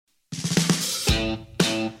Hello,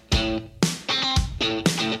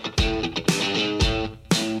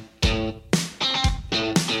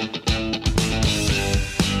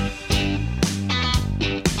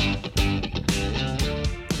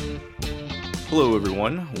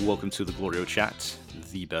 everyone. Welcome to the GLORIO Chat,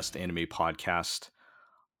 the best anime podcast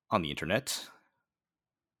on the internet.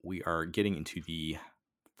 We are getting into the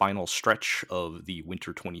final stretch of the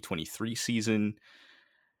winter 2023 season.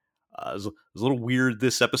 It was a little weird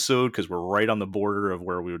this episode because we're right on the border of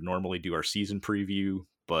where we would normally do our season preview,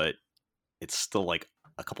 but it's still like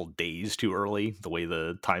a couple days too early, the way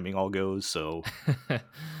the timing all goes. So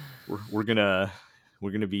we're gonna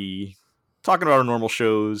be talking about our normal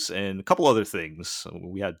shows and a couple other things. So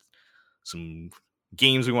we had some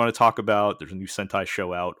games we want to talk about. There's a new Sentai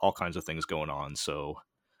show out, all kinds of things going on. So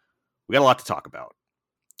we got a lot to talk about.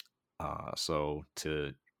 So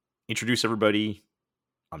to introduce everybody,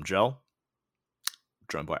 I'm Jel,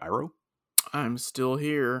 joined by Iro. I'm still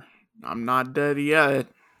here. I'm not dead yet.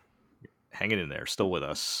 Hanging in there, still with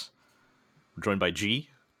us. We're joined by G.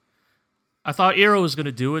 I thought Iro was going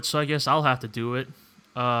to do it, so I guess I'll have to do it.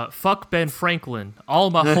 Fuck Ben Franklin. All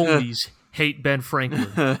my homies hate Ben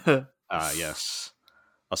Franklin. Yes.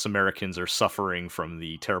 Us Americans are suffering from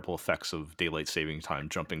the terrible effects of daylight saving time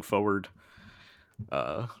jumping forward.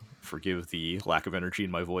 Forgive the lack of energy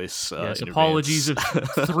in my voice. Yes, in apologies if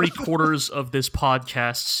advance. 3/4 of this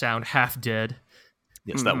podcast sound half dead.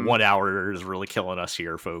 Yes, that 1 hour is really killing us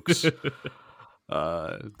here, folks.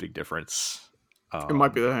 Big difference. It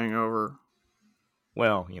might be the hangover.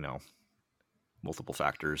 Well, multiple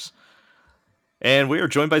factors. And we are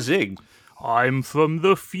joined by Zig. I'm from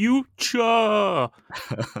the future.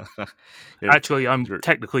 Actually, I'm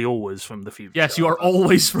technically always from the future. Yes, you are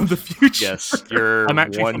always from the future. Yes, you're. I'm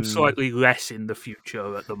actually from slightly less in the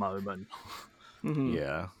future at the moment. Mm-hmm.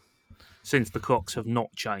 Yeah. Since the clocks have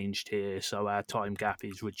not changed here, so our time gap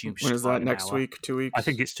is reduced. When is by that, an next hour. week? 2 weeks? I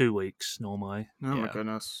think it's 2 weeks normally. Oh Yeah. my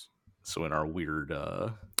goodness. So in our weird.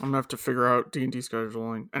 I'm gonna have to figure out D&D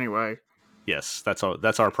scheduling. Anyway. Yes, that's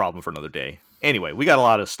our problem for another day. Anyway, we got a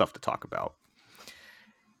lot of stuff to talk about.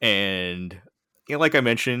 And like I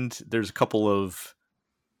mentioned, there's a couple of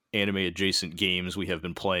anime adjacent games we have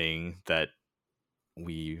been playing that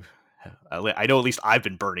I know at least I've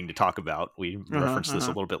been burning to talk about. We referenced this a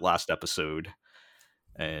little bit last episode.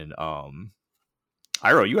 And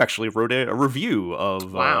Iro, you actually wrote a review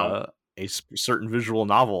of a certain visual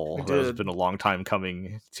novel that has been a long time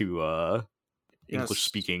coming to English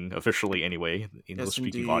speaking, officially anyway, English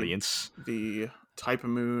speaking audience. The Type of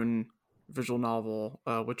Moon visual novel,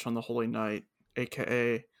 Witch on the Holy Night,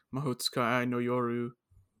 aka Mahotsukai no Yoru,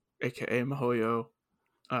 aka Mahoyo,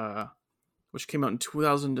 which came out in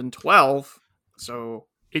 2012. So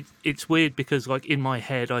it's weird because, like, in my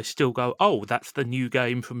head, I still go, "Oh, that's the new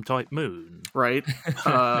game from Type Moon." Right.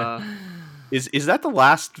 Is that the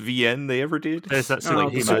last VN they ever did? The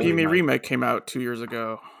Tsukihime remake came out 2 years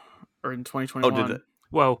ago, or in 2021. Oh, did it?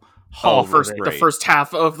 Well, the first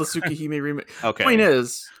half of the Tsukihime remake. Okay. Point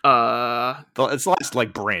is, it's the last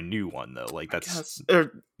like brand new one though. Like that's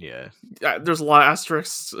yeah. There's a lot of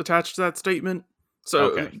asterisks attached to that statement.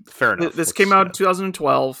 So okay, fair enough. This came out in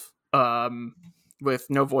 2012, with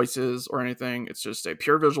no voices or anything. It's just a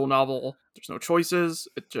pure visual novel. There's no choices.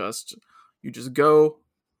 You just go,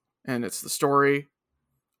 and it's the story.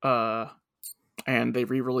 And they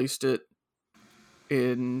re-released it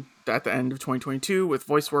at the end of 2022 with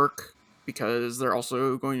voice work, because they're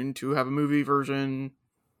also going to have a movie version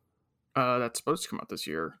that's supposed to come out this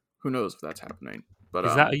year. Who knows if that's happening? But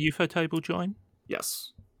is that a UFO table join?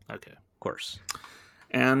 Yes. Okay. Of course.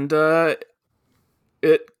 And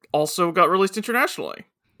it also got released internationally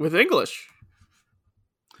with English.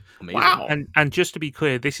 Amazing. Wow. And just to be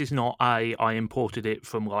clear, this is not I imported it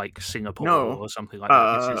from like Singapore or something like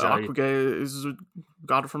that. This is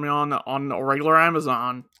got it from me on a regular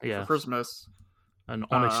Amazon for Christmas. An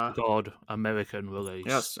honest to God American release.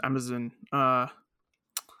 Yes, Amazon.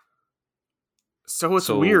 So it's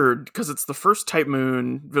weird because it's the first Type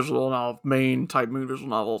Moon visual novel, main Type Moon visual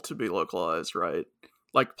novel to be localized, right?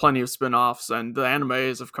 Like plenty of spin-offs and the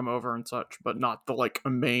animes have come over and such, but not the like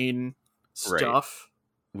main stuff.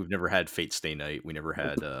 Right. We've never had Fate Stay Night. We never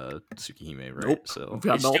had Tsukihime, right? Nope. So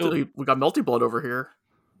we got Melty Blood over here.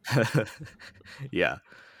 Yeah.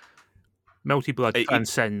 Melty Blood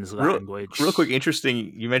transcends language. Real quick,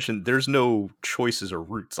 interesting. You mentioned there's no choices or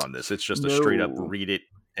routes on this. It's just a straight up read it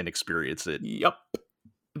and experience it. Yep.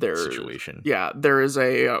 Situation. Yeah, there is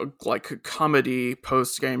a like comedy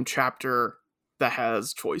post game chapter that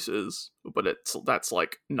has choices, but that's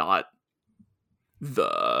like not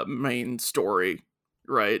the main story,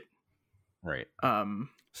 right? Right.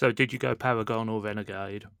 So did you go Paragon or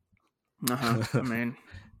Renegade? I mean,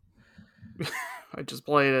 I just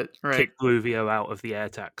played it, right? Kick GLORIO out of the air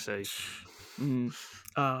taxi.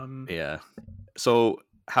 Yeah. So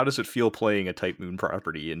how does it feel playing a Type Moon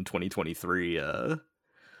property in 2023?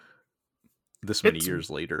 This many years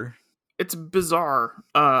later. It's bizarre.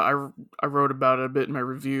 I wrote about it a bit in my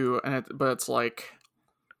review, but it's like,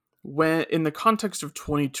 when in the context of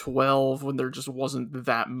 2012, when there just wasn't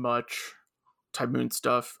that much Type Moon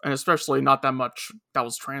stuff, and especially not that much that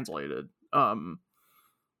was translated,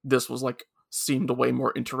 this was like seemed way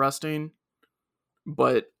more interesting.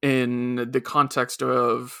 But in the context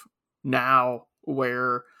of now,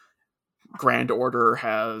 where Grand Order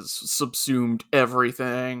has subsumed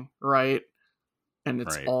everything, right? And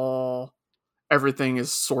it's everything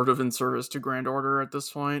is sort of in service to Grand Order at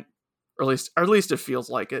this point, or at least it feels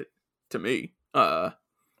like it to me.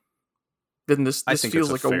 Then this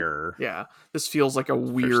feels like this feels like a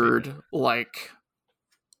weird, like,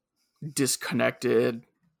 disconnected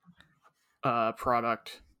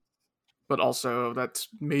product, but also that's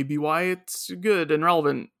maybe why it's good and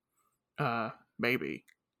relevant. Maybe,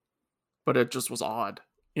 but it just was odd,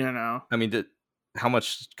 you know. I mean, how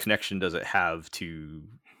much connection does it have to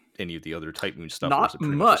any of the other Type Moon stuff? Not or is it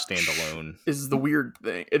pretty much. Much standalone. Is the weird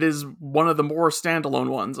thing. It is one of the more standalone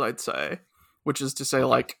ones, I'd say. Which is to say,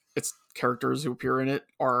 like, it's characters who appear in it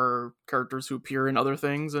are characters who appear in other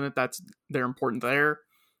things, and they're important there,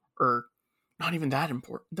 or not even that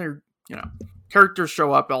important. They're, characters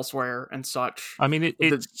show up elsewhere and such. I mean,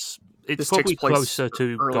 it's probably closer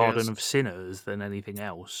to Garden of Sinners than anything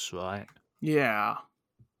else, right? Yeah.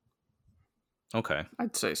 Okay.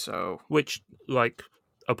 I'd say so. Which, like,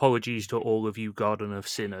 apologies to all of you Garden of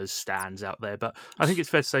Sinners stands out there, but I think it's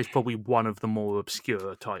fair to say it's probably one of the more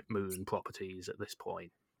obscure Type Moon properties at this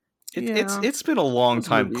point. It's been a long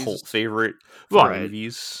time cult favorite for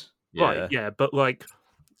movies. Yeah. Right, yeah, but like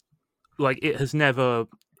it has never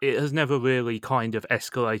really kind of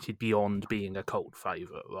escalated beyond being a cult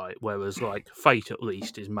favorite, right? Whereas like Fate at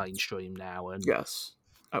least is mainstream now, and yes,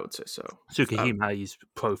 I would say so. Tsukuhime's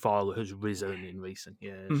profile has risen in recent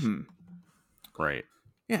years. Mm-hmm. Right.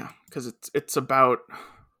 Yeah, because it's about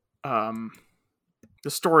the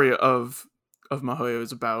story of Mihoyo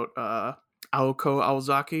is about Aoko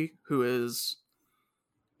Aozaki, who is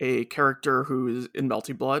a character who is in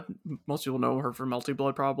Melty Blood. Most people know her from Melty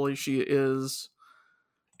Blood, probably. She is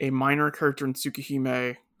a minor character in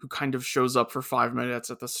Tsukihime who kind of shows up for 5 minutes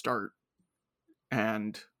at the start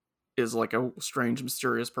and is like a strange,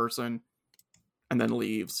 mysterious person and then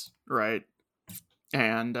leaves, right?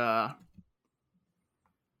 And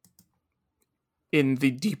in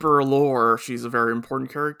the deeper lore, she's a very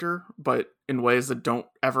important character, but in ways that don't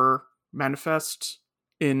ever manifest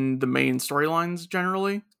in the main storylines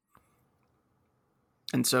generally.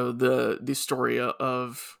 And so the story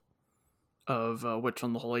of Witch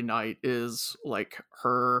on the Holy Night is like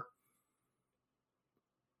her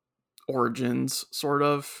origins, sort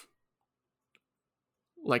of,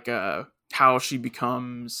 like how she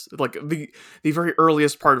becomes, like the very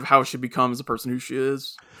earliest part of how she becomes the person who she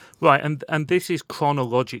is. Right, and this is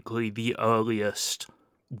chronologically the earliest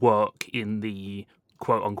work in the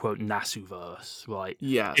quote unquote Nasuverse, right?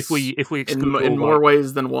 Yes. If we exclude in more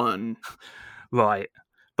ways than one. Right.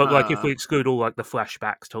 But like if we exclude all like the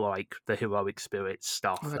flashbacks to like the heroic spirits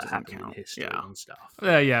stuff that happened in history and stuff.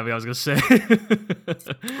 Yeah, I was gonna say.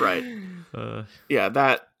 Right. Yeah,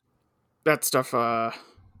 that stuff.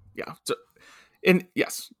 Yeah. So,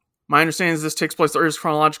 yes, my understanding is this takes place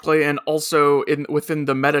chronologically, and also within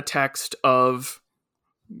the meta text of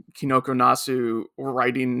Kinoko Nasu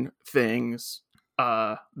writing things.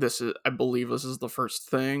 I believe this is the first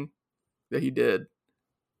thing that he did.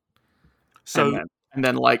 So. And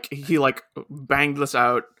then like he like banged this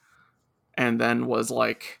out, and then was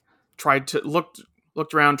like looked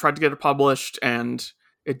around, tried to get it published, and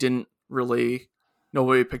it didn't really.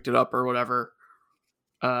 Nobody picked it up or whatever.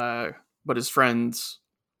 But his friends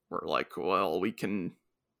were like, "Well, we can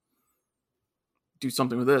do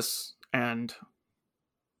something with this," and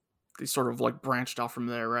they sort of like branched off from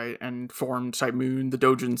there, right? And formed Type Moon, the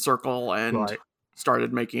Dojin Circle, and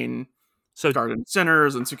started making. Started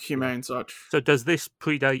Sinners and Tsukihime and such. So does this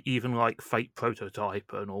predate even like Fate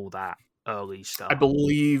Prototype and all that early stuff? I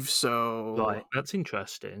believe so. Right, that's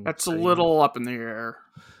interesting. That's a little up in the air.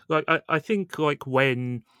 Like I think like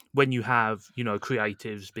when you have,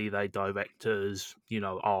 creatives, be they directors,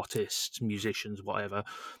 artists, musicians, whatever,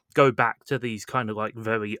 go back to these kind of like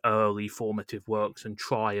very early formative works and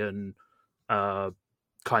try and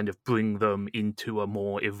kind of bring them into a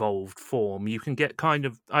more evolved form, you can get kind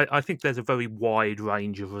of. I think there's a very wide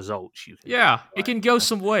range of results you can. Yeah, get, it can go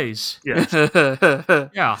some ways. Yes.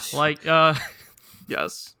 Yeah, like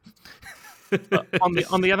Yes. On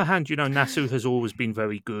the other hand, Nasu has always been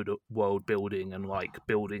very good at world building and like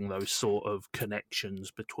building those sort of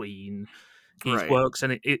connections between his works,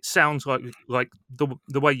 and it sounds like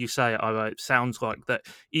the way you say it, it sounds like that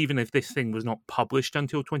even if this thing was not published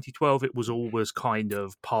until 2012, it was always kind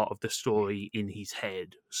of part of the story in his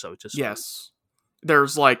head, so to speak. Yes.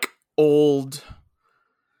 There's like old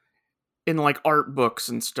in like art books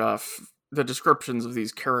and stuff, the descriptions of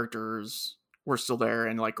these characters were still there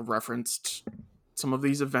and like referenced some of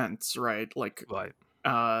these events, right? Like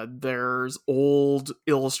there's old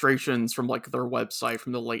illustrations from like their website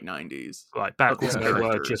from the late 90s. Right, back when they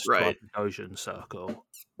were just like Ocean Circle.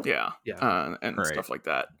 Yeah. And stuff like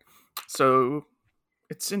that. So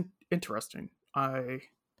it's interesting.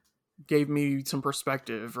 Gave me some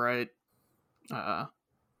perspective, right?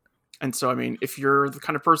 And so, I mean, if you're the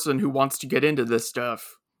kind of person who wants to get into this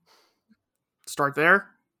stuff, start there.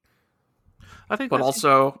 I think, but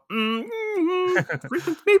also, maybe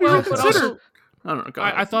reconsider. I don't know. Go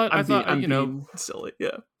ahead. I thought being silly.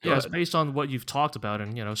 Yeah. Yes, based on what you've talked about,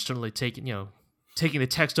 and certainly taking the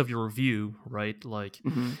text of your review, right? Like,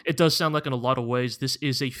 it does sound like in a lot of ways this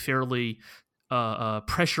is a fairly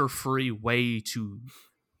pressure-free way to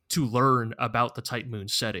learn about the Type Moon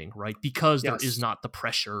setting, right? Because there is not the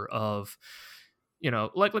pressure of,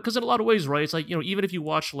 because in a lot of ways, right? It's like, even if you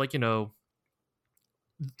watch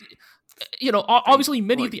obviously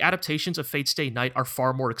many of the adaptations of Fate Stay Night are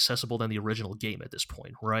far more accessible than the original game at this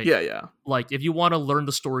point, right? Yeah. Like, if you want to learn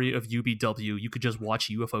the story of UBW, you could just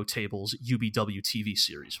watch UFO Table's UBW TV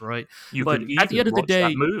series, right? But at the end of the day,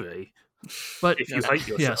 that movie. But if you hate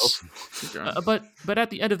yourself. But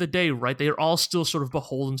at the end of the day, right, they are all still sort of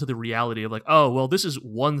beholden to the reality of like, oh, well, this is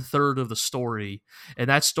 1/3 of the story, and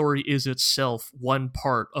that story is itself one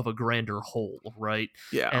part of a grander whole, right?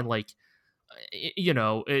 Yeah. And like,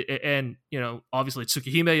 obviously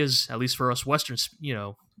Tsukihime is, at least for us Western,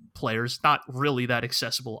 players, not really that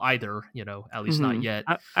accessible either, at least not yet.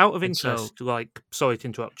 Out of interest, sorry to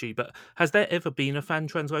interrupt you, but has there ever been a fan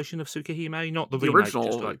translation of Tsukihime? Not the remake, original,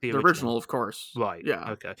 just like the original, of course. Right.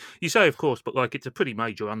 Yeah. Okay. You say of course, but like it's a pretty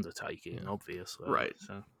major undertaking, obviously. Right.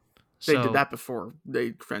 So they did that before they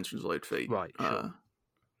translated Fate. Right. Sure.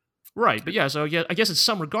 Right, but so yeah, I guess in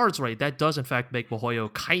some regards, right, that does in fact make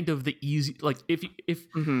miHoYo kind of the easy. Like if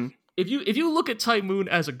you look at Type Moon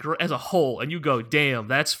as a whole and you go, damn,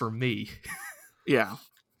 that's for me. Yeah,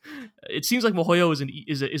 it seems like miHoYo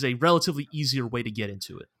is a relatively easier way to get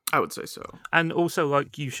into it. I would say so. And also,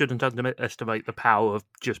 like, you shouldn't underestimate the power of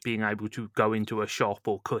just being able to go into a shop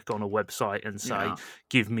or click on a website and say,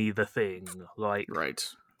 "Give me the thing." Like, right,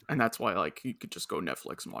 and that's why like you could just go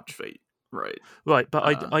Netflix and watch Fate. Right,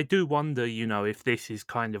 but I do wonder, if this is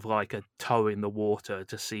kind of like a toe in the water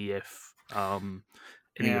to see if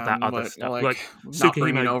any of that other stuff, like not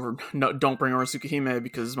bringing over, don't bring over Tsukihime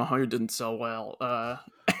because miHoYo didn't sell well.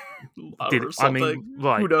 Who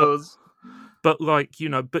knows? But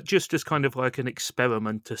but just as kind of like an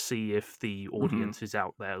experiment to see if the audience is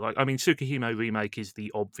out there. Like, I mean, Tsukihime Remake is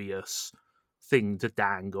the obvious thing to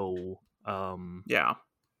dangle. Yeah,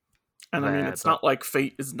 and I mean, it's not like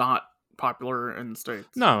Fate is not popular in the States.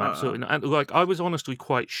 No, absolutely not. And like, I was honestly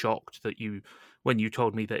quite shocked that when you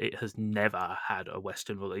told me that it has never had a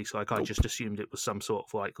Western release. Like, I just assumed it was some sort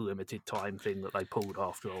of like limited time thing that they pulled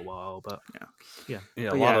after a while. But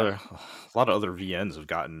a lot of other VNs have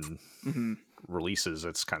gotten releases.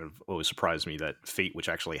 It's kind of always surprised me that Fate, which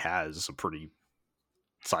actually has a pretty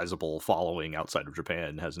sizable following outside of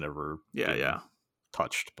Japan, has never been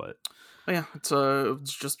touched. But it's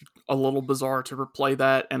just a little bizarre to replay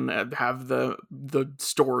that and have the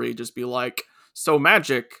story just be like, so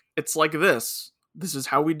magic, it's like this is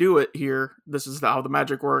how we do it here, this is how the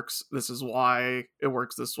magic works, this is why it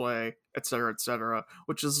works this way, etc.,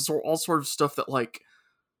 which is all sort of stuff that like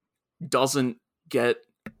doesn't get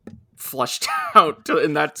fleshed out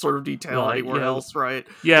in that sort of detail anywhere else, right?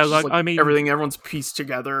 Yeah, like I mean, everyone's pieced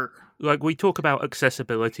together. Like, we talk about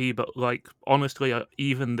accessibility, but like, honestly,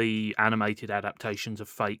 even the animated adaptations of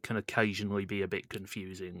Fate can occasionally be a bit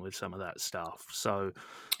confusing with some of that stuff. So,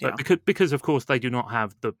 because of course they do not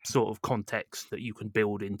have the sort of context that you can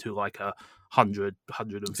build into like a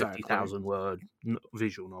 150,000 word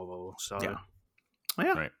visual novel. So,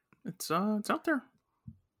 right. It's out there.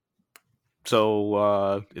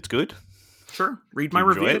 So it's good. Sure, read my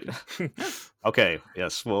review. Okay,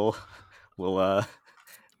 yes, we'll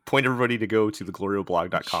point everybody to go to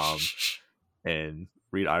theglorioblog.com and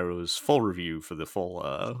read Iroh's full review for the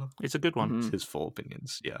full It's a good one. Mhm. his full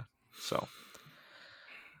opinions. Yeah. So,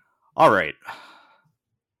 all right.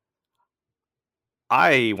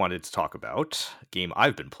 I wanted to talk about a game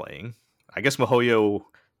I've been playing. I guess Mihoyo,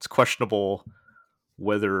 it's questionable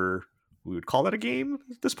whether we would call that a game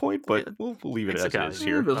at this point, but we'll leave it It's a as it is game.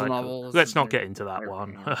 here. Visual novel is Let's a not very- get into that very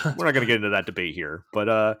one. game. We're not going to get into that debate here,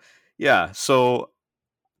 but yeah. So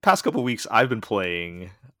past couple weeks, I've been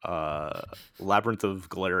playing Labyrinth of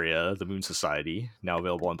Galleria, the Moon Society, now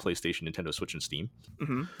available on PlayStation, Nintendo Switch, and Steam.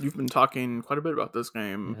 Mhm. You've been talking quite a bit about this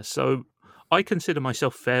game. Yeah, so I consider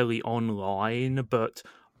myself fairly online, but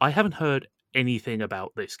I haven't heard anything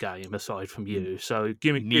about this game aside from you. So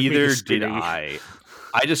give me the Neither did skinny. I.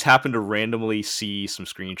 I just happened to randomly see some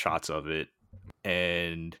screenshots of it,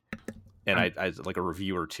 and I like a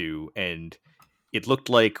review or two, and it looked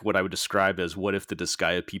like what I would describe as what if the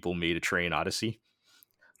Disgaea people made a Train Odyssey.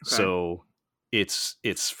 Okay. So it's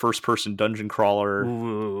first person dungeon crawler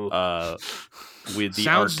Ooh. with the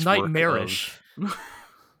Sounds artwork nightmarish.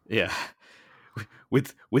 yeah.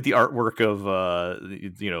 With the artwork of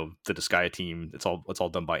the Disgaea team, it's all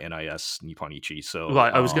done by NIS Nippon Ichi. So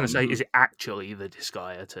Right, I was going to say, is it actually the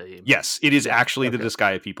Disgaea team? yes, it is actually the okay.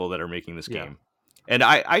 Disgaea people that are making this Yeah. game, and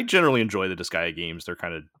I generally enjoy the Disgaea games. They're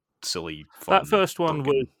kind of silly, fun. That first one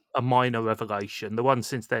broken. was a minor revelation. The ones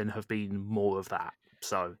since then have been more of that.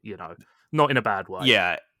 So, not in a bad way.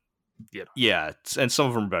 Yeah, Yeah. yeah, and some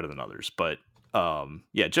of them are better than others, but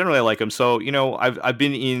yeah, generally I like them. So I've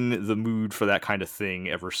been in the mood for that kind of thing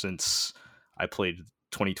ever since I played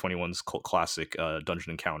 2021's cult classic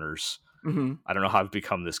Dungeon Encounters. Mhm. I don't know how I've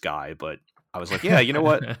become this guy, but I was like, yeah, you know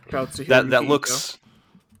what, Katsuhiro that Yukiko. looks.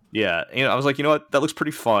 Yeah, I was like, you know what, that looks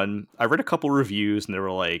pretty fun. I read a couple reviews and they were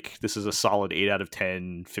like, this is a solid 8 out of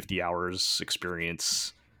 10, 50 hours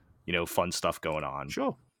experience, fun stuff going on.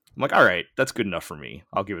 Sure. I'm like, all right, that's good enough for me.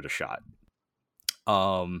 I'll give it a shot.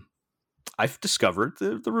 I've discovered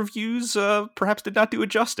the reviews perhaps did not do it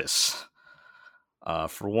justice.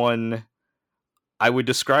 For one, I would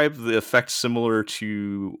describe the effect similar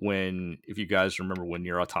to if you guys remember when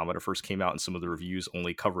Nier Automata first came out and some of the reviews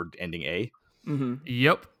only covered ending A. Mhm.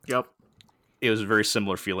 Yep. Yep. It was a very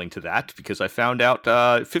similar feeling to that because I found out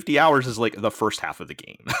 50 hours is like the first half of the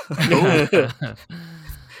game.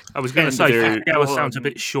 I was going to And say, they're- 50 hours sounds a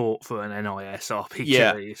bit short for an NIS RPG.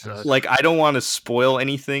 Yeah. So. Like, I don't want to spoil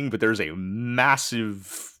anything, but there's a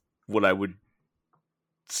massive, what I would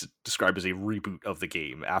describe as a reboot of the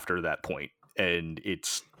game after that point, and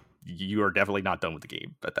you are definitely not done with the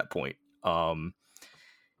game at that point.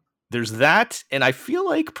 There's that, and I feel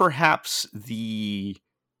like perhaps the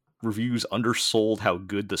reviews undersold how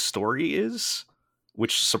good the story is,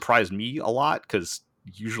 which surprised me a lot because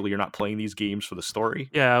usually you're not playing these games for the story.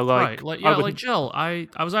 Yeah, Right, I would- like Jell, I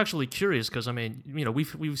was actually curious because I mean,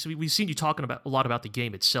 we've seen you talking about a lot about the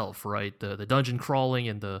game itself, right? The dungeon crawling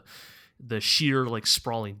and the sheer like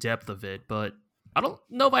sprawling depth of it, but I don't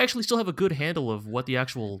know if I actually still have a good handle of what the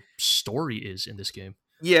actual story is in this game.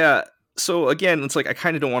 Yeah. So again, it's like I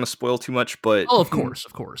kind of don't want to spoil too much, but Oh, of course,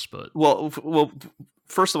 but well,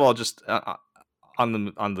 first of all, just on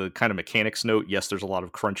the kind of mechanics note, yes, there's a lot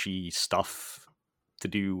of crunchy stuff to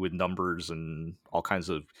do with numbers and all kinds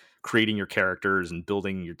of creating your characters and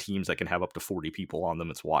building your teams that can have up to 40 people on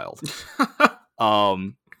them. It's wild.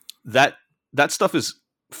 That stuff is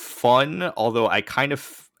fun, although I kind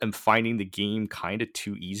of am finding the game kind of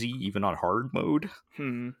too easy, even on hard mode.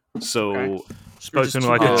 So, Okay. spoken too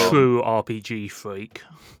like a good. true RPG freak.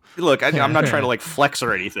 look, I'm not trying to like flex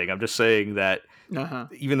or anything. I'm just saying that Uh-huh.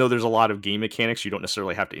 even though there's a lot of game mechanics, you don't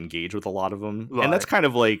necessarily have to engage with a lot of them, Right. and that's kind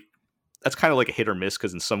of like a hit or miss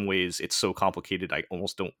because in some ways it's so complicated. I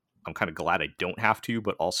almost don't. I'm kind of glad I don't have to,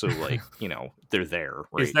 but also like they're there.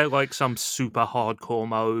 Right? Is there like some super hardcore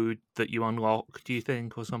mode that you unlock, do you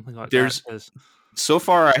think, or something like There's- that? 'Cause- So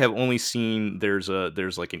far, I have only seen there's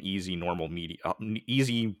like an easy, normal,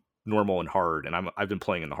 easy, normal, and hard, and I've been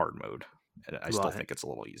playing in the hard mode, and I still Right. think it's a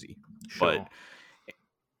little easy. sure. But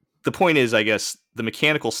the point is, I guess the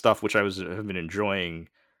mechanical stuff, which have been enjoying,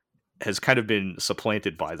 has kind of been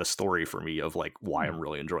supplanted by the story for me of like why I'm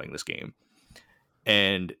really enjoying this game.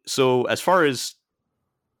 And so, as far as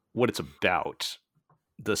what it's about,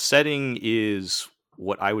 the setting is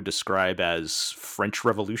what I would describe as French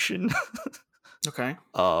Revolution. Okay.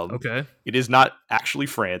 okay. It is not actually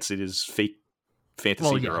France. It is fake fantasy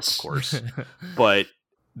Well, Europe, yes. of course. But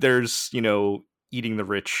there's, eating the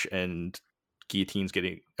rich and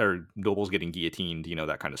nobles getting guillotined,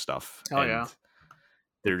 that kind of stuff. Oh, yeah.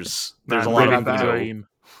 There's Man, a lot really of bad. dream.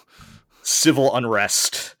 civil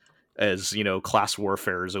unrest as class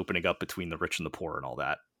warfare is opening up between the rich and the poor and all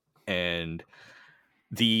that. And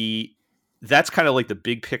that's kind of like the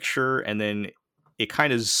big picture, and then it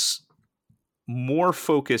kind of is more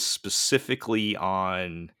focused specifically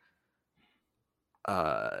on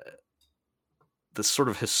the sort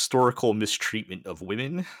of historical mistreatment of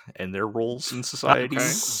women and their roles in society.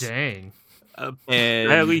 Okay. Dang. And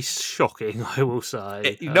Fairly shocking, I will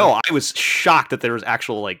say. No, I was shocked that there was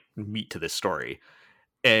actual like meat to this story,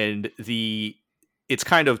 and it's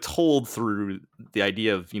kind of told through the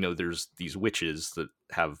idea of, there's these witches that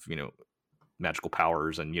have, magical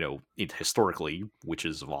powers, and historically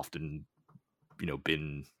witches have often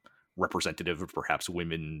been representative of perhaps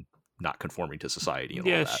women not conforming to society and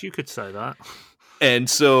all Yes, that. you could say that. And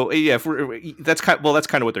so yeah, that's kind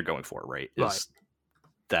of what they're going for, right? Is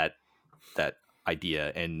that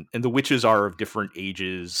idea, and the witches are of different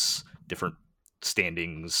ages, different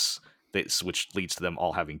standings, which leads to them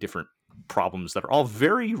all having different problems that are all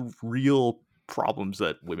very real problems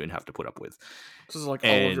that women have to put up with. This is like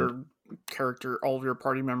all of your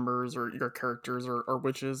party members or your characters are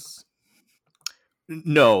witches.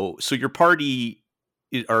 No, so your party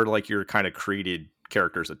are like your kind of created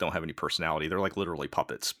characters that don't have any personality. They're like literally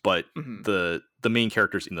puppets, but the main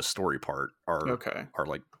characters in the story part are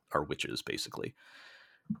witches, basically.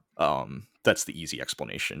 That's the easy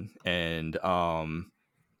explanation. And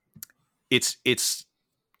it's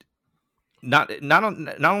not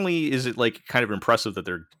only is it like kind of impressive that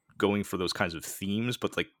they're going for those kinds of themes,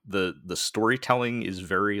 but like the storytelling is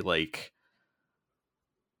very like,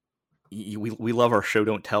 we love our show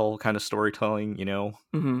don't tell kind of storytelling,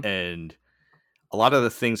 and a lot of the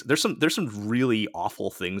things, there's some really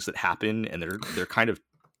awful things that happen, and they're kind of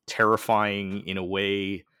terrifying in a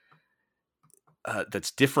way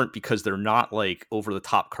that's different, because they're not like over the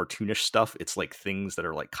top cartoonish stuff. It's like things that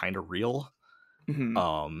are like kind of real.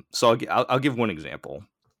 So I'll give one example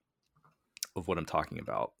of what I'm talking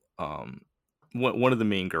about. One of the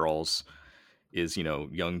main girls is,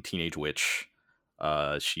 young teenage witch.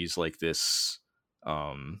 She's like this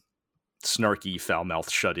snarky,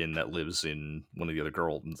 foul-mouthed shut-in that lives in one of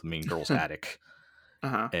the main girl's attic.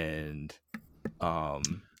 And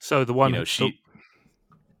so the one, the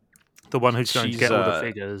one who's going to get all the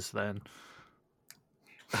figures, then.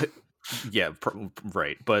 Yeah,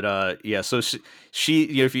 right. But so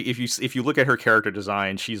she if you look at her character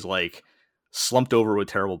design, she's like slumped over with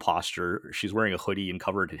terrible posture. She's wearing a hoodie and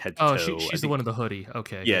covered head to toe. She's the one in the hoodie.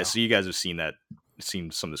 Okay. Yeah, so you guys have seen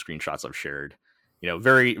some of the screenshots I've shared.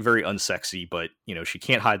 Very, very unsexy, but she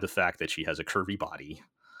can't hide the fact that she has a curvy body.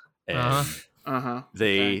 And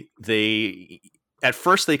they at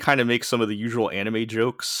first they kind of make some of the usual anime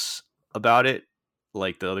jokes about it,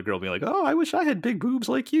 like the other girl being like, "Oh, I wish I had big boobs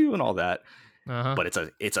like you," and all that. But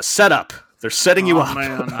it's a setup. They're setting you up.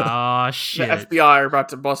 Man. Oh shit! The FBI are about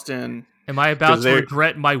to bust in. Am I about to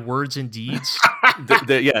regret my words and deeds?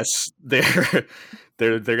 Yes, they're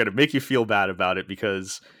gonna make you feel bad about it,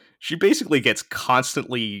 because she basically gets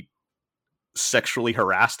constantly sexually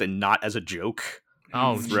harassed, and not as a joke.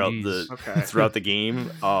 Throughout the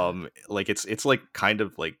game. Like it's like kind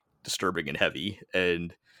of like disturbing and heavy,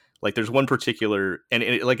 and like there's one particular,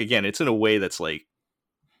 and like again, it's in a way that's like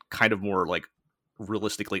kind of more like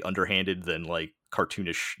realistically underhanded than like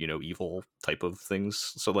cartoonish, evil type of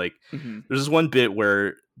things. So like there's this one bit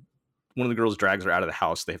where one of the girls drags her out of the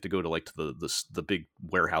house. They have to go to like to the big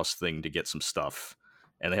warehouse thing to get some stuff,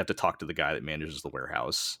 and they have to talk to the guy that manages the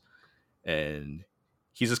warehouse, and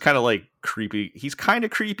he's this kind of like creepy. He's kind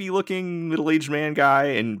of creepy looking middle-aged man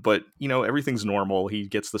guy, but everything's normal. He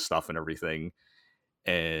gets the stuff and everything,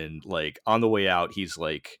 and like on the way out, he's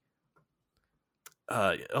like,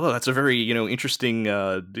 "Oh, that's a very interesting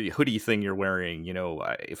hoodie thing you're wearing.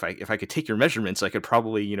 If I could take your measurements, I could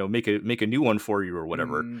probably make a new one for you or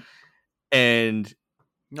whatever." And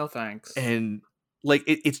no thanks. And like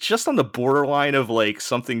it's just on the borderline of like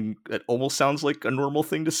something that almost sounds like a normal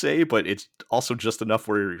thing to say, but it's also just enough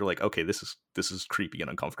where you're like, okay, this is creepy and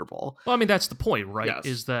uncomfortable. Well, I mean, that's the point, right? Yes.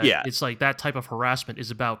 Is that it's like that type of harassment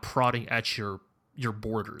is about prodding at your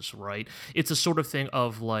borders, right? It's a sort of thing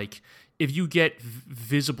of like, if you get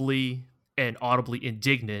visibly and audibly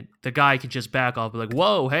indignant, the guy can just back off and be like,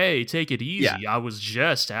 "Whoa, hey, take it easy. I was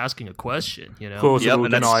just asking a question." Plausible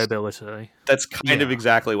deniability. That's kind of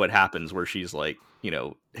exactly what happens, where she's like,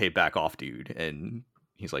 "Hey, back off, dude," and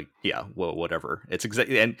he's like, "Yeah, well, whatever." It's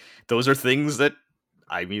exactly, and those are things that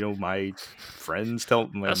my friends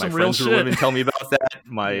my friends who are women tell me about that.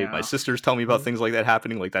 My sisters tell me about things like that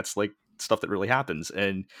happening. Like that's like stuff that really happens,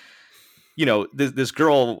 and this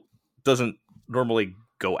girl doesn't normally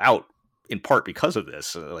go out, in part because of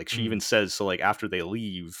this. Like she even says, so like after they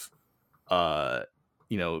leave,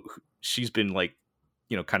 she's been like,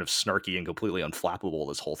 kind of snarky and completely unflappable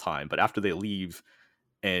this whole time. But after they leave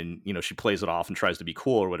and, she plays it off and tries to be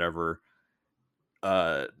cool or whatever,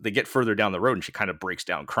 they get further down the road and she kind of breaks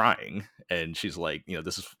down crying. And she's like,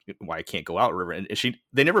 this is why I can't go out, River. And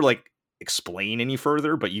they never like explain any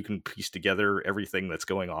further, but you can piece together everything that's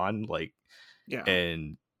going on. Like, Yeah.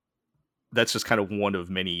 And that's just kind of one of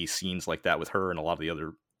many scenes like that with her and a lot of the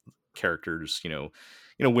other characters,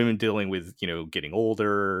 women dealing with, getting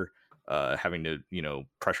older, having to,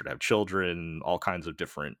 pressure to have children, all kinds of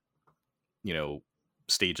different,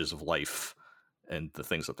 stages of life and the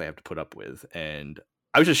things that they have to put up with. And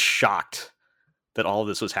I was just shocked that all of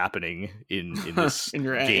this was happening in this in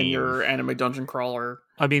your game. in your anime dungeon crawler.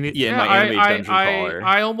 I mean, in my anime dungeon crawler.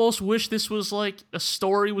 I almost wish this was like a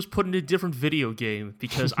story was put in a different video game,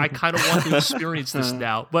 because I kind of want to experience this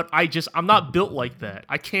now. But I'm not built like that.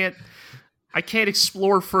 I can't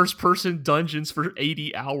explore first-person dungeons for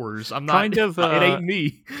 80 hours. I'm not. It ain't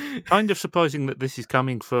me. Kind of surprising that this is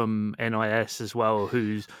coming from NIS as well,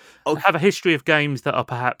 who's have a history of games that are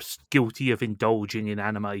perhaps guilty of indulging in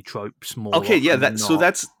anime tropes more. Okay, yeah. That's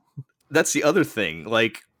the other thing.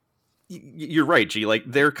 Like, you're right, G. Like,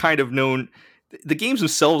 they're kind of known. The games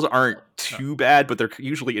themselves aren't too bad, but they're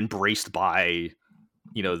usually embraced by,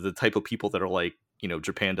 the type of people that are like,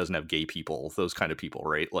 Japan doesn't have gay people. Those kind of people,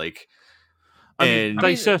 right? Like.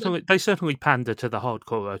 They certainly pander to the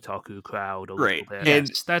hardcore otaku crowd a little bit.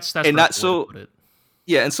 And that's and not so. Put it.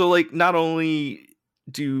 Yeah, and so like not only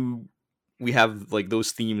do we have like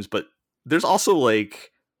those themes, but there's also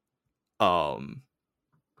like other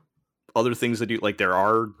things that do, like there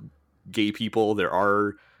are gay people.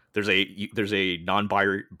 There's a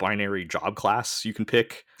non-binary job class you can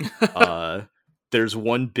pick. There's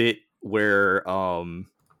one bit where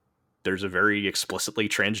there's a very explicitly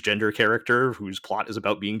transgender character whose plot is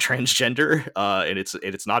about being transgender, and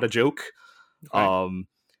it's not a joke. Okay.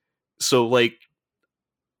 So like,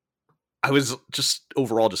 I was just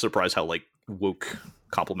overall just surprised how like woke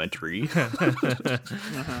complimentary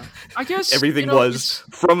I guess everything was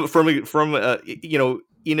from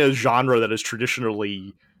in a genre that is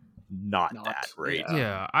traditionally not that, right?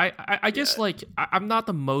 Yeah, I guess like I'm not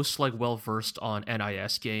the most like well versed on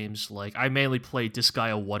NIS games. Like I mainly played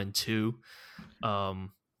Disgaea 1 and 2. I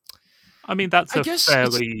mean, that's a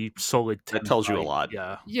fairly solid template. That tells you a lot.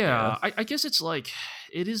 Yeah. I guess it's like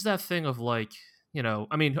it is that thing of like,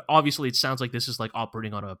 I mean, obviously it sounds like this is like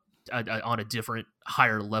operating on a different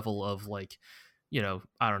higher level of like, I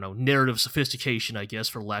don't know, narrative sophistication, I guess,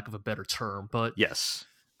 for lack of a better term. But yes,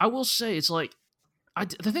 I will say it's like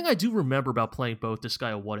the thing I do remember about playing both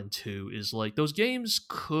Disgaea 1 and 2 is like those games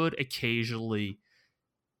could occasionally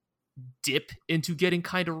dip into getting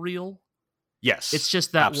kind of real. Yes, it's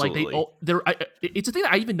just that absolutely. like it's a thing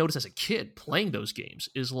that I even noticed as a kid playing those games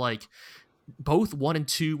is like both 1 and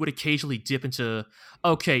 2 would occasionally dip into,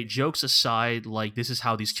 okay, jokes aside, like this is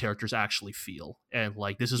how these characters actually feel, and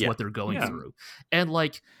like this is what they're going through, and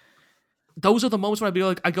like those are the moments when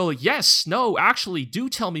I go like, yes, no, actually, do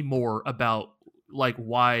tell me more about like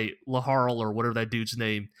why Laharl or whatever that dude's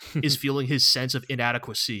name is feeling his sense of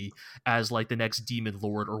inadequacy as like the next demon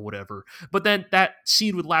lord or whatever. But then that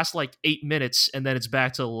scene would last like 8 minutes, and then it's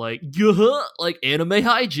back to like anime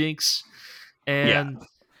hijinks, and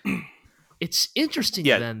it's interesting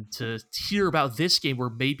then to hear about this game where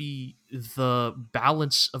maybe the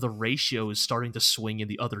balance of the ratio is starting to swing in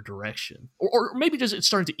the other direction, or maybe just it's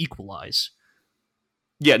starting to equalize.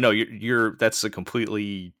 Yeah, no, you're that's a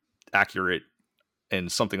completely accurate. And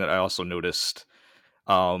something that I also noticed,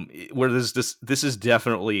 where this is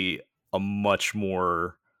definitely a much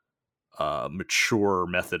more mature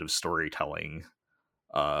method of storytelling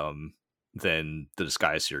than the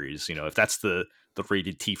Disgaea series. If that's the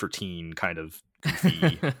rated T for teen kind of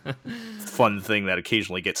goofy, fun thing that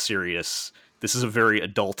occasionally gets serious, this is a very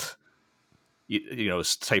adult,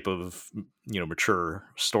 type of mature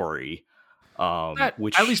story.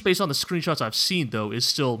 Which, at least based on the screenshots I've seen, though, is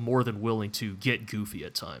still more than willing to get goofy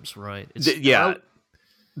at times, right?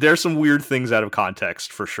 There's some weird things out of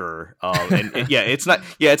context for sure. And it's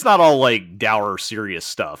not all like dour, serious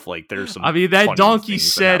stuff. Like there's some. I mean, that donkey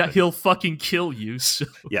said he'll fucking kill you. So.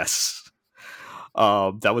 Yes,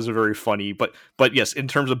 that was a very funny, but yes, in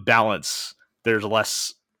terms of balance, there's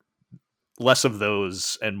less of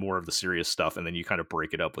those and more of the serious stuff, and then you kind of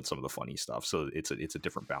break it up with some of the funny stuff. So it's a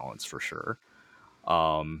different balance for sure.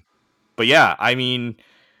 But yeah, I mean,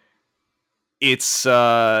 it's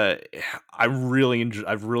I've really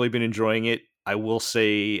been enjoying it. I will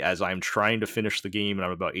say, as I'm trying to finish the game and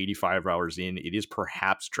I'm about 85 hours in, it is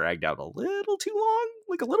perhaps dragged out a little too long,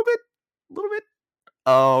 like a little bit.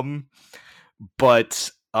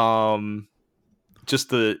 But just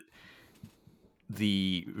the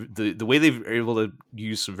way they've been able to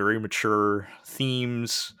use some very mature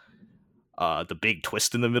themes, the big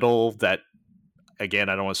twist in the middle that, again,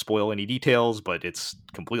 I don't want to spoil any details, but it's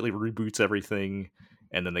completely reboots everything,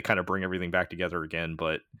 and then they kind of bring everything back together again.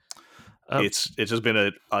 But it's just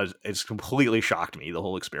been it's completely shocked me, the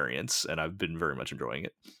whole experience, and I've been very much enjoying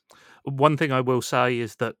it. One thing I will say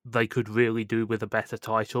is that they could really do with a better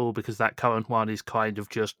title, because that current one is kind of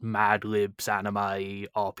just Mad Libs anime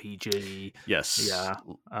RPG. Yes.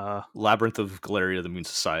 Yeah. Labyrinth of Galleria, the Moon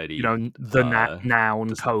Society. You know, the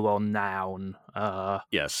noun, colon, noun.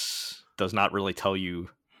 Yes. Does not really tell you.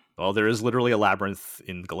 Well, there is literally a labyrinth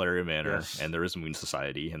in Galleria Manor, Yes. and there is a Moon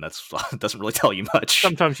Society, and that's doesn't really tell you much.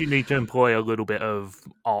 Sometimes you need to employ a little bit of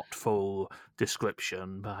artful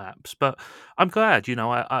description, perhaps. But I'm glad, you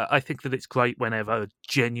know, I think that it's great whenever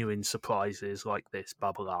genuine surprises like this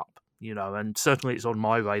bubble up, you know, and certainly it's on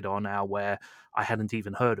my radar now where I hadn't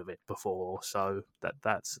even heard of it before. So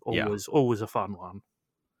that's always a fun one.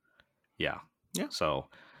 Yeah. Yeah. So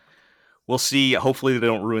we'll see. Hopefully they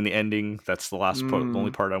don't ruin the ending. That's the last part, the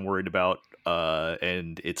only part I'm worried about.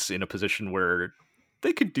 And it's in a position where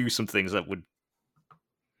they could do some things that would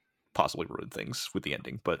possibly ruin things with the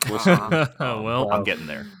ending, but we'll see. Well, I'm getting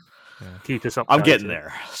there. Keep us up. I'm getting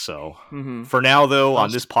there. So for now, though,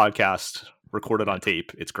 on this podcast recorded on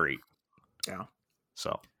tape, it's great. Yeah.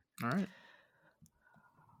 So all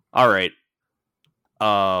right.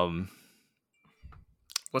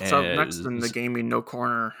 What's up next in the gaming no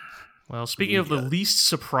corner? Well, speaking of the least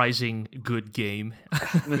surprising good game,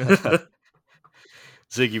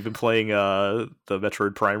 Zig, you've been playing the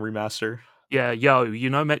Metroid Prime remaster. Yeah, you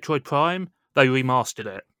know Metroid Prime? They remastered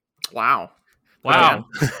it. Wow.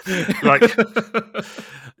 Like,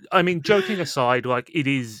 I mean, joking aside, like, it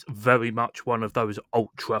is very much one of those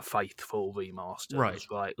ultra faithful remasters,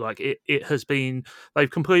 right? Like, it has been, they've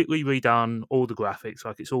completely redone all the graphics,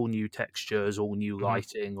 like, it's all new textures, all new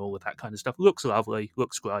lighting, all of that kind of stuff. Looks lovely,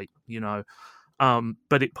 looks great, you know.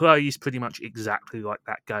 But it plays pretty much exactly like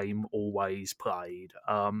that game always played.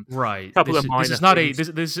 Right. Couple of minor things.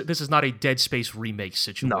 This is not a Dead Space remake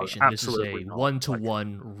situation. No, absolutely this is a not.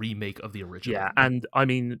 one-to-one remake of the original. Yeah, and I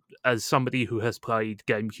mean, as somebody who has played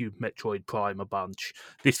GameCube Metroid Prime a bunch,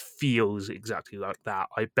 this feels exactly like that.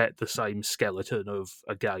 I bet the same skeleton of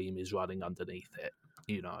a game is running underneath it,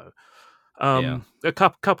 you know. A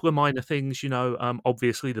couple of minor things, you know.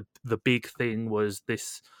 Obviously, the big thing was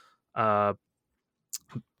this.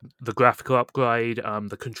 The graphical upgrade,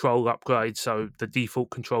 the control upgrade. So the default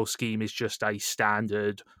control scheme is just a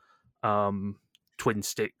standard twin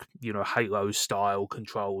stick, you know, Halo style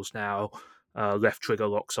controls now. Left trigger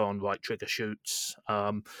locks on, right trigger shoots.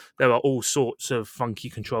 There are all sorts of funky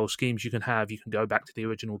control schemes you can have. You can go back to the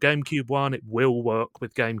original GameCube one. It will work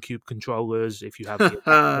with GameCube controllers if you have the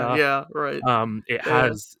adapter. Yeah, right.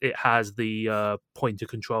 It has the pointer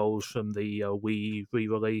controls from the Wii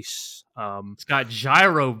re-release. It's got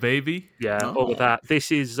gyro, baby. Yeah, all of that.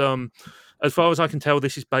 This is as far as I can tell,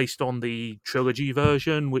 this is based on the trilogy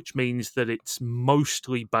version, which means that it's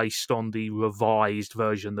mostly based on the revised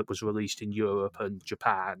version that was released in Europe and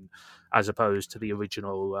Japan, as opposed to the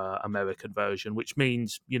original American version, which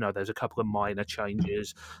means, you know, there's a couple of minor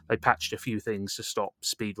changes. They patched a few things to stop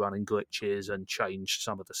speedrunning glitches and changed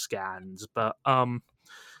some of the scans, but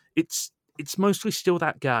it's mostly still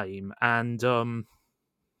that game, and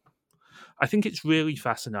I think it's really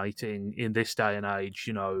fascinating in this day and age,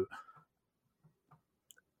 you know,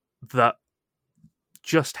 that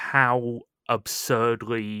just how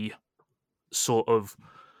absurdly sort of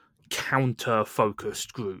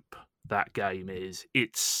counter-focused group that game is.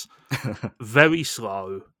 It's very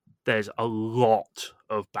slow. There's a lot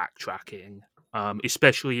of backtracking,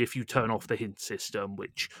 especially if you turn off the hint system,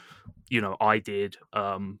 which, you know, I did,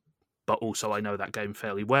 but also I know that game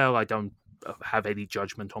fairly well. I don't have any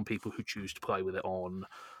judgment on people who choose to play with it on.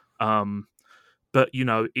 But, you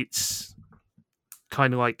know, it's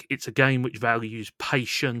kind of like, it's a game which values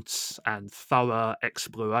patience and thorough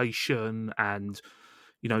exploration and,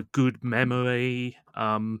 you know, good memory.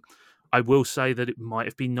 I will say that it might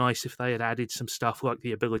have been nice if they had added some stuff like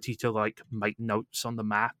the ability to, like, make notes on the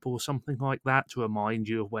map or something like that to remind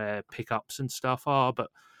you of where pickups and stuff are, but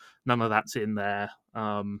none of that's in there.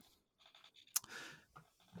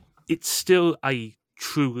 It's still a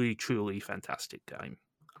truly, truly fantastic game.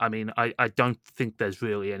 I mean, I don't think there's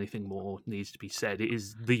really anything more needs to be said. It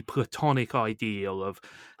is the platonic ideal of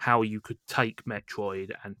how you could take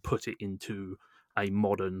Metroid and put it into a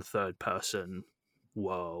modern third-person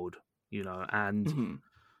world, you know, and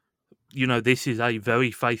this is a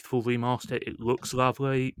very faithful remaster. It looks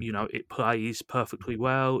lovely. It plays perfectly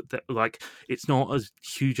well. It's not as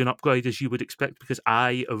huge an upgrade as you would expect because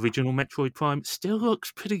original Metroid Prime still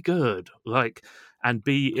looks pretty good. And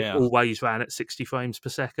B, it always ran at 60 frames per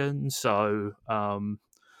second. So,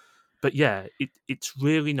 but yeah, it's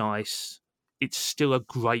really nice. It's still a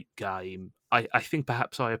great game. I think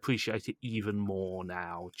perhaps I appreciate it even more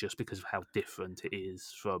now just because of how different it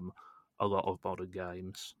is from a lot of modern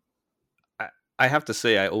games. I have to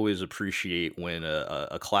say, I always appreciate when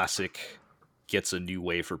a classic gets a new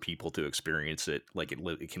way for people to experience it, like it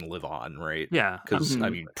can live on, right? Yeah, because I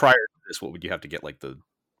mean, prior to this, what would you have to get, like the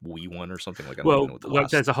Wii one or something? Like, I don't know what the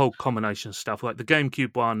there's a whole combination of stuff. Like the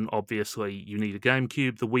GameCube one, obviously, you need a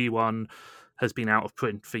GameCube. The Wii one has been out of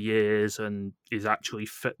print for years and is actually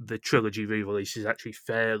the trilogy re-release is actually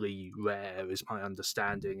fairly rare, is my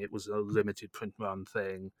understanding. It was a limited print run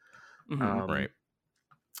thing, right?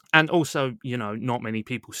 And also, not many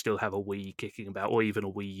people still have a Wii kicking about, or even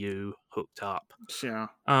a Wii U hooked up. Yeah.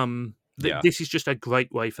 This is just a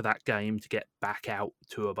great way for that game to get back out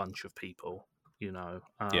to a bunch of people.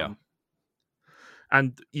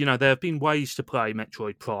 And there have been ways to play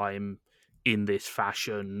Metroid Prime in this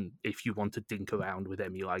fashion if you want to dink around with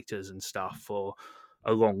emulators and stuff for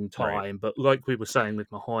a long time. Right. But like we were saying with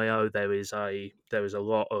Mihoyo, there is a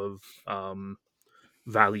lot of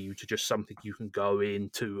value to just something you can go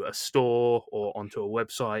into a store or onto a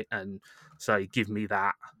website and say, give me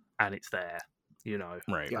that, and it's there,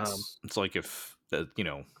 Right. It's like if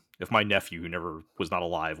my nephew, who was not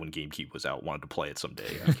alive when GameCube was out, wanted to play it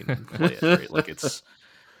someday, I can play it, right? Like it's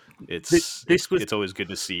always good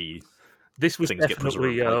to see. This was things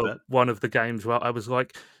definitely get like that. One of the games where I was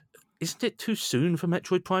like, isn't it too soon for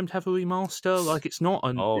Metroid Prime to have a remaster? Like, it's not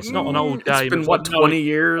an old game. It's been, 20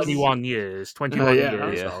 years? 21 years. 21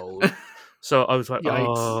 years old. So I was like,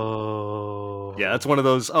 yikes. Oh. Yeah, that's one of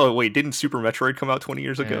those, oh, wait, didn't Super Metroid come out 20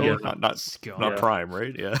 years ago? Yeah. Not Prime,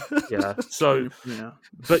 right? Yeah. Yeah. So,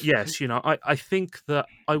 but yes, I think that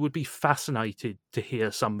I would be fascinated to hear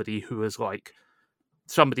somebody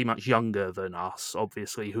much younger than us,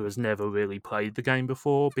 obviously, who has never really played the game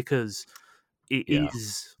before, because it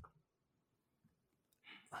is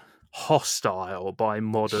hostile by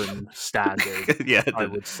modern standards. I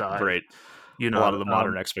would say, right. A lot of the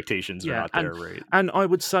modern expectations are not there, right? And I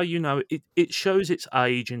would say, it shows its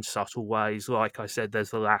age in subtle ways. Like I said,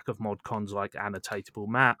 there's the lack of mod cons like annotatable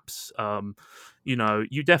maps.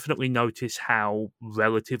 You definitely notice how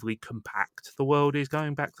relatively compact the world is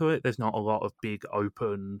going back to it. There's not a lot of big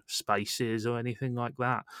open spaces or anything like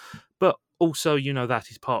that. But also,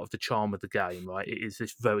 that is part of the charm of the game, right? It is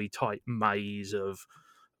this very tight maze of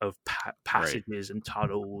passages and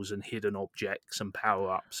tunnels and hidden objects and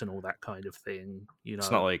power-ups and all that kind of thing. It's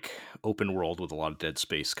not like open world with a lot of dead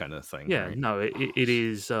space kind of thing. Yeah, right? no, it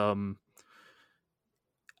is... And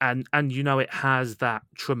it has that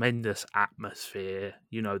tremendous atmosphere,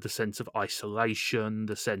 the sense of isolation,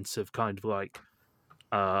 the sense of kind of like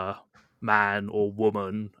man or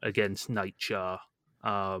woman against nature.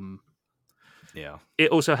 It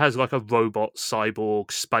also has like a robot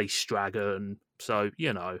cyborg space dragon. So,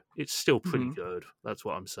 it's still pretty good. That's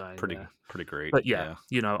what I'm saying. Pretty great. But yeah,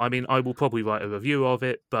 I mean, I will probably write a review of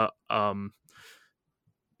it, but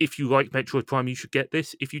if you like Metroid Prime, you should get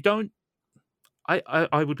this. If you don't,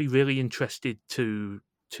 I would be really interested to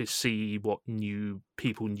see what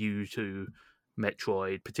people new to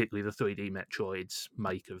Metroid, particularly the 3D Metroids,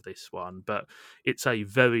 make of this one. But it's a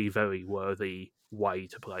very, very worthy way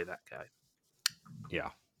to play that game. Yeah.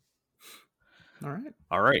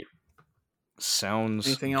 All right. Sounds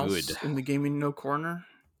anything good. Else in the gaming no corner?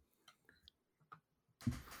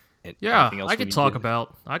 I could talk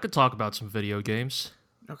about some video games.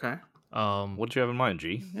 Okay. What did you have in mind,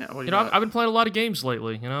 G? Yeah, I've been playing a lot of games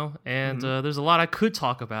lately, and there's a lot I could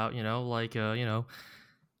talk about, like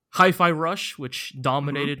Hi-Fi Rush, which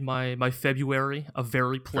dominated my February, a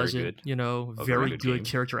very pleasant, very good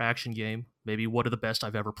character action game, maybe one of the best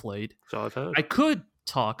I've ever played. So I've heard. I could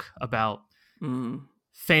talk about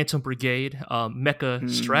Phantom Brigade, mecha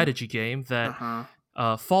strategy game that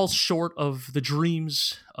falls short of the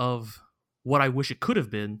dreams of what I wish it could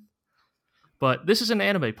have been. But this is an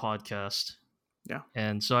anime podcast. Yeah.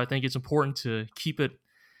 And so I think it's important to keep it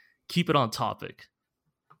on topic.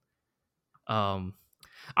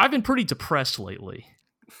 I've been pretty depressed lately.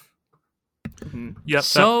 Yep,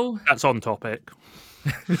 so that's on topic.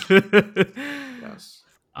 Yes.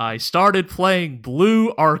 I started playing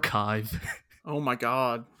Blue Archive. Oh my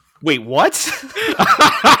god. Wait, what?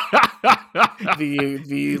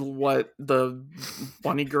 the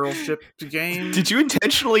bunny girl ship game? Did you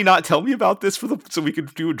intentionally not tell me about this so we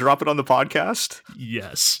could drop it on the podcast?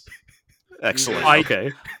 Yes. Excellent.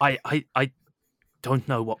 Okay. I don't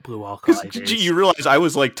know what Blue Archive is. You realize I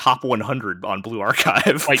was like top 100 on Blue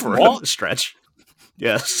Archive for a stretch.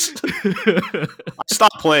 Yes. I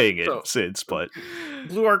stopped playing it since, but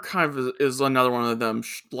Blue Archive is another one of them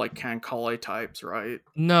like Cancale types, right?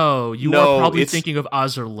 No, you are probably thinking of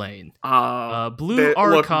Azur Lane. Blue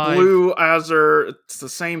Archive. Blue Azur, it's the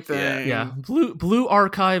same thing. Yeah. Blue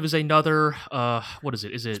Archive is another. What is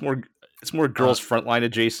it? It's more Girls Frontline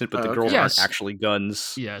adjacent, but the girls aren't actually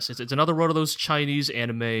guns. Yes, it's another one of those Chinese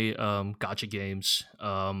anime gacha games.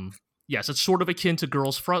 Yes, it's sort of akin to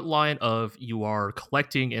Girls Frontline of you are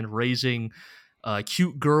collecting and raising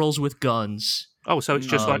cute girls with guns. Oh, so it's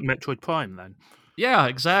just like Metroid Prime then? Yeah,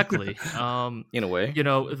 exactly. In a way. You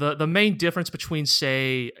know, the main difference between,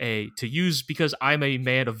 say, because I'm a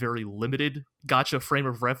man of very limited gacha frame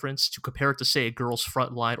of reference, to compare it to, say, a Girls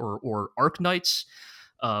Frontline or Arc Knights,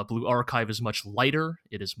 Blue Archive is much lighter.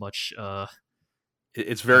 It is much...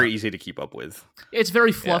 it's very easy to keep up with. It's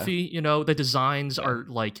very fluffy, you know, the designs are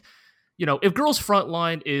like... You know, if Girls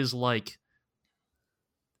Frontline is like,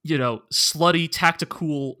 you know, slutty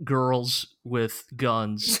tactical girls with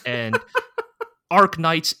guns, and Arc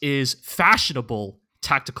Knights is fashionable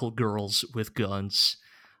tactical girls with guns,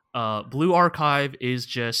 Blue Archive is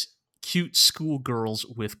just cute schoolgirls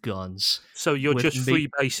with guns. So you're just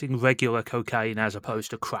freebasing regular cocaine as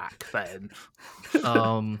opposed to crack, then?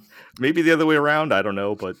 Maybe the other way around. I don't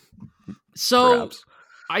know, but perhaps.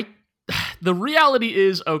 The reality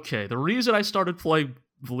is, okay, the reason I started playing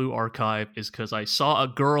Blue Archive is because I saw a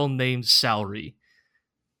girl named Saori,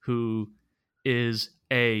 who is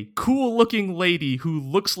a cool-looking lady who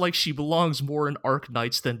looks like she belongs more in Arc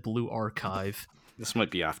Knights than Blue Archive. This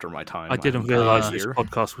might be after my time. I didn't realize this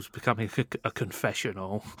podcast was becoming a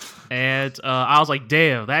confessional. And I was like,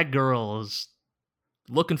 damn, that girl is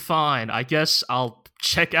looking fine. I guess I'll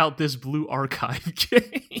check out this Blue Archive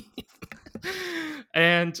game.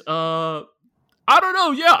 And I don't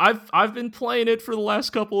know. Yeah, I've been playing it for the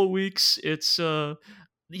last couple of weeks. It's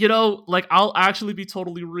you know, like, I'll actually be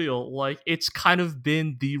totally real. Like, it's kind of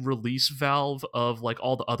been the release valve of like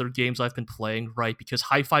all the other games I've been playing, right? Because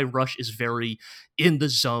Hi-Fi Rush is very in the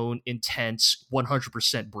zone, intense,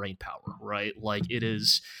 100% brain power, right? Like, it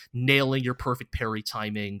is nailing your perfect parry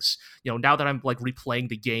timings. You know, now that I'm like replaying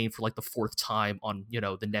the game for like the 4th time on, you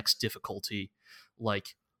know, the next difficulty,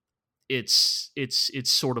 like, it's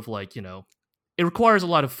sort of like, you know, it requires a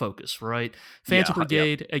lot of focus, right? Phantom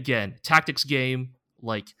Brigade, again, tactics game,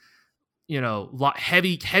 like, you know,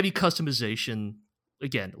 heavy customization.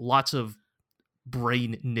 Again, lots of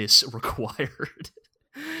brainness required.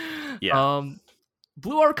 Yeah.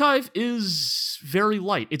 Blue Archive is very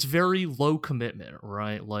light. It's very low commitment,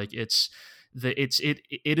 right? Like, it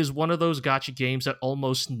is one of those gacha games that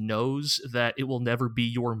almost knows that it will never be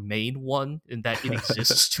your main one and that it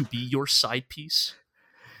exists to be your side piece.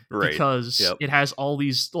 Right. Because it has all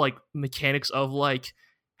these like mechanics of like,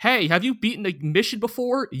 hey, have you beaten a mission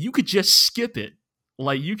before? You could just skip it.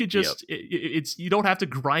 Like, you could just you don't have to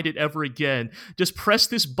grind it ever again. Just press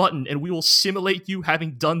this button and we will simulate you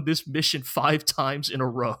having done this mission 5 times in a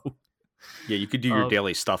row. Yeah, you could do your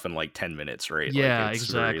daily stuff in like 10 minutes, right? Yeah, like,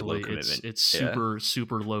 exactly. It's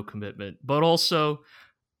super low commitment. But also,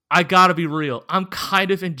 I gotta be real, I'm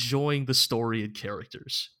kind of enjoying the story and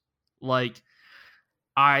characters. Like,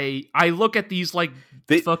 I look at these like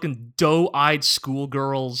fucking doe-eyed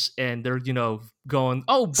schoolgirls and they're, you know, going,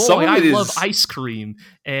 oh boy, I love ice cream.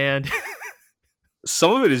 And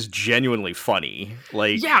some of it is genuinely funny.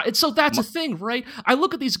 Like, yeah, and so that's a thing, right? I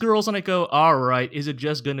look at these girls and I go, all right, is it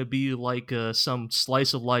just gonna be like some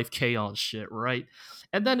slice of life chaos shit, right?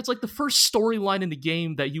 And then it's like the first storyline in the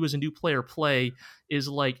game that you as a new player play is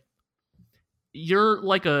like, you're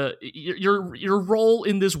like your role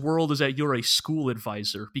in this world is that you're a school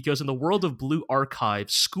advisor, because in the world of Blue Archive,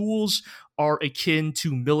 schools are akin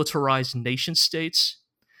to militarized nation states.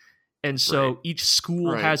 And so each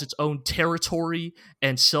school has its own territory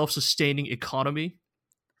and self-sustaining economy.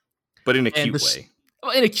 But in a cute way.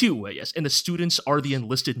 In a cute way, yes. And the students are the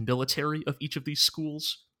enlisted military of each of these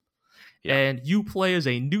schools. Yeah. And you play as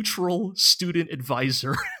a neutral student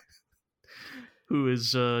advisor who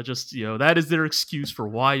is just, you know, that is their excuse for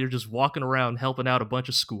why you're just walking around helping out a bunch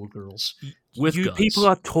of schoolgirls with guns. People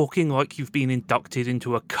are talking like you've been inducted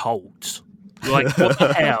into a cult. Like, what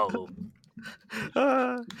the hell?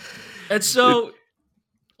 And so,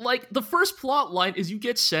 like, the first plot line is you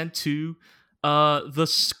get sent to the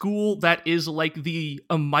school that is like the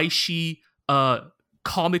Amaishi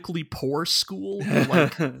comically poor school,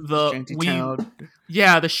 like Shanty town.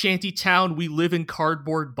 the shanty town we live in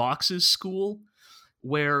cardboard boxes school,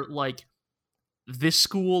 where like this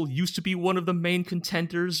school used to be one of the main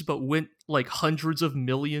contenders but went like hundreds of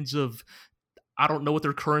millions of, I don't know what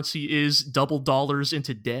their currency is, double dollars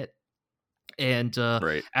into debt. And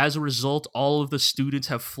Right. as a result, all of the students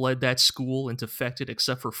have fled that school and defected,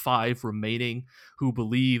 except for 5 remaining, who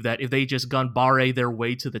believe that if they just ganbare their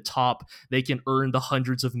way to the top, they can earn the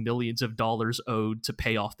hundreds of millions of dollars owed to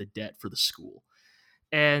pay off the debt for the school.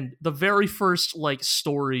 And the very first like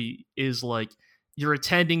story is like you're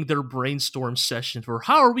attending their brainstorm session for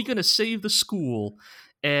how are we going to save the school,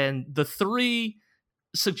 and the 3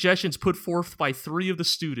 suggestions put forth by 3 of the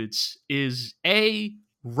students is A,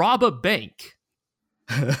 rob a bank,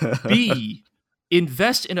 B,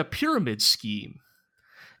 invest in a pyramid scheme,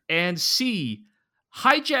 and C,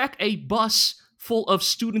 hijack a bus full of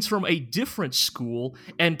students from a different school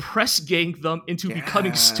and press gang them into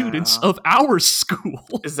becoming students of our school.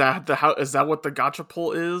 Is that what the gacha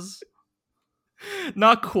pull is?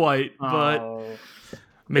 Not quite, but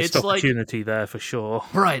missed it's opportunity there for sure.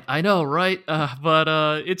 Right, I know, right?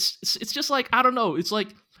 But it's just like, I don't know. It's like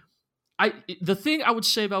the thing I would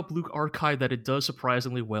say about Blue Archive that it does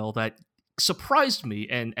surprisingly well, that surprised me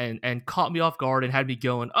and caught me off guard and had me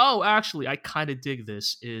going, oh, actually, I kind of dig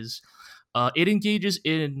this, is it engages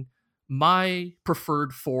in my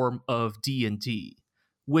preferred form of D&D,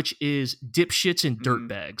 which is dipshits and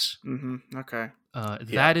dirtbags. Mm-hmm. Okay.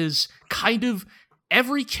 That is kind of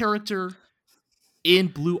every character in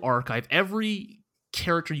Blue Archive, every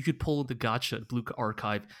character you could pull in the gacha at Blue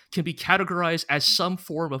Archive can be categorized as some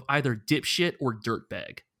form of either dipshit or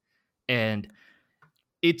dirtbag. And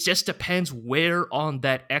it just depends where on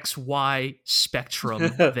that XY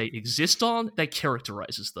spectrum they exist on that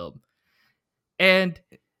characterizes them. And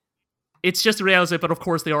it's just the reality, but of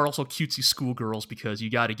course they are also cutesy schoolgirls because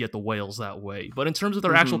you got to get the whales that way. But in terms of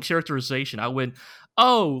their actual characterization, I went,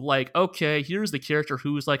 oh, like, okay, here's the character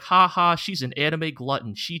who's like, haha, she's an anime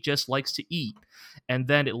glutton. She just likes to eat. And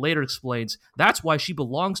then it later explains that's why she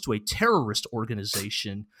belongs to a terrorist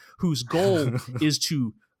organization whose goal is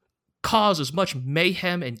to cause as much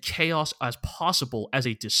mayhem and chaos as possible as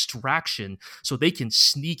a distraction so they can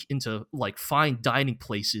sneak into like fine dining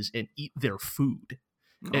places and eat their food.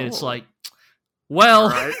 And it's like, well,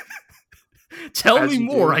 right. Tell As me you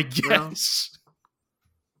more, do, I guess.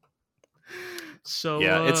 So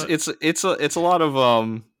yeah, it's a lot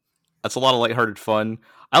of lighthearted fun.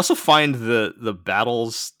 I also find the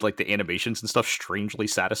battles, like the animations and stuff, strangely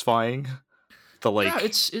satisfying.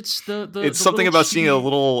 It's something about seeing a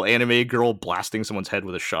little anime girl blasting someone's head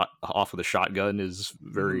with a shotgun is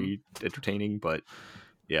very entertaining. But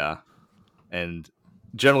yeah, and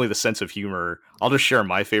generally the sense of humor. I'll just share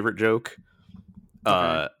my favorite joke.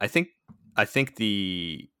 Okay. I think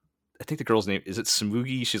the girl's name is it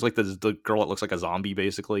Smugi. She's like the girl that looks like a zombie,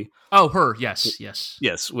 basically. Oh, her.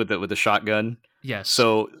 Yes, with the shotgun. Yes.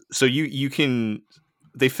 So you can,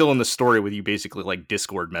 they fill in the story with you basically like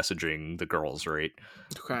Discord messaging the girls, right?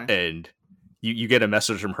 Okay. And you get a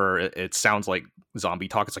message from her. It sounds like zombie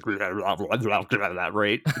talk. It's like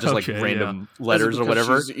right, just like random letters or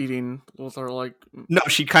whatever. She's eating with her like. No,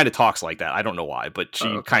 she kind of talks like that. I don't know why, but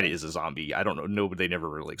she kind of is a zombie. I don't know. No, but they never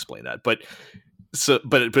really explain that. But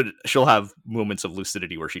she'll have moments of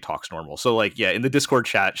lucidity where she talks normal. So like, yeah, in the Discord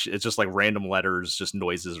chat, it's just like random letters, just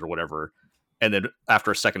noises or whatever. And then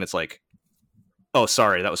after a second, it's like, oh,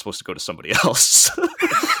 sorry, that was supposed to go to somebody else.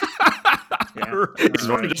 It's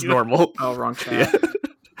just normal. Oh, wrong chat.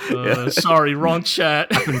 Sorry, wrong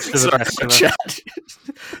chat. Sorry, chat.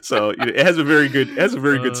 So it has a very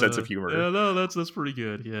good sense of humor. Yeah, no, that's pretty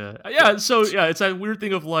good. Yeah. So yeah, it's that weird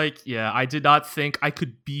thing of like, yeah, I did not think I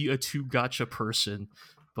could be a 2 gacha person,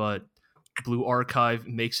 but Blue Archive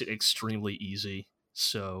makes it extremely easy.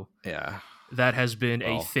 So yeah, that has been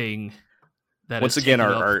a thing. That once again,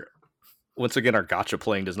 our gacha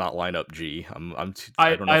playing does not line up. G, I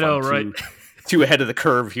don't know. I know, right? Too ahead of the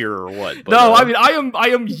curve here or what? But, no, I mean I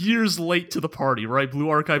am years late to the party, right? Blue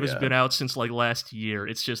Archive has been out since like last year.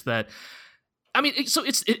 It's just that, I mean,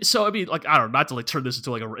 I mean, like, I don't know, not to like turn this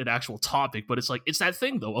into like an actual topic, but it's like it's that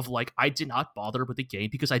thing though of like I did not bother with the game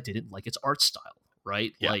because I didn't like its art style,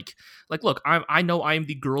 right? Yeah. Like look, I know I'm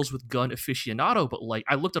the girls with gun aficionado, but like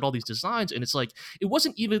I looked at all these designs and it's like it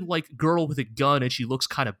wasn't even like girl with a gun and she looks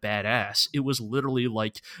kind of badass. It was literally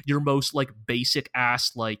like your most like basic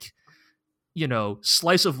ass like, you know,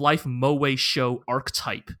 slice of life moe show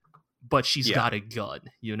archetype, but she's got a gun,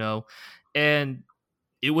 you know? And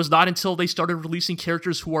it was not until they started releasing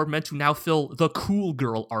characters who are meant to now fill the cool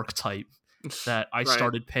girl archetype that I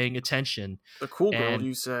started paying attention. The cool girl,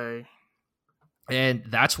 you say? And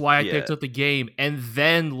that's why I picked up the game. And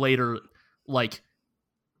then later, like,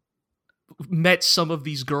 met some of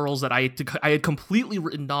these girls that I had completely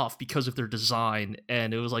written off because of their design,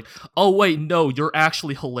 and it was like, oh wait, no, you're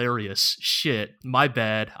actually hilarious. Shit, my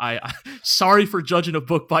bad. I sorry for judging a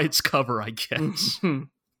book by its cover, I guess.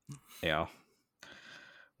 Yeah.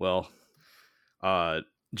 Well,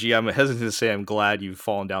 gee, I'm hesitant to say I'm glad you've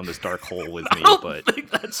fallen down this dark hole with me, but I think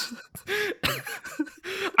that's.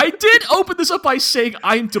 I did open this up by saying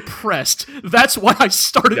I'm depressed. That's why I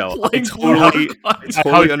started playing. I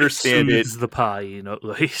totally understand it. The pain, at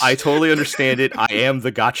least. I totally understand it. I am the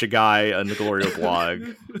gotcha guy on the GLORIO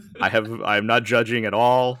blog. I'm not judging at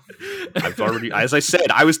all. I've already, as I said,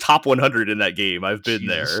 I was top 100 in that game. I've been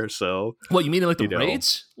there. So what, you mean like the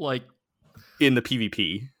raids, like in the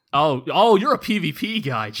PvP? Oh, you're a PvP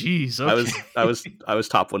guy. Jeez. Okay. I was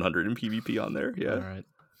top 100 in PvP on there. Yeah. All right.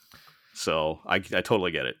 So I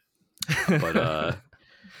totally get it. But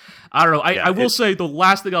I don't know. I will say the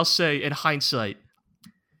last thing I'll say in hindsight,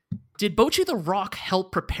 did Bocchi the Rock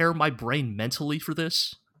help prepare my brain mentally for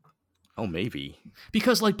this? Oh, maybe.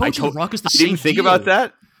 Because like Bocchi the Rock is the same. I didn't think about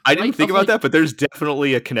that. I didn't think about that, but there's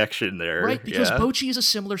definitely a connection there. Right, because Bocchi is a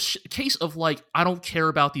similar case of like, I don't care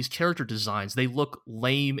about these character designs. They look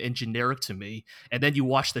lame and generic to me. And then you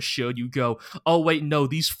watch the show and you go, oh wait, no,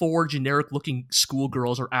 these 4 generic looking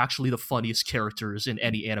schoolgirls are actually the funniest characters in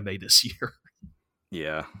any anime this year.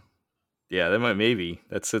 Yeah. Yeah, that might maybe.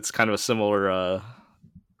 It's kind of a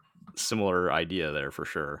similar idea there for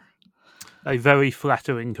sure. A very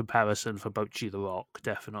flattering comparison for Bocchi the Rock,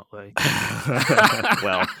 definitely.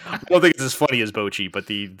 Well, I don't think it's as funny as Bocchi, but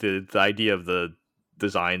the idea of the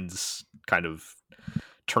designs kind of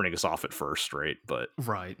turning us off at first, right? But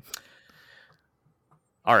right.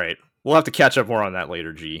 All right, we'll have to catch up more on that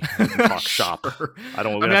later. G, talk shop.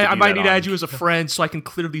 I might need to add you as a friend so I can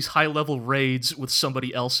clear these high level raids with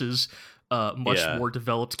somebody else's much more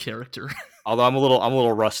developed character. Although I'm a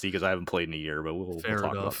little rusty because I haven't played in a year, but we'll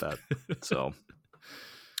talk about that. So,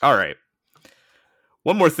 all right.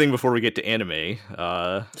 One more thing before we get to anime. There's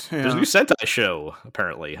a new Sentai show,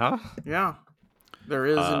 apparently, huh? Yeah, there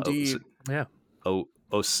is indeed. So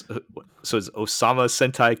it's Osama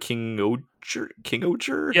Sentai King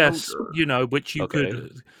Oger? Yes, which you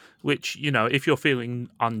could, if you're feeling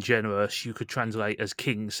ungenerous, you could translate as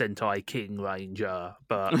King Sentai King Ranger,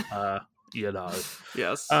 but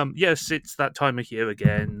Yes. Yes, it's that time of year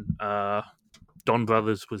again. Don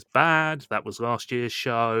Brothers was bad. That was last year's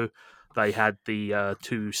show. They had the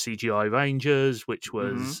 2 CGI Rangers, which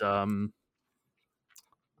was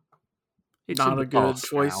it's not a good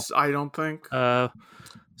choice, now. I don't think.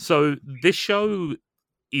 So this show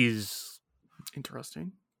is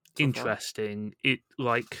interesting. It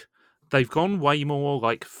they've gone way more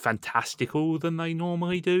like fantastical than they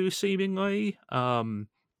normally do, seemingly.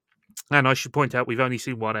 And I should point out, we've only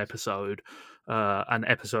seen 1 episode. An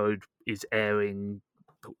episode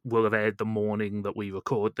will have aired the morning that we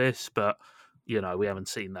record this, but, we haven't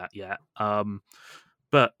seen that yet.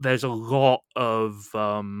 But there's a lot of,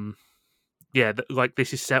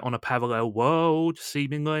 this is set on a parallel world,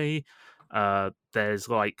 seemingly. There's,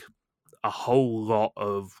 a whole lot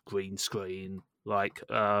of green screen.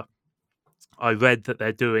 I read that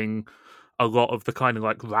they're doing a lot of the kind of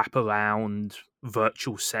wraparound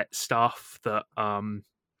virtual set stuff that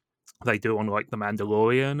they do on The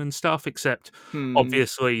Mandalorian and stuff, except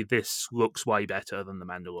obviously this looks way better than The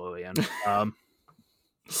Mandalorian.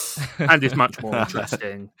 And is much more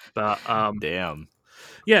interesting. But damn.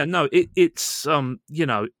 Yeah, no, it's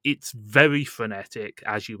it's very frenetic,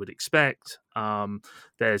 as you would expect.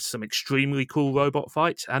 There's some extremely cool robot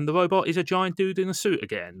fights, and the robot is a giant dude in a suit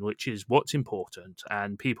again, which is what's important.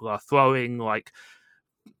 And people are throwing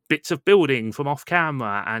bits of building from off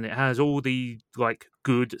camera, and it has all the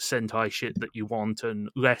good Sentai shit that you want, and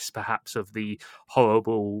less perhaps of the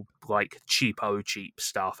horrible cheap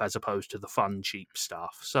stuff as opposed to the fun cheap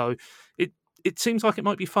stuff. So it seems like it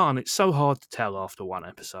might be fun. It's so hard to tell after 1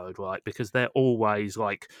 episode, right? Because they're always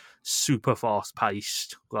super fast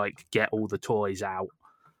paced, get all the toys out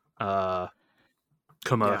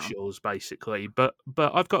commercials, basically. But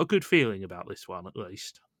I've got a good feeling about this one, at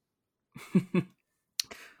least.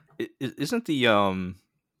 Isn't the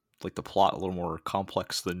the plot a little more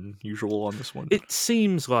complex than usual on this one? It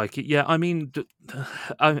seems like it. Yeah, I mean,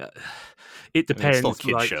 it depends. It's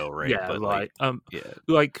still a kid show, right? Yeah,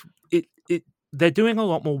 but they're doing a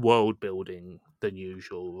lot more world building than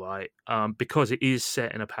usual, right? Because it is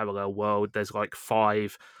set in a parallel world. There's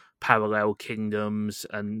 5 parallel kingdoms,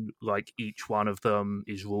 and like each one of them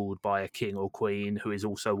is ruled by a king or queen who is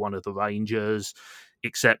also one of the rangers,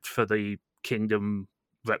 except for the kingdom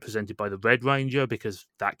represented by the Red Ranger, because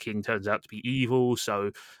that king turns out to be evil.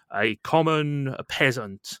 So a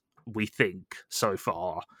peasant, we think so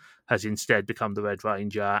far, has instead become the Red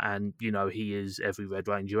Ranger, and he is every Red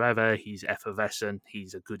Ranger ever. He's effervescent,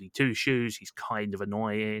 he's a goody two shoes, he's kind of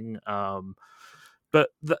annoying, but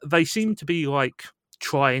they seem to be like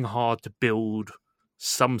trying hard to build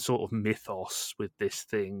some sort of mythos with this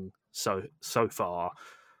thing so far.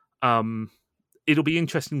 It'll be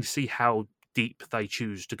interesting to see how deep they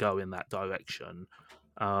choose to go in that direction,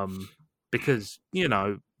 because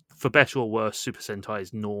for better or worse, Super Sentai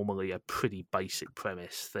is normally a pretty basic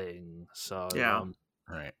premise thing. So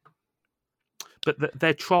right. But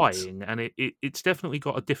they're trying, and it's definitely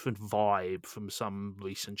got a different vibe from some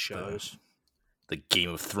recent shows. The Game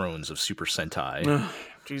of Thrones of Super Sentai.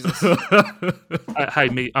 Jesus. I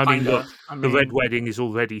mean, look, the mean, Red Wedding is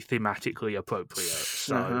already thematically appropriate,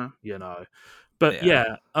 so But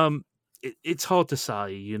it's hard to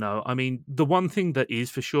say, I mean, the one thing that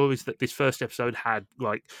is for sure is that this first episode had,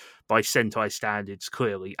 like, by Sentai standards,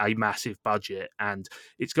 clearly a massive budget, and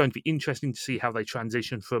it's going to be interesting to see how they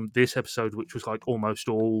transition from this episode, which was like almost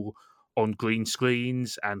all on green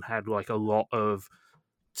screens and had like a lot of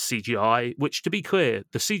CGI, which, to be clear,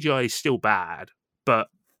 the CGI is still bad, but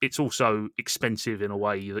it's also expensive in a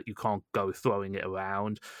way that you can't go throwing it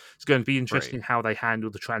around. It's going to be interesting how they handle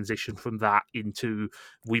the transition from that into,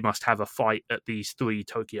 we must have a fight at these 3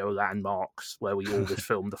 Tokyo landmarks where we always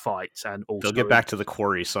film the fights, and also they'll get back to the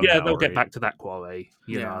quarry somehow. Yeah, they'll get back to that quarry,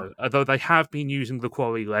 you know. Although they have been using the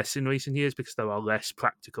quarry less in recent years because there are less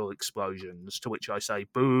practical explosions, to which I say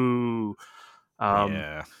boo.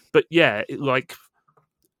 But yeah,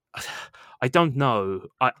 I don't know.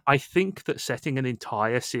 I think that setting an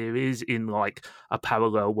entire series in like a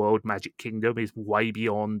parallel world Magic Kingdom is way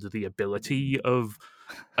beyond the ability of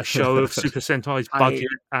a show of Super Sentai's budget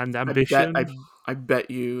and ambition. I bet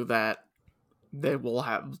you that they will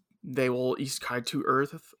Isekai to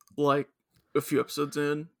Earth like a few episodes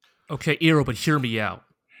in. Okay, Eero, but hear me out.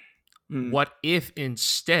 What if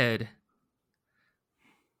instead...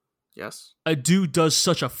 Yes. A dude does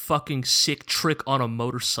such a fucking sick trick on a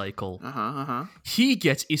motorcycle. He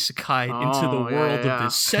gets isekai into the world of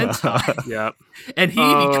this Sentai. And he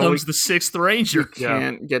becomes the 6th Ranger. You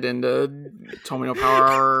can't get into Tomino Power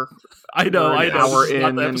Hour. I know. Hour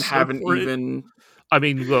in and haven't even... I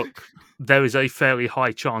mean, look, there is a fairly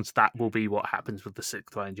high chance that will be what happens with the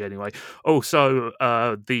 6th Ranger anyway. Also,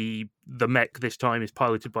 the mech this time is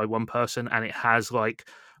piloted by one person, and it has like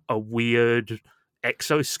a weird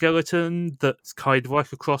exoskeleton that's kind of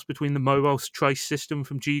like a cross between the Mobile Trace system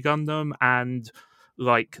from G Gundam and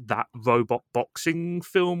like that robot boxing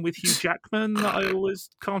film with Hugh Jackman that I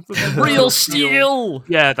always can't remember. Real Steel!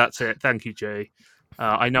 Yeah, that's it. Thank you, Jay.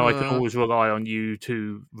 I know I can always rely on you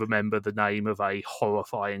to remember the name of a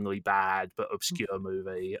horrifyingly bad but obscure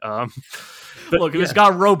movie. But look, it's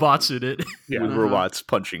got robots in it. With robots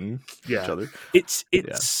punching each other.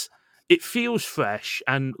 It feels fresh,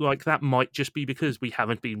 and like that might just be because we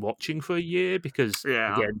haven't been watching for a year, because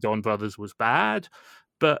again, Don Brothers was bad,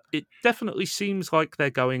 but it definitely seems like they're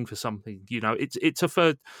going for something. It's a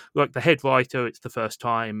third, like the head writer, it's the first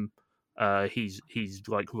time he's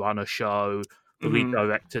like run a show. The lead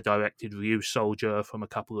director directed Ryu Soldier from a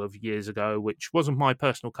couple of years ago, which wasn't my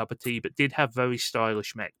personal cup of tea, but did have very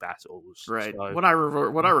stylish mech battles. Right. So, what I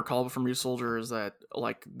recall from Ryu Soldier is that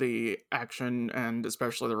like the action and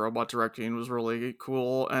especially the robot directing was really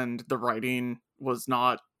cool, and the writing was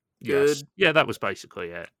not good. Yes. Yeah, that was basically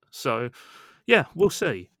it. So, yeah, we'll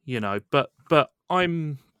see. But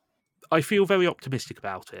I feel very optimistic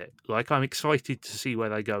about it. Like, I'm excited to see where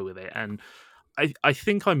they go with it, and I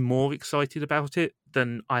think I'm more excited about it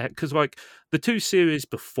than because like the 2 series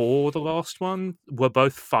before the last one were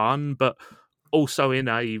both fun, but also in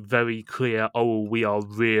a very clear, we are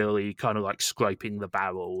really kind of like scraping the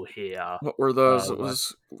barrel here. What were those? It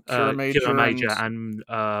was Kira Major and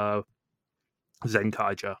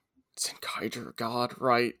Zenkaiger. Zenkaiger, God,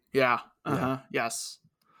 right? Yeah. Yes.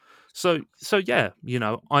 So yeah,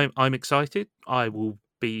 I'm excited. I will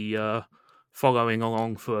be following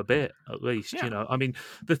along for a bit at least. I mean,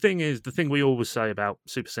 the thing we always say about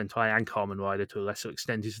Super Sentai and Kamen Rider to a lesser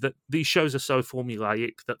extent is that these shows are so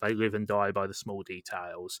formulaic that they live and die by the small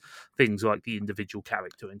details, things like the individual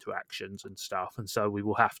character interactions and stuff, and so we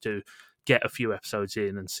will have to get a few episodes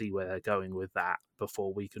in and see where they're going with that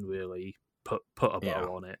before we can really put a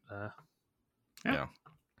bow on it.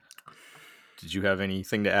 did you have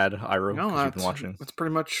anything to add, Iro? No, Because you've been watching. that's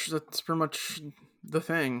pretty much the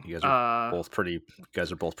thing. You guys are both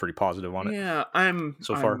pretty positive on it. Yeah,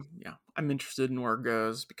 so far. I'm interested in where it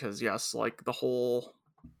goes because yes, like the whole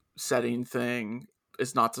setting thing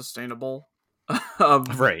is not sustainable.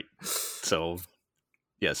 Right. So,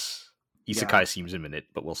 yes, Isekai seems imminent,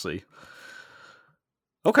 but we'll see.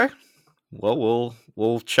 Okay. Well,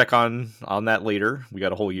 we'll check on that later. We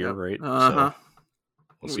got a whole year, right? Uh-huh. So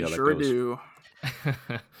we'll see how that sure goes. do.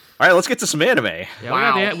 All right, let's get to some anime. Yeah,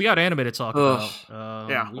 Wow. we got anime to talk about.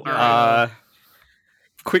 Yeah. we All got,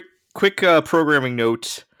 right. Quick programming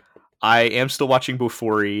note. I am still watching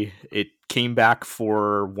Bofuri. It came back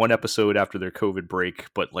for one episode after their COVID break,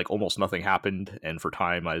 but like almost nothing happened. And for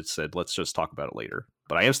time, I said, let's just talk about it later.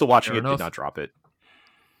 But I am still watching it. Did not drop it.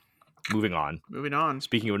 Moving on.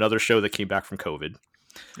 Speaking of another show that came back from COVID.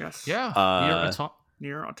 Yes. Yeah.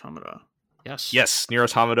 Nier Automata. Yes. Nier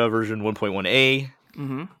Automata version 1.1a,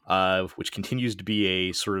 Mm-hmm. which continues to be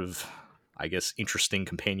a sort of, I guess, interesting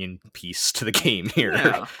companion piece to the game here.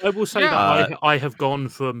 Yeah. I will say that I have gone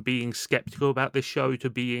from being skeptical about this show to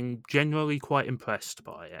being generally quite impressed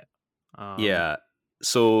by it. Yeah.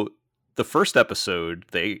 So the first episode,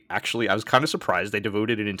 I was kind of surprised they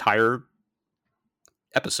devoted an entire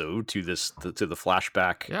episode to the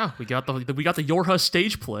flashback. Yeah, we got the Yorha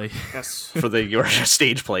stage play. Yes. For the Yorha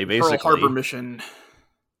stage play, basically. Pearl Harbor mission.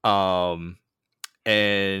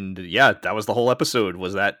 And yeah, that was the whole episode.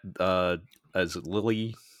 Was that as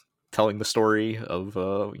Lily telling the story of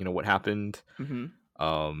what happened.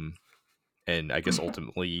 Mm-hmm. And I guess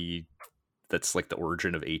ultimately that's like the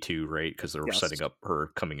origin of A2, right? Because they're setting up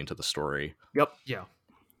her coming into the story. Yep. Yeah.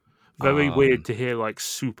 Very weird to hear like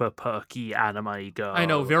super perky anime girl. I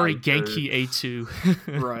know, very A2. Genki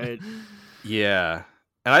A2. Right. Yeah.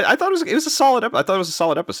 And I thought it was a solid I thought it was a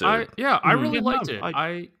solid episode. I really liked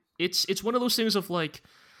it. It's one of those things of like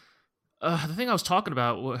the thing I was talking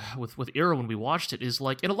about with Ira when we watched it is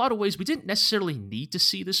like in a lot of ways we didn't necessarily need to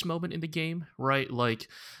see this moment in the game, right? Like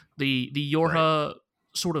the Yorha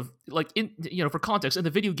sort of like in for context in the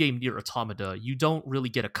video game Nier Automata, you don't really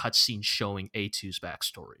get a cutscene showing A2's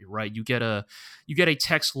backstory, right? You get a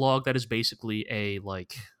text log that is basically a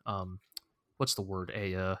like what's the word,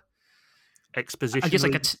 exposition. I guess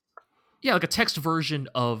like like a text version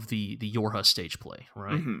of the Yorha stage play,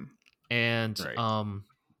 right? Mm-hmm. And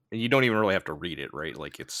and you don't even really have to read it, right?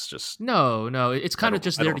 Like it's just no, it's kind of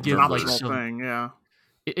just there to give like some thing, yeah.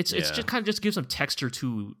 It's just kind of just gives some texture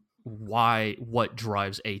to what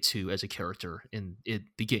drives A2 as a character in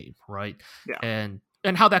the game, right? Yeah.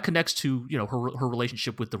 And how that connects to her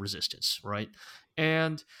relationship with the Resistance, right?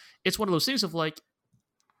 And it's one of those things of like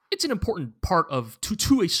it's an important part of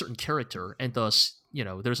to a certain character, and thus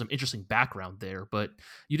there's some interesting background there, but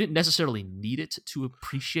you didn't necessarily need it to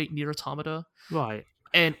appreciate Nier Automata, right?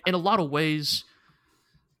 And in a lot of ways,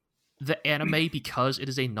 the anime, because it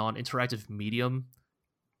is a non-interactive medium,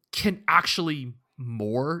 can actually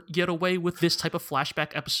more get away with this type of flashback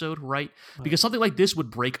episode, right? Because something like this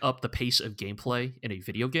would break up the pace of gameplay in a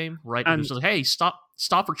video game, right? And it's like, hey, stop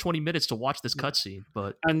for 20 minutes to watch this cutscene.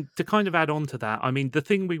 And to kind of add on to that, I mean, the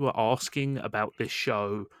thing we were asking about this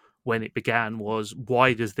show when it began was,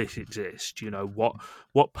 why does this exist?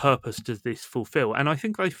 What purpose does this fulfill? And I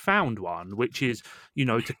think they found one, which is,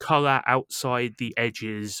 to color outside the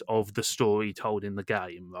edges of the story told in the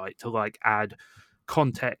game, right? To like add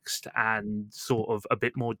context and sort of a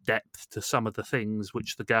bit more depth to some of the things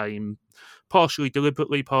which the game, partially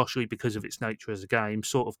deliberately, partially because of its nature as a game,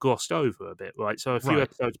 sort of glossed over a bit, right? So a few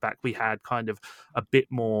episodes back, we had kind of a bit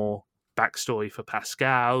more backstory for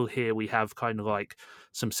Pascal. Here we have kind of like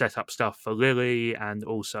some setup stuff for Lily and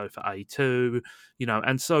also for A2,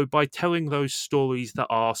 and so by telling those stories that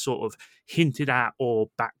are sort of hinted at or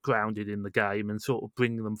backgrounded in the game and sort of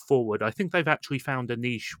bringing them forward, I think they've actually found a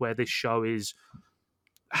niche where this show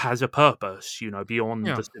has a purpose, beyond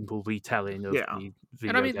the simple retelling of the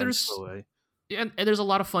video game story. And there's a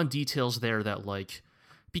lot of fun details there that like,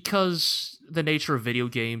 because the nature of video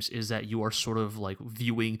games is that you are sort of like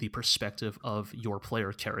viewing the perspective of your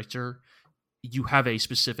player character, you have a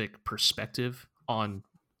specific perspective on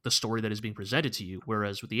the story that is being presented to you.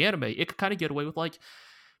 Whereas with the anime, it could kind of get away with like,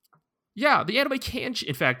 yeah, the anime can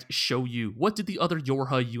in fact show you what did the other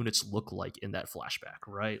Yorha units look like in that flashback,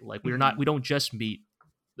 right? Like we don't just meet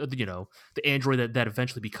the android that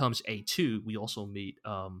eventually becomes A2. We also meet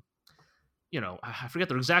I forget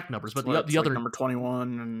their exact numbers, but the other number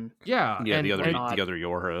 21 and the other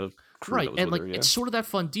Yorha crew, right? And like it's sort of that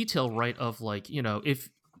fun detail, right? Of like if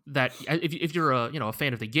you're a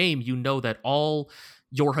fan of the game, that all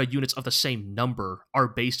Yorha units of the same number are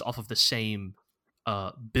based off of the same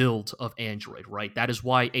build of Android, right? That is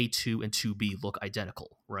why A2 and 2B look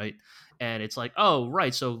identical, right? And it's like, oh,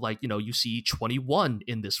 right. So, like, you see 21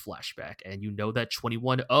 in this flashback, and you know that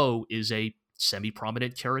 21O is a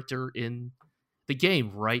semi-prominent character in the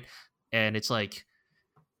game, right? And it's like,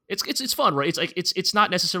 it's fun, right? It's like it's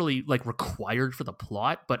not necessarily like required for the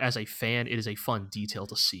plot, but as a fan, it is a fun detail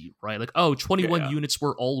to see, right? Like, oh, 21 units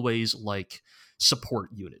were always like support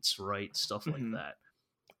units, right? Stuff like that.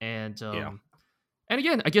 And and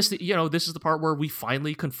again, I guess this is the part where we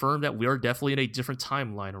finally confirm that we are definitely in a different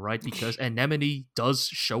timeline, right? Because Anemone does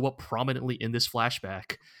show up prominently in this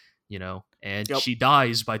flashback, and she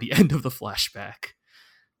dies by the end of the flashback,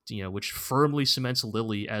 which firmly cements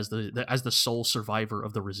Lily as the sole survivor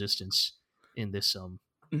of the Resistance in this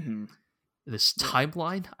this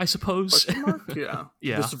timeline, I suppose. Yeah.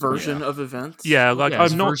 Yeah. This version of events. Yeah, like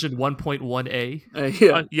I'm not version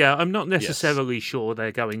 1.1a. I'm not necessarily sure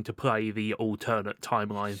they're going to play the alternate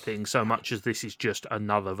timeline thing so much as this is just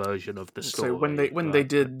another version of the story. So when they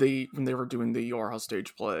were doing the Yorha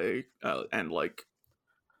stage play, and like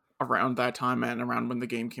around that time and around when the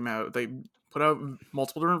game came out, they put out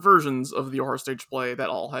multiple different versions of the Yorha stage play that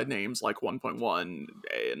all had names like 1.1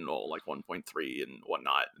 and like 1.3 and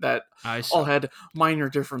whatnot. That all had minor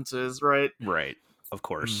differences, right? Right, of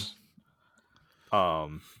course.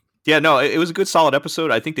 Yeah, no, it was a good, solid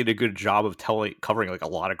episode. I think they did a good job of covering like a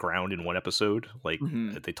lot of ground in one episode. Like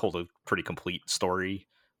they told a pretty complete story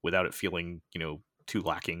without it feeling, too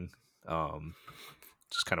lacking.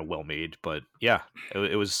 Just kind of well made, but yeah,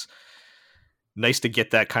 it was nice to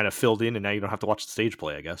get that kind of filled in, and now you don't have to watch the stage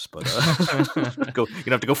play, I guess. But you don't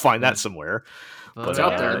have to go find that somewhere. But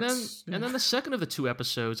out there. And then the second of the two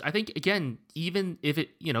episodes, I think, again, even if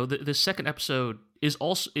it, the second episode is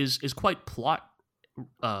also is quite plot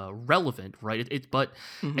relevant, right? But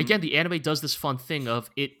again, the anime does this fun thing of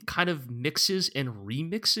it kind of mixes and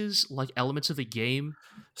remixes like elements of the game.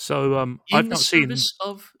 So I've not seen this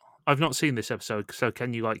episode. So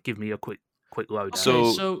can you give me a quick load?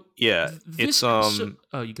 So yeah, it's oh,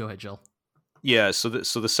 you go ahead, Jill. Yeah, so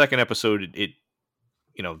the second episode,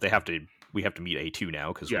 we have to meet A2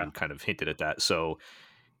 now because we kind of hinted at that. So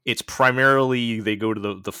it's primarily they go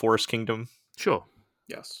to the Forest Kingdom. Sure.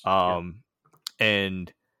 Yes.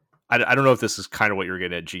 And I don't know if this is kind of what you're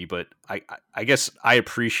getting at, G, but I guess I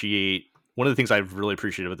appreciate one of the things I've really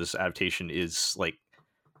appreciated about this adaptation is like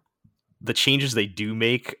the changes they do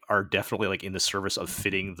make are definitely like in the service of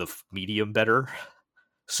fitting the medium better.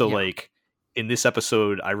 So like in this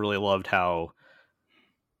episode, I really loved how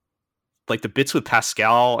like the bits with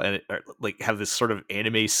Pascal and like have this sort of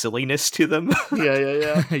anime silliness to them.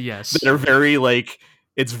 Yeah. Yes. They're very like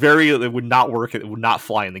it would not work. It would not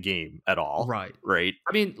fly in the game at all. Right.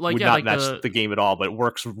 I mean, like, would not match the game at all, but it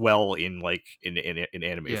works well in like in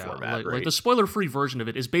anime format. Like the spoiler-free version of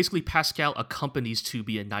it is basically Pascal accompanies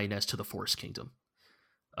 2B and 9S to the Forest Kingdom.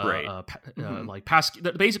 Like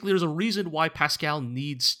basically, there's a reason why Pascal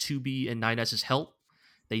needs 2B and 9S's help.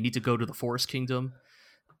 They need to go to the Forest Kingdom,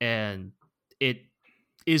 and it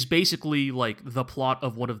is basically like the plot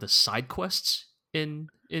of one of the side quests in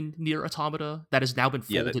Nier Automata that has now been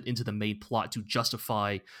folded into the main plot to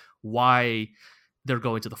justify why they're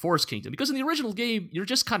going to the Forest Kingdom. Because in the original game, you're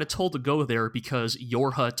just kind of told to go there because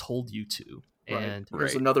Yorha told you to. And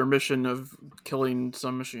there's another mission of killing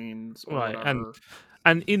some machines. Or whatever.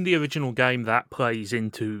 And in the original game, that plays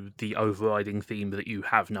into the overriding theme that you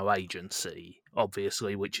have no agency,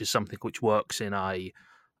 obviously, which is something which works in a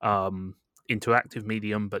interactive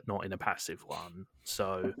medium, but not in a passive one.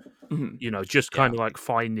 So, just kind of like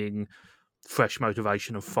finding fresh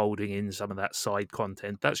motivation of folding in some of that side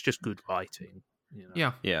content. That's just good writing.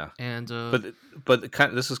 Yeah. And but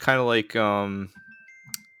this is kind of like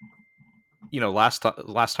last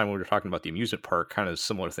time we were talking about the amusement park, kind of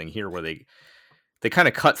similar thing here where they kind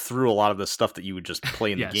of cut through a lot of the stuff that you would just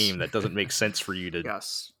play in the game that doesn't make sense for you to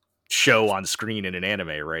show on screen in an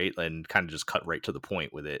anime, right? And kind of just cut right to the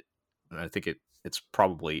point with it. And I think it's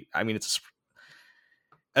probably, I mean, it's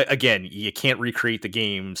again, you can't recreate the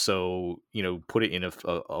game, so put it in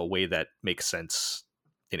a way that makes sense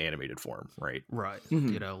in animated form, right? Right.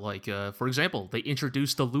 Like for example, they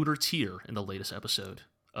introduced the looter tier in the latest episode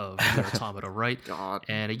of Nier Automata, right? God.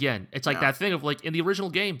 And again, it's like that thing of like in the original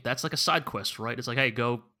game, that's like a side quest, right? It's like, hey,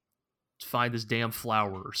 go find this damn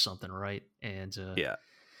flower or something, right? And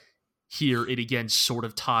here it again sort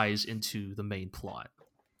of ties into the main plot.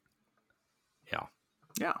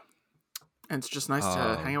 Yeah. And it's just nice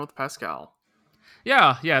to hang out with Pascal.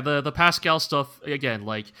 Yeah, the Pascal stuff again,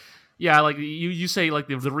 like you say like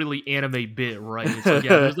the really anime bit, right? It's like,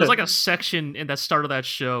 there's like a section in that start of that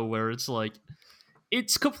show where it's like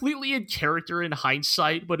it's completely in character in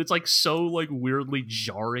hindsight, but it's like so like weirdly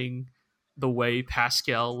jarring the way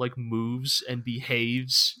Pascal like moves and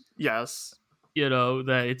behaves. Yes.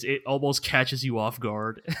 That it almost catches you off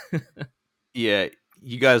guard. Yeah,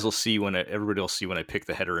 you guys will see everybody will see when I pick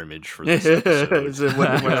the header image for this episode. Is it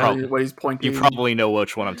when he's pointing? You probably know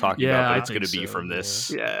which one I'm talking about, but it's I going to think be so, from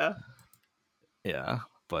this. Yeah. Yeah,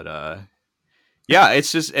 but yeah,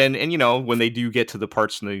 it's just and when they do get to the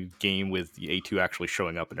parts in the game with the A2 actually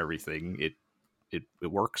showing up and everything, it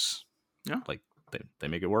works. Yeah, like they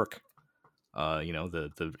make it work.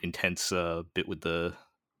 The intense bit with the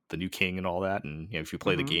new king and all that, and if you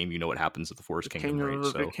play the game, you know what happens at the Forest Kingdom,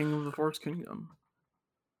 right? The king of the Forest Kingdom.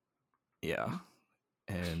 Yeah,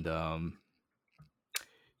 and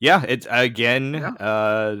yeah, it's again.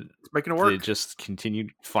 It's making it work. They just continue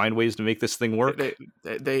to find ways to make this thing work.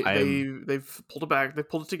 They've pulled it back. They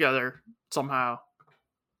pulled it together somehow.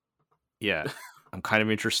 Yeah, I'm kind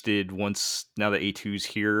of interested. Now that A2's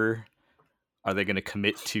here, are they going to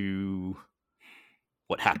commit to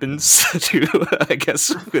what happens to, I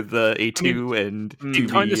guess, with the A2 and 2B? It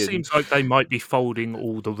kind of seems like they might be folding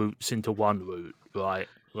all the routes into one route, right?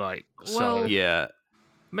 Yeah,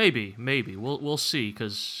 maybe we'll see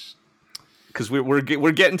because we're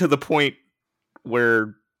getting to the point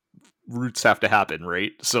where routes have to happen,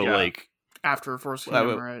 right? So after Forest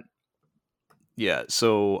Kingdom, right? Yeah.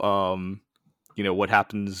 So what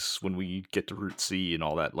happens when we get to Route C and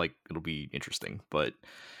all that? Like, it'll be interesting, but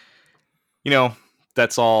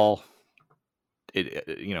that's all.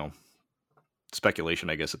 Speculation,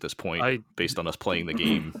 I guess, at this point, based on us playing the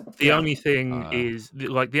game. The only thing is,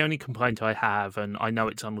 the only complaint I have, and I know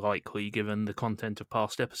it's unlikely given the content of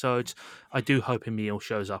past episodes, I do hope Emil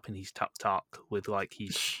shows up in his tuk-tuk with,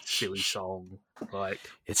 his silly song.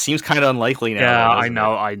 It seems kind of unlikely now. Yeah, I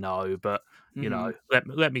know, but,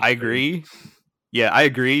 let me... I agree. Yeah, I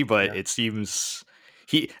agree, but it seems...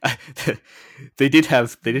 They did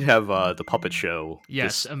have the puppet show.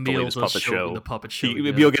 Yes, Emil does puppet show. The puppet show.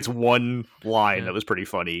 Emil gets one line that was pretty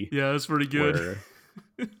funny. Yeah, that's pretty good.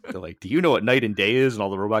 They're like, "Do you know what night and day is?" And all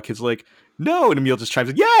the robot kids are like, "No," and Emil just chimes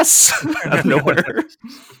in, "Yes!" out of nowhere.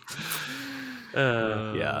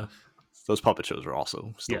 Yeah, those puppet shows are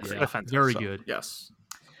also still great. Very good. Yes.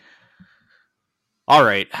 All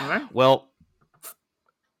right. Well,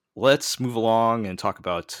 let's move along and talk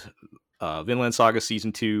about Vinland Saga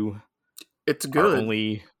Season 2. It's good. Our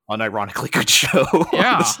only unironically good show.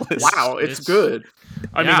 Yeah. Wow, it's good.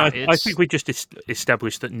 I think we just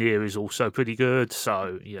established that Nier is also pretty good,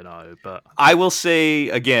 so, but... I will say,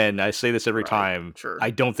 again, I say this every time, sure. I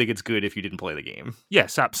don't think it's good if you didn't play the game.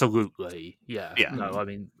 Yes, absolutely. Yeah. No,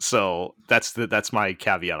 so that's my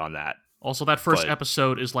caveat on that. Also, that first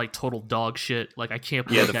episode is total dog shit. I can't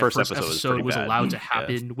believe the that first episode was bad. allowed to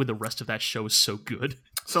happen when the rest of that show is so good.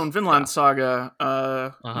 So in Vinland Saga,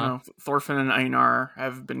 Thorfinn and Einar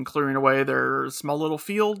have been clearing away their small little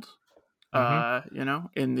field,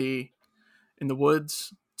 in the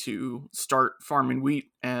woods to start farming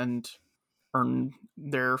wheat and earn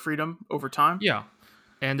their freedom over time. Yeah,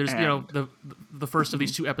 and there's the first of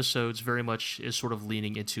these two episodes very much is sort of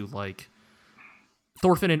leaning into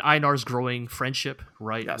Thorfinn and Einar's growing friendship,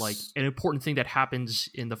 right? Yes. An important thing that happens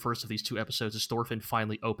in the first of these two episodes is Thorfinn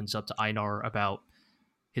finally opens up to Einar about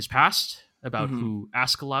his past, about who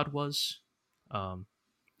Askeladd was.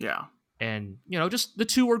 Yeah. And, just the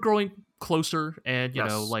two are growing closer, and,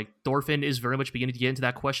 Thorfinn is very much beginning to get into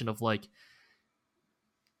that question of,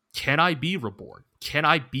 can I be reborn? Can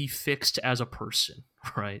I be fixed as a person,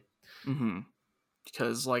 right? Mm-hmm.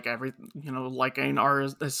 Because like Einar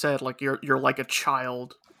has said, you're like a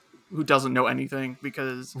child who doesn't know anything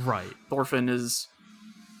because Thorfinn has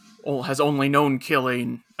only known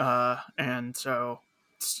killing, and so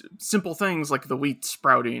simple things like the wheat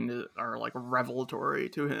sprouting are revelatory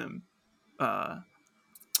to him.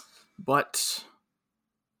 But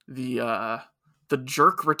the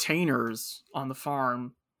jerk retainers on the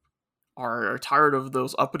farm are tired of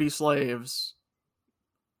those uppity slaves.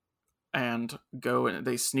 And go and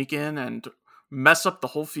they sneak in and mess up the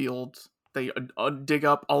whole field. They dig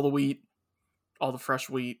up all the wheat, all the fresh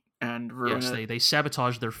wheat, and ruin it. They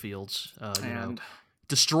sabotage their fields,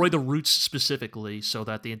 destroy the roots specifically, so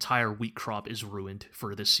that the entire wheat crop is ruined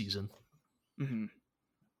for this season. Mm-hmm.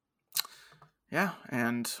 Yeah,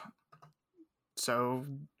 and so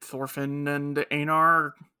Thorfinn and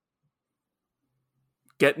Einar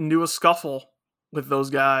get into a scuffle with those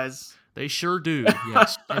guys. They sure do,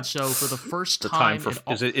 yes. And so for the first time...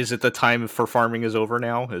 Is it the time for farming is over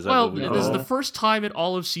now? This is the first time in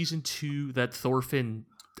all of Season 2 that Thorfinn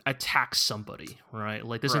attack somebody, right?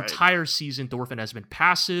 Like this Right. entire season, Thorfinn has been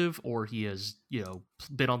passive, or he has,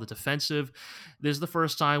 been on the defensive. This is the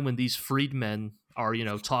first time when these freedmen are,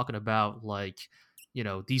 talking about like,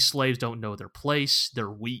 these slaves don't know their place. Their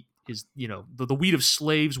wheat is, the wheat of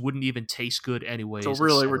slaves wouldn't even taste good anyways. So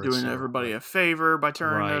really, we're et doing cetera, everybody right? a favor by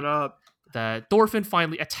turning it up. That Thorfinn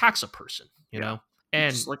finally attacks a person, and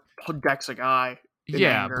just like decks a guy.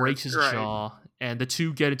 Yeah, anger. breaks his jaw, and the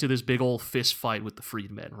two get into this big old fist fight with the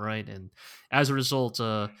freedmen, right? And as a result,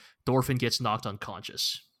 Thorfinn gets knocked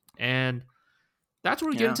unconscious. And that's where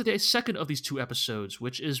we get into the second of these two episodes,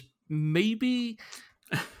 which is maybe...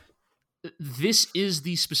 this is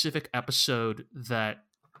the specific episode that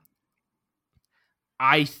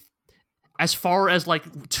as far as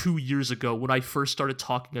like 2 years ago, when I first started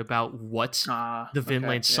talking about what the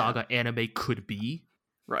Vinland Saga anime could be,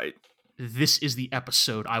 right? This is the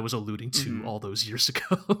episode I was alluding to all those years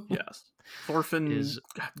ago. Yes. Thorfinn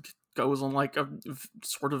goes on like a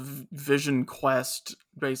sort of vision quest,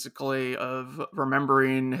 basically, of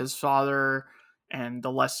remembering his father and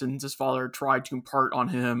the lessons his father tried to impart on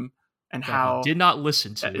him, and how he did not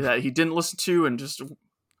listen to. That he didn't listen to and just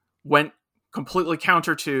went completely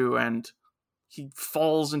counter to, and he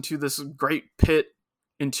falls into this great pit,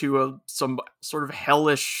 into some sort of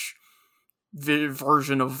hellish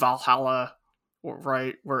version of Valhalla,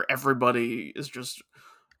 right, where everybody is just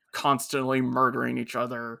constantly murdering each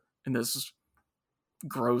other in this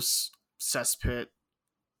gross cesspit.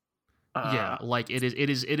 Like it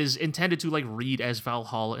is intended to like read as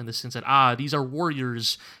Valhalla in the sense that these are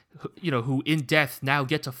warriors, who in death now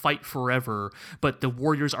get to fight forever, but the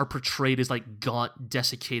warriors are portrayed as like gaunt,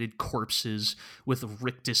 desiccated corpses with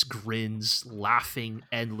rictus grins, laughing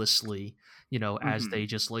endlessly, as they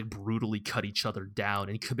just like brutally cut each other down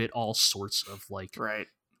and commit all sorts of like,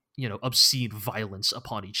 obscene violence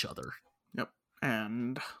upon each other. Yep.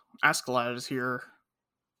 And Askeladd is here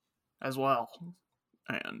as well.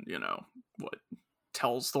 And, what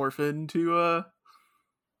tells Thorfinn to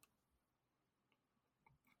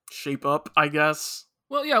shape up, I guess.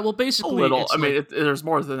 Well, basically... a little. I mean, there's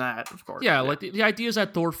more than that, of course. Yeah, like the idea is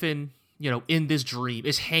that Thorfinn, in this dream,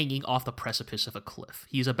 is hanging off the precipice of a cliff.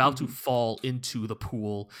 He's about to fall into the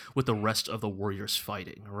pool with the rest of the warriors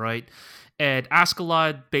fighting, right? And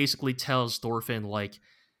Askeladd basically tells Thorfinn, like,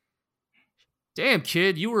 damn,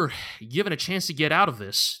 kid, you were given a chance to get out of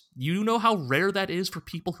this. You know how rare that is for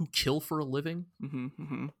people who kill for a living?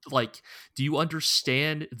 Like, do you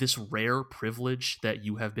understand this rare privilege that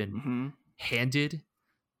you have been handed?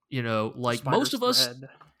 Like Spider's most of us... thread.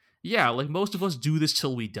 Yeah, like most of us do this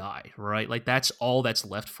till we die, right? Like that's all that's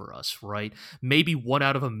left for us, right? Maybe 1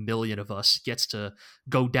 out of 1 million of us gets to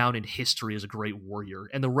go down in history as a great warrior,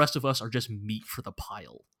 and the rest of us are just meat for the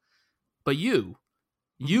pile. But you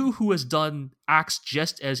who has done acts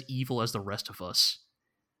just as evil as the rest of us,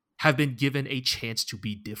 have been given a chance to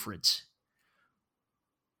be different.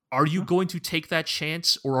 Are you going to take that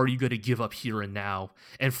chance, or are you going to give up here and now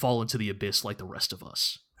and fall into the abyss like the rest of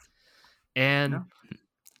us? And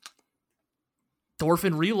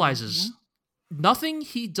Thorfinn realizes nothing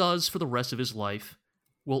he does for the rest of his life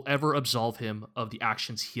will ever absolve him of the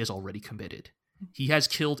actions he has already committed. He has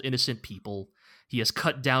killed innocent people. He has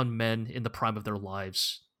cut down men in the prime of their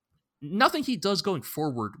lives. Nothing he does going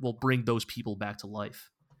forward will bring those people back to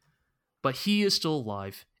life. But he is still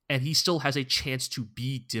alive, and he still has a chance to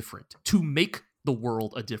be different, to make the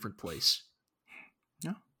world a different place.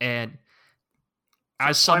 Yeah. And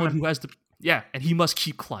as someone who has the... Yeah, and he must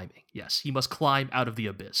keep climbing. Yes, he must climb out of the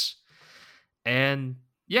abyss. And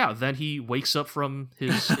then he wakes up from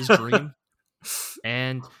his dream,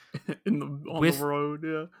 and on the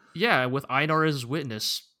road, yeah, with Einar as his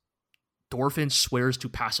witness, Thorfinn swears to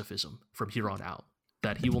pacifism from here on out,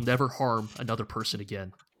 that he will never harm another person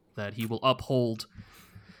again, that he will uphold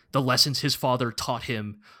the lessons his father taught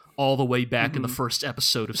him all the way back in the first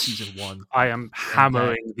episode of season 1. I am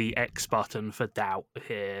hammering the X button for doubt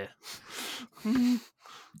here.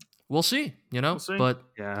 We'll see, We'll see. But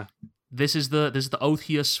this is the oath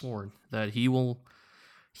he has sworn, that he will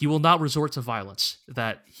not resort to violence,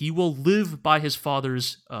 that he will live by his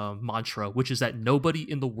father's mantra, which is that nobody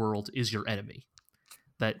in the world is your enemy,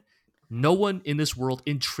 that no one in this world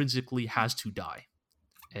intrinsically has to die.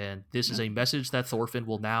 And this is a message that Thorfinn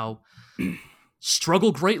will now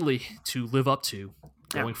struggle greatly to live up to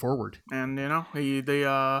going forward. And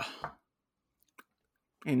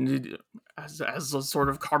as a sort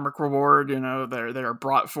of karmic reward, they're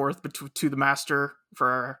brought forth to the master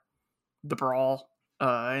for the brawl,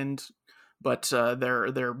 but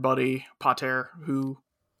their buddy Pater, who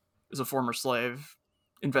is a former slave,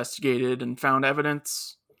 investigated and found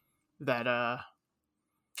evidence that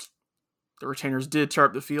the retainers did tear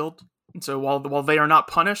up the field, and so while they are not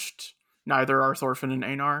punished, neither are Thorfinn and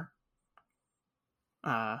Einar.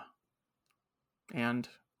 And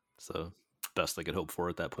It's the best they could hope for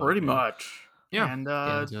at that point. pretty much. Yeah. And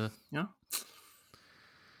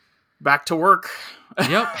back to work.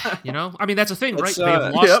 Yep. I mean, that's the thing, right?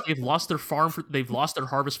 They've lost their farm. They've lost their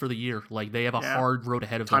harvest for the year. Like, they have a hard road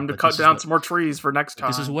ahead of them. Time to cut down some more trees for next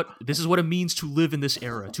time. This is what it means to live in this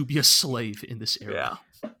era, to be a slave in this era.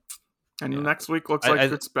 Yeah. And next week looks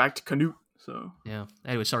like it's back to Canute. So yeah.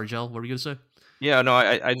 Anyway, sorry, Jell. What were you gonna say? Yeah. No.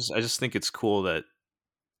 I just think it's cool that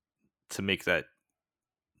to make that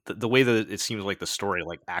the way that it seems like the story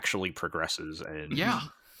like actually progresses, and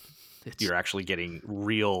you're actually getting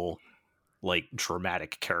real like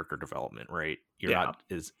dramatic character development, right?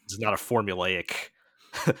 It's not a formulaic,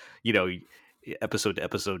 episode to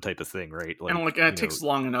episode type of thing, right? Like, and it takes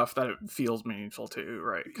long enough that it feels meaningful too,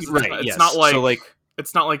 right? Right. It's not like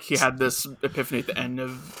it's not like he had this epiphany at the end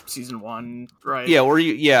of season 1, right? Yeah,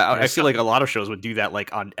 I feel like a lot of shows would do that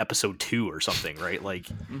like on episode 2 or something, right? Like,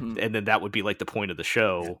 and then that would be like the point of the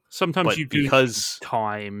show. Sometimes you do because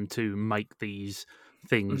time to make these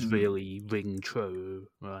things really ring true,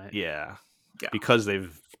 right? Yeah, because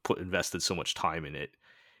they've invested so much time in it.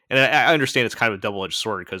 And I understand it's kind of a double-edged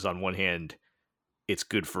sword, because on one hand, it's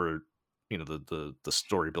good for the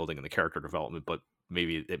story building and the character development, but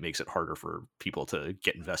maybe it makes it harder for people to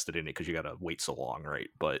get invested in it because you got to wait so long, right?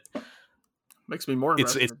 But makes me more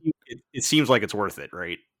invested. It seems like it's worth it,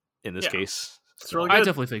 right? In this case, it's really good. I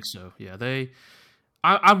definitely think so. Yeah,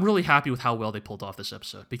 I'm really happy with how well they pulled off this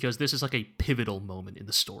episode, because this is like a pivotal moment in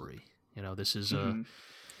the story. This is again,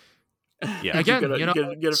 you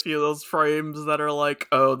get a few of those frames that are like,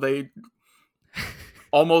 oh, they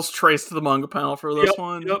almost traced the manga panel for this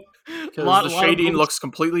one. Yep. Because the shading looks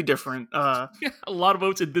completely different. A lot of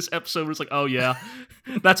votes in this episode was like, oh yeah,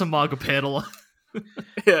 that's a manga panel.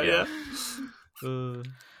 Yeah. All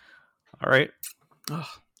right.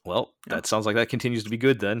 Well, that sounds like that continues to be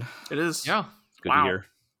good then. It is. Yeah. Good to hear.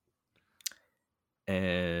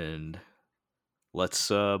 And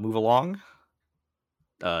let's move along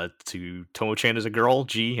to Tomo-chan as a girl.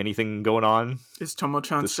 G, anything going on? Is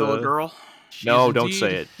Tomo-chan still a girl? No, don't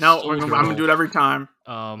say it. No, I'm going to do it every time.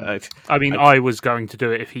 I mean, I was going to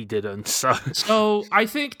do it if he didn't. So I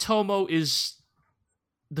think Tomo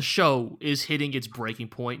the show is hitting its breaking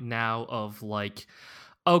point now of like,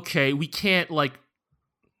 okay, we can't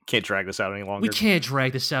drag this out any longer. We can't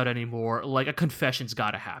drag this out anymore. Like, a confession's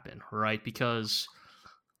got to happen, right? Because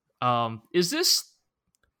this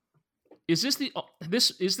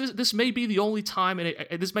may be the only time, and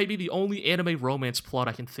this may be the only anime romance plot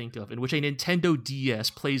I can think of in which a Nintendo DS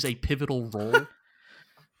plays a pivotal role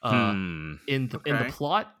in the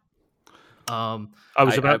plot. I'm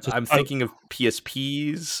thinking of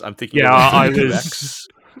PSPs. I'm thinking. Yeah,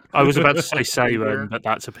 I was about to say Seiren, but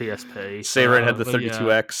that's a PSP. Seiren had the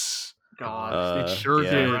 32X. God, it sure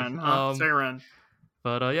did. Seiren.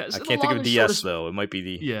 But I can't think of DS though. It might be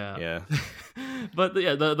the yeah. But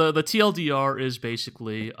the TLDR is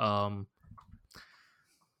basically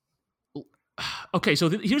okay. So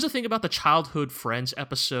here's the thing about the childhood friends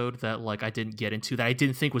episode that I didn't get into, that I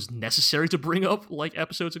didn't think was necessary to bring up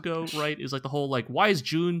episodes ago. Right? Is the whole why is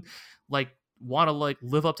June want to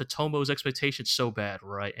live up to Tomo's expectations so bad,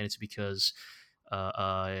 right? And it's because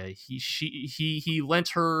he lent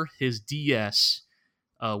her his DS.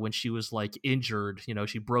 When she was injured,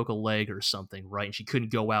 she broke a leg or something, right? And she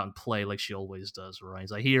couldn't go out and play like she always does, right?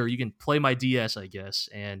 He's like, here, you can play my DS, I guess.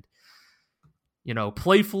 And,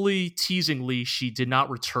 playfully, teasingly, she did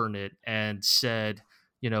not return it and said,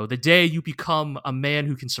 the day you become a man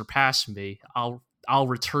who can surpass me, I'll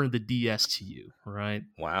return the DS to you, right?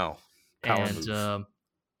 Wow. Power move.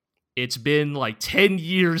 It's been 10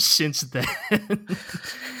 years since then.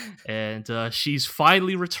 And she's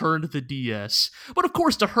finally returned the DS. But of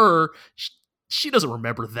course, to her, she doesn't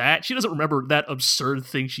remember that. She doesn't remember that absurd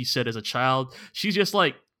thing she said as a child. She's just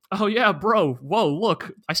like, oh yeah, bro, whoa,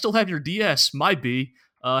 look, I still have your DS, my B.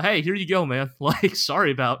 Hey, here you go, man.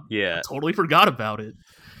 Sorry about I totally forgot about it.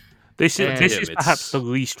 This is perhaps the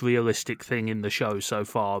least realistic thing in the show so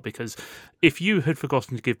far, because if you had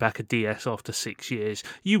forgotten to give back a DS after 6 years,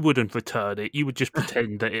 you wouldn't return it. You would just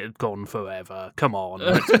pretend that it had gone forever. Come on,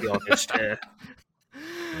 let's be honest here.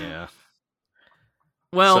 Yeah.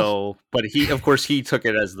 Well, but he took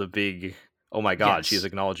it as the big, oh my god, she's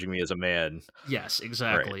acknowledging me as a man. Yes,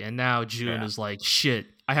 exactly. Right. And now June is like, shit,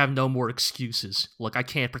 I have no more excuses. I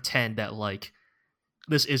can't pretend that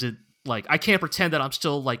this isn't I can't pretend that I'm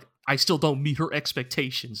still I still don't meet her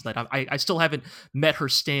expectations, that I still haven't met her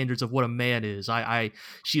standards of what a man is.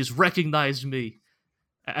 She has recognized me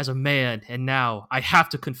as a man, and now I have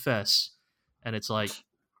to confess. And it's like,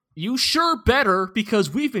 you sure better, because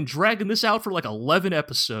we've been dragging this out for like 11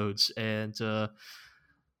 episodes, and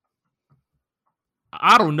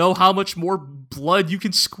I don't know how much more blood you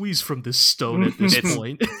can squeeze from this stone at this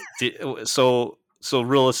point. So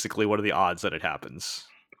realistically, what are the odds that it happens?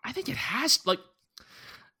 I think it has, like,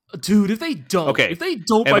 dude, if they don't Okay. by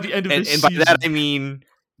the end of this season,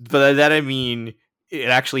 by that I mean it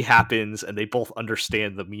actually happens, and they both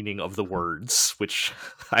understand the meaning of the words, which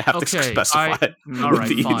I have to specify. All right,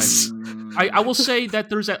 fine. I will say that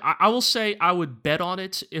I will say I would bet on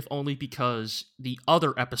it, if only because the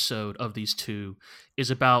other episode of these two is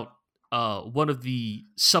about one of the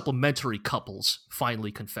supplementary couples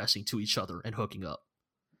finally confessing to each other and hooking up,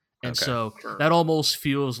 and so that almost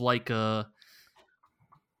feels like a.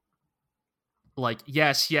 Like,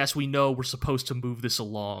 yes, we know we're supposed to move this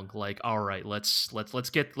along. Like, all right, let's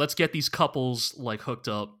get these couples like hooked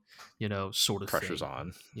up, sort of pressure's thing.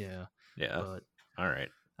 On. Yeah. But all right,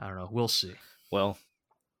 I don't know. We'll see. Well,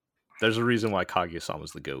 there's a reason why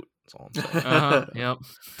Kaguya-sama's the GOAT. That's all I'm saying. Yep.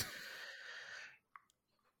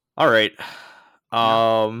 All right.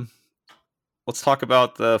 Let's talk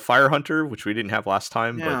about the Fire Hunter, which we didn't have last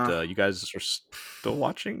time, but you guys are still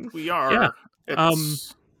watching. We are. Yeah.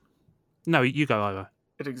 No, you go over.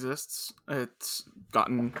 It exists. It's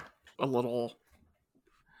gotten a little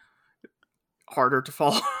harder to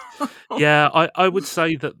follow. Yeah, I would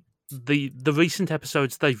say that the recent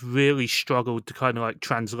episodes, they've really struggled to kind of like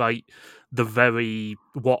translate the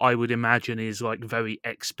what I would imagine is like very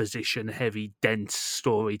exposition heavy, dense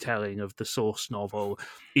storytelling of the source novel.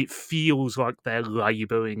 It feels like they're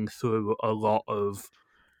laboring through a lot of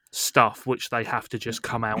stuff which they have to just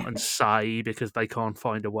come out and say because they can't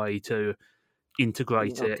find a way to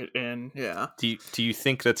integrate it in. Yeah. Do you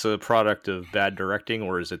think that's a product of bad directing,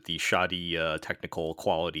 or is it the shoddy technical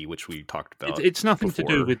quality which we talked about? It's nothing to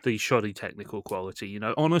do with the shoddy technical quality.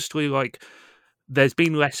 Honestly, like, there's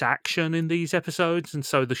been less action in these episodes, and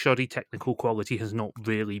so the shoddy technical quality has not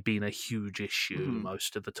really been a huge issue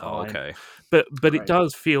most of the time. Oh, okay. But it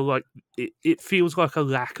does feel like it feels like a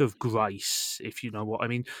lack of grace, if you know what I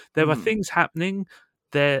mean. There are things happening.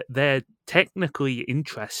 They're technically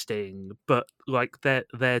interesting, but like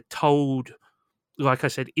they're told, like I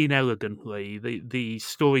said, inelegantly. The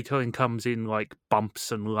storytelling comes in like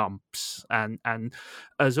bumps and lumps, and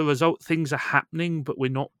as a result, things are happening, but we're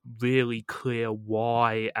not really clear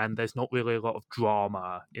why, and there's not really a lot of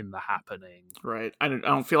drama in the happening. Right. I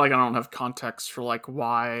don't feel like I don't have context for like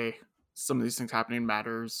why some of these things happening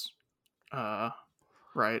matters.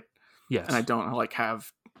 Right. Yes. And I don't like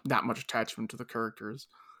have that much attachment to the characters.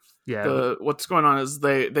 Yeah. What's going on is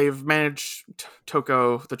they've managed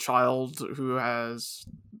Toko, the child who has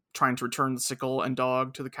trying to return the sickle and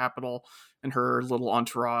dog to the capital, and her little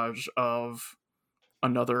entourage of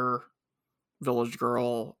another village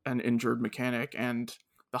girl, an injured mechanic, and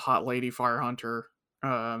the hot lady fire hunter.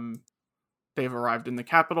 They've arrived in the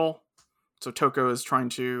capital. So Toko is trying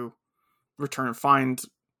to find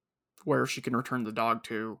where she can return the dog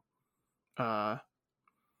to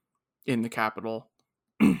in the capital.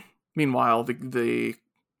 Meanwhile, the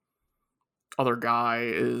other guy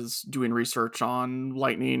is doing research on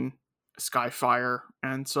lightning, skyfire,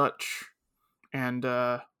 and such. And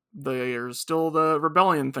there's still the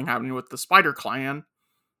rebellion thing happening with the Spider Clan.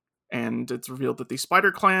 And it's revealed that the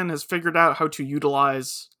Spider Clan has figured out how to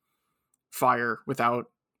utilize fire without,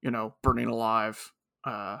 burning alive.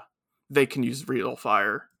 They can use real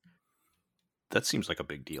fire. That seems like a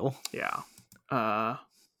big deal. Yeah.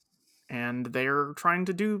 And they're trying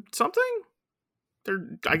to do something.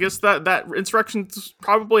 I guess that insurrection's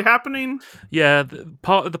probably happening. Yeah,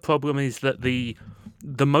 part of the problem is that the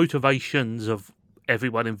motivations of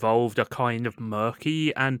everyone involved are kind of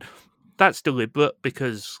murky, and that's deliberate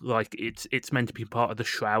because, like, it's meant to be part of the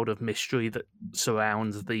shroud of mystery that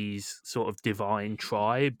surrounds these sort of divine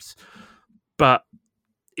tribes. But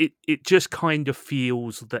it just kind of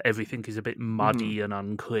feels that everything is a bit muddy and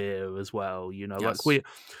unclear as well. Yes. Like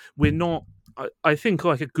we're not. I think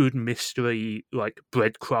like a good mystery, like,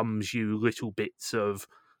 breadcrumbs you little bits of,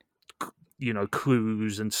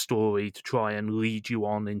 clues and story to try and lead you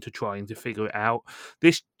on into trying to figure it out.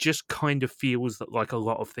 This just kind of feels that like a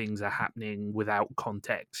lot of things are happening without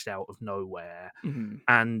context, out of nowhere,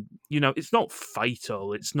 and it's not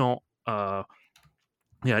fatal. It's not.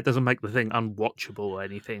 It doesn't make the thing unwatchable or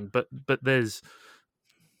anything, but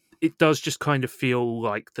it does just kind of feel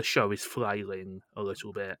like the show is flailing a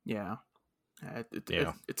little bit. Yeah.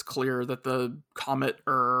 It's clear that the comet,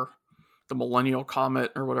 or the Millennial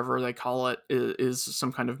Comet, or whatever they call it, is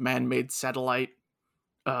some kind of man-made satellite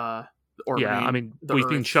or Yeah, I main mean, the we've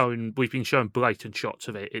been Earth. shown blatant shots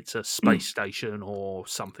of it. It's a space station or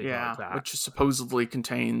something like Yeah, that. which supposedly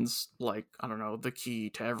contains, like, I don't know, the key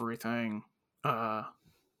to everything.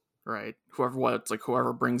 Right.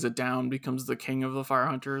 Whoever brings it down becomes the king of the fire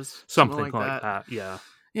hunters. Something Something like like that. that, yeah.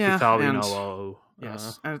 Yeah, Hikaru and no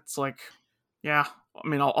yes, and it's like, yeah. I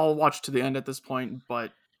mean, I'll watch to the end at this point,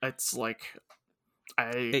 but it's like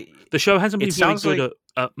the show hasn't been It very sounds good like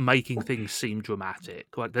at making things seem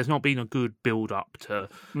dramatic. Like, there's not been a good build up to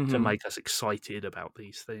make us excited about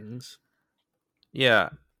these things.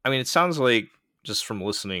 Yeah, I mean, it sounds like, just from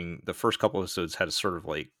listening, the first couple episodes had a sort of,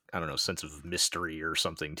 like, I don't know, sense of mystery or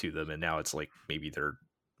something to them, and now it's like maybe they're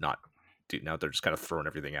not. Now they're just kind of throwing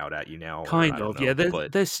everything out at you now. Or I don't know, Yeah.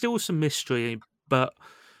 but There's still some mystery, but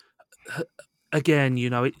again,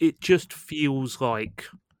 it just feels like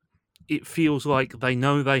they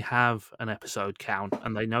know they have an episode count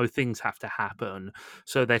and they know things have to happen,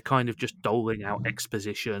 so they're kind of just doling out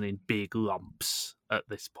exposition in big lumps at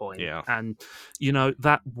this point. yeah, And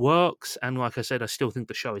that works, and like I said, I still think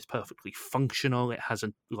the show is perfectly functional. It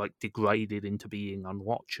hasn't, like, degraded into being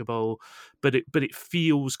unwatchable, but it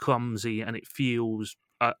feels clumsy, and it feels,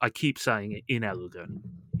 I keep saying it, inelegant.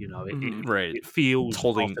 right. It feels It's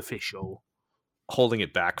artificial. holding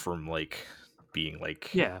it back from, like, being, like,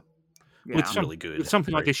 Yeah. yeah. really good. With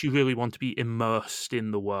something like right? this, you really want to be immersed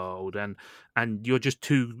in the world, and you're just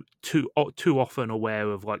too often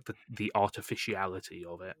aware of, like, the artificiality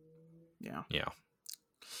of it. Yeah. Yeah.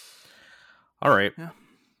 All right. Yeah.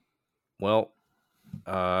 Well,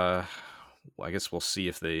 I guess we'll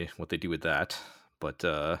see what they do with that, but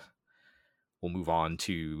we'll move on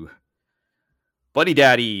to Buddy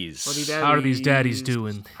Daddies. Buddy Daddies. How are these daddies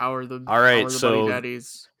doing? How are the All right, Buddy so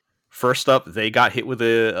Daddies? first up, they got hit with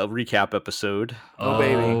a recap episode. Oh,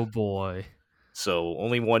 baby. Oh boy. So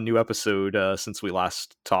only one new episode since we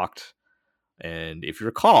last talked. And if you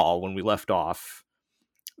recall, when we left off,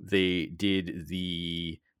 they did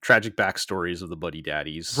the tragic backstories of the Buddy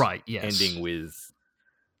Daddies. Right, yes. Ending with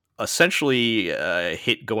essentially a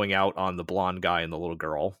hit going out on the blonde guy and the little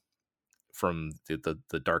girl from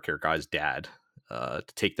the dark hair guy's dad to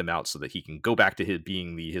take them out so that he can go back to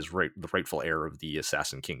being the rightful heir of the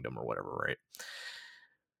Assassin Kingdom or whatever, right?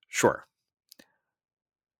 Sure.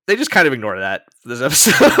 They just kind of ignore that for this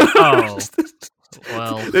episode. Oh.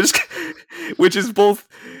 Well. Which is both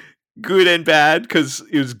good and bad, because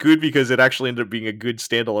it was good because it actually ended up being a good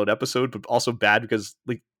standalone episode, but also bad because,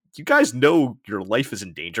 like, you guys know your life is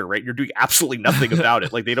in danger, right? You're doing absolutely nothing about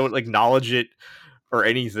it. Like, they don't acknowledge it or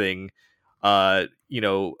anything. Ray,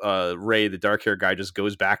 the dark hair guy, just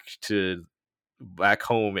goes back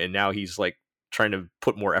home, and now he's, like, trying to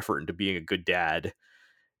put more effort into being a good dad.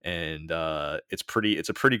 And it's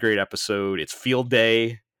a pretty great episode. It's field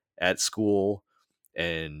day at school,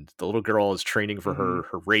 and the little girl is training for her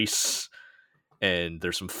race, and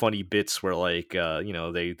there's some funny bits where, like,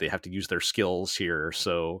 they have to use their skills here.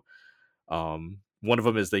 So one of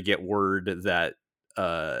them is they get word that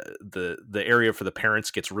the area for the parents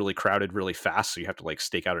gets really crowded really fast, so you have to, like,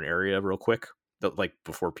 stake out an area real quick, like,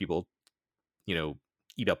 before people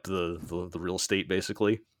eat up the real estate,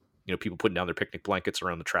 basically. People putting down their picnic blankets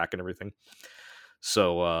around the track and everything.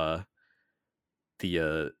 So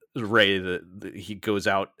the Ray, he goes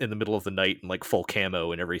out in the middle of the night in, like, full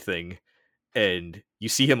camo and everything, and you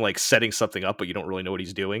see him, like, setting something up, but you don't really know what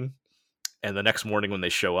he's doing. And the next morning when they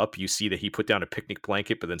show up, you see that he put down a picnic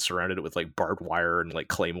blanket, but then surrounded it with, like, barbed wire and, like,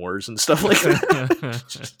 claymores and stuff like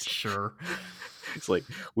that. Sure. It's like,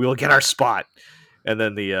 we will get our spot. And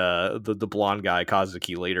then the blonde guy,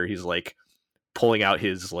 Kazuki, later, he's, like, pulling out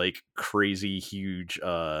his, like, crazy huge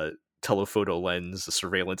telephoto lens, the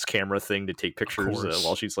surveillance camera thing, to take pictures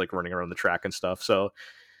while she's, like, running around the track and stuff. So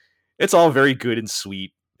it's all very good and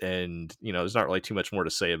sweet, and there's not really too much more to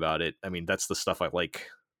say about it. I mean, that's the stuff I like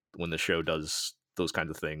when the show does those kinds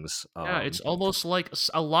of things. Yeah, it's almost like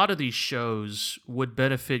a lot of these shows would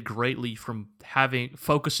benefit greatly from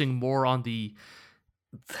focusing more on the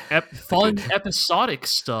fun episodic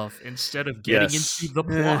stuff instead of getting into the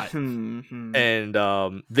plot.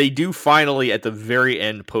 And they do finally, at the very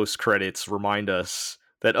end, post credits, remind us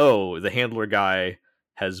that, the handler guy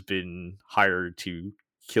has been hired to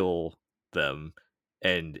kill them,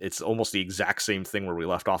 and it's almost the exact same thing where we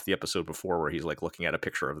left off the episode before, where he's, like, looking at a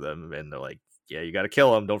picture of them, and they're like, yeah, you gotta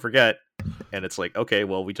kill him, don't forget. And it's like, okay,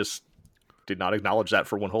 well, we just did not acknowledge that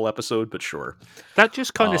for one whole episode, but sure. That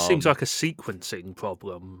just kind of seems like a sequencing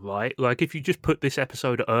problem, right? Like, if you just put this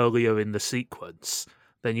episode earlier in the sequence,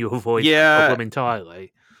 then you avoid the problem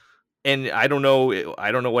entirely. And I don't know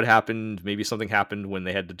what happened. Maybe something happened when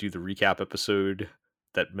they had to do the recap episode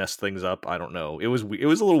that messed things up. I don't know. It was a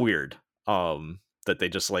little weird. That they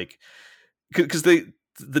just like, because the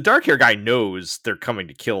dark hair guy knows they're coming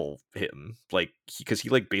to kill him, like, because he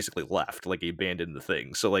like basically left, like he abandoned the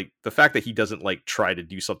thing. So like the fact that he doesn't like try to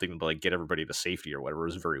do something to like get everybody to safety or whatever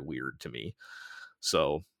is very weird to me.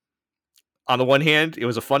 So on the one hand, it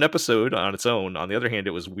was a fun episode on its own. On the other hand,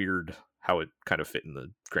 it was weird how it kind of fit in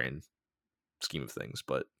the grand scheme of things.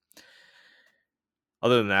 But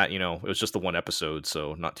other than that, it was just the one episode,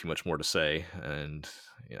 so not too much more to say. And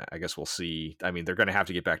yeah, I guess we'll see. I mean, they're going to have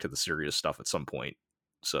to get back to the serious stuff at some point,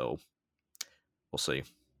 so we'll see.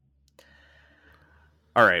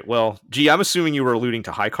 All right. Well, gee, I'm assuming you were alluding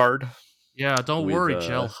to High Card. Yeah, don't worry,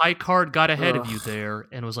 Jell. High Card got ahead of you there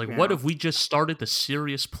and was like, what if we just started the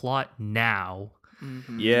serious plot now?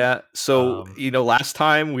 Mm-hmm. Yeah. So, last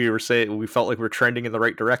time we felt like we were trending in the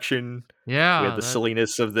right direction. Yeah. We had the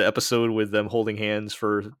silliness of the episode with them holding hands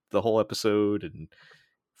for the whole episode and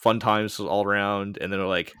fun times all around. And then they're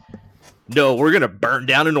like, no, we're going to burn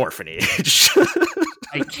down an orphanage.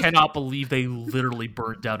 I cannot believe they literally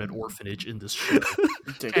burned down an orphanage in this show.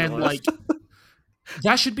 Ridiculous. And like,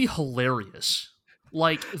 that should be hilarious.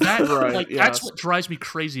 Like that, right, that's what drives me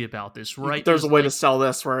crazy about this, right? There's a way to sell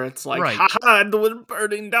this where it's like, right. haha, we're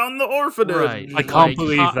burning down the orphanage. Right. I can't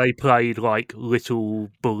believe they played like little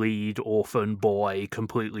bullied orphan boy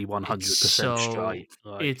completely 100% straight.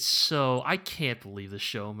 It's so I can't believe the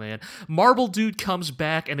show, man. Marble Dude comes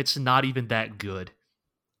back and it's not even that good.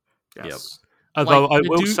 Yes. Yep. Although I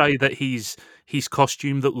will say that his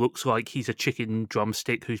costume that looks like he's a chicken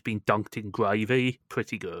drumstick who's been dunked in gravy,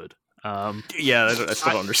 pretty good. Yeah, I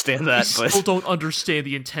still don't understand that. I still don't understand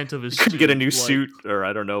the intent of his could suit. Get a new suit, or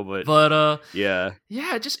I don't know, yeah,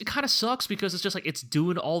 it kind of sucks because it's just like it's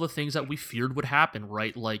doing all the things that we feared would happen,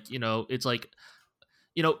 right? Like, it's like,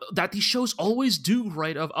 that these shows always do,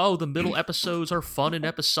 right? Of the middle episodes are fun and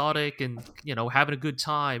episodic and having a good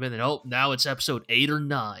time, and then now it's episode 8 or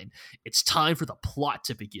 9. It's time for the plot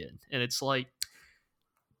to begin, and it's like,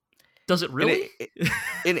 does it really?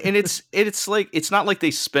 And it's like, it's not like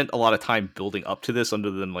they spent a lot of time building up to this,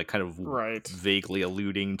 other than like kind of vaguely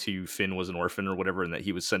alluding to Finn was an orphan or whatever, and that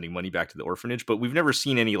he was sending money back to the orphanage. But we've never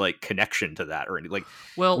seen any like connection to that or any like.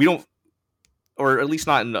 Well, we don't, or at least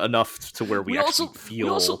not enough to where we actually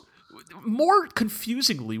feel. More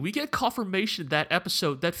confusingly, we get confirmation that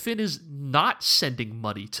episode that Finn is not sending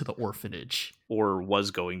money to the orphanage, or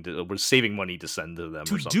was saving money to send to them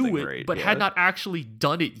to or something, do it, right? But had not actually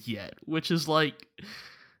done it yet, which is like,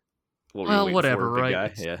 whatever,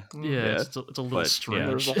 right? It's a little strange.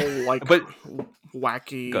 There's a whole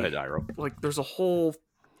wacky. Go ahead, Iro. Like, there's a whole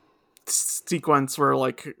sequence where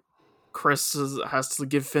like Chris has to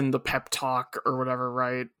give Finn the pep talk or whatever,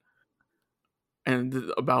 right?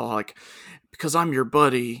 And about like, because I'm your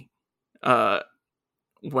buddy.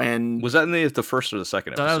 When was that in the first or the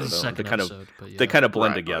second episode? That was the second episode. They kind of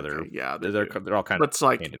blend together. Okay, yeah, they're all kind of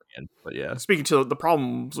hand in hand. But yeah, speaking to the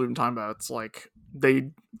problems we've been talking about, it's like they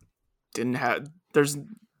didn't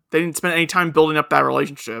spend any time building up that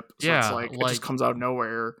relationship. So it's like it just comes out of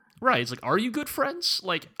nowhere. Right? It's like, are you good friends?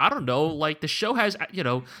 Like, I don't know. Like the show has,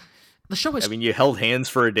 the show has. I mean, you held hands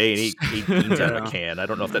for a day and ate beans out of a can. I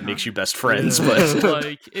don't know if that makes you best friends, but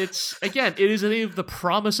like it's again, it is the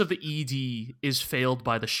promise of the ED is failed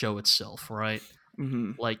by the show itself, right?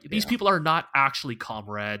 Mm-hmm. Like these people are not actually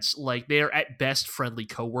comrades. Like they are at best friendly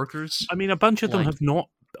coworkers. I mean, a bunch of them have not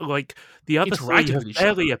like the other three have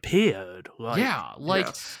barely appeared. Like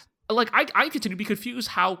I continue to be confused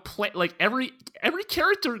how every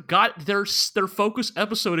character got their focus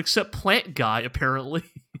episode except Plant Guy apparently.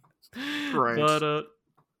 Right. But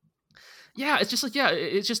it's just like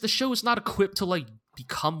it's just the show is not equipped to like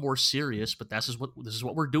become more serious, but this is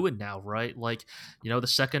what we're doing now, right? Like, the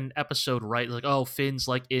second episode, right? Like, Finn's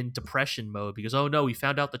like in depression mode because he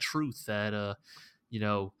found out the truth that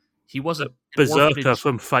he wasn't Berserker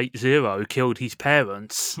from Fate Zero killed his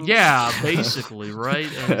parents. Yeah, basically, right?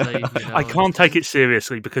 And I can't take it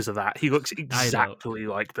seriously because of that. He looks exactly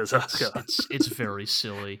like Berserker. It's very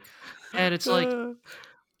silly, and it's like.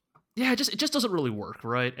 Yeah, it just doesn't really work,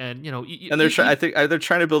 right? And and I think they're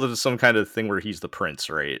trying to build it to some kind of thing where he's the prince,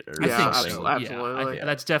 right? I think so. Absolutely.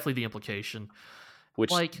 That's definitely the implication.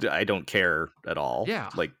 Which I don't care at all. Yeah,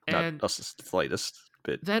 like not the slightest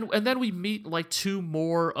bit. Then we meet like 2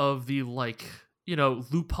 more of the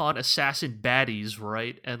Lupin assassin baddies,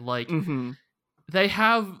 right? And like. Mm-hmm. They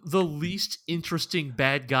have the least interesting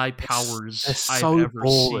bad guy powers I've ever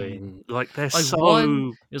seen. Like they're so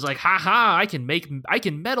one is like, haha, I can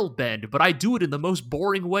metal bend, but I do it in the most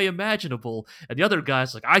boring way imaginable. And the other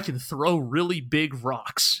guy's like, I can throw really big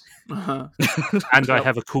rocks. Uh-huh. And I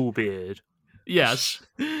have a cool beard. Yes.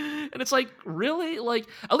 And it's like, really? Like,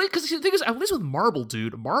 at least, because the thing is, at least with marble,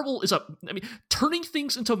 dude, marble is turning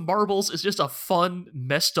things into marbles is just a fun,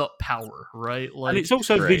 messed up power, right? Like, and it's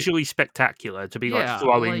also visually spectacular to be like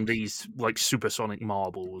throwing these like supersonic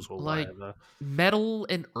marbles or like whatever. Metal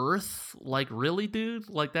and earth, like, really, dude?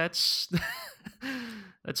 Like, that's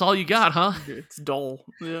that's all you got, huh? It's dull.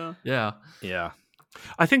 Yeah. Yeah.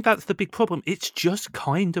 I think that's the big problem. It's just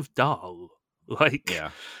kind of dull. Like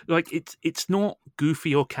it's not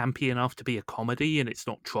goofy or campy enough to be a comedy, and it's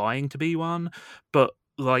not trying to be one, but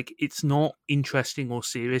like it's not interesting or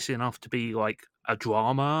serious enough to be like a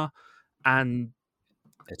drama, and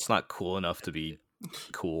it's not cool enough to be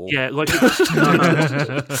cool. Yeah, like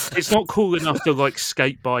it's not cool enough to like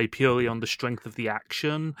skate by purely on the strength of the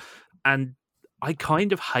action, and I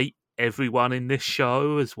kind of hate everyone in this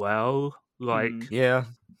show as well. Like,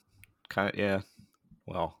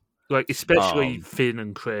 well, like especially Finn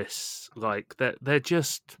and Chris, like they're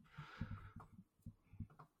just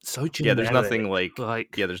so generic. Yeah, there's nothing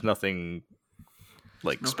there's nothing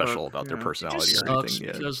like special about their personality or anything.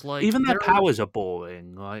 Because, like, even their powers are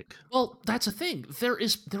boring. Like, well, that's the thing. There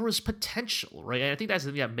was potential, right? And I think that's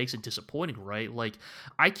the thing that makes it disappointing, right? Like,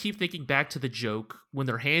 I keep thinking back to the joke when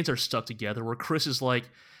their hands are stuck together, where Chris is like,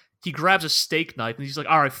 he grabs a steak knife and he's like,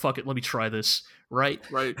 "All right, fuck it, let me try this." Right?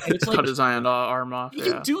 And it's like, cut his arm off. He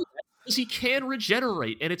can do that because he can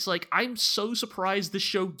regenerate, and it's like, I'm so surprised this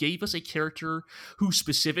show gave us a character who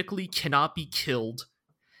specifically cannot be killed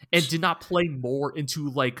and did not play more into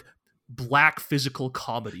like black physical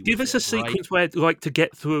comedy. Give us a sequence where, like, to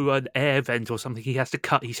get through an air vent or something, he has to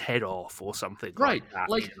cut his head off or something. Right. Like, that,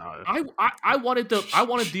 like you know? I wanted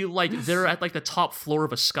the like they're at like the top floor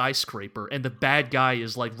of a skyscraper and the bad guy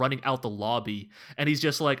is like running out the lobby and he's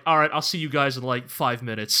just like, "All right, I'll see you guys in like 5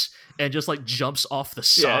 minutes," and just like jumps off the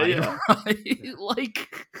side. Right?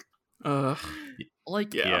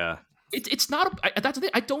 It's not that's the thing.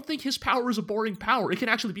 I don't think his power is a boring power. It can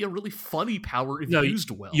actually be a really funny power if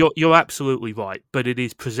used well. You're absolutely right, but it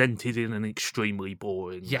is presented in an extremely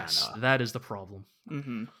boring manner. That is the problem.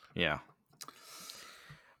 Mm-hmm. Yeah.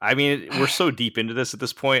 I mean, we're so deep into this at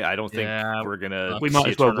this point. I don't think we're gonna. We might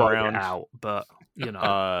as well ride it out, but you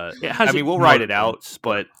know, it has. I mean, we'll ride it out,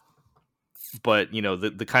 but you know,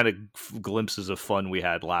 the kind of glimpses of fun we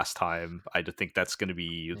had last time, I think that's going to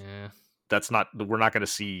be. Yeah. We're not going to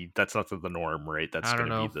see. That's not the norm, right? That's going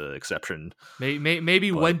to be the exception. Maybe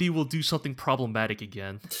Wendy will do something problematic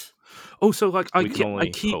again. Also, like, I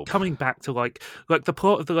keep coming back to like the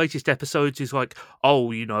plot of the latest episodes is like,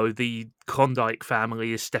 oh, you know, the Klondike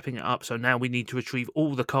family is stepping it up, so now we need to retrieve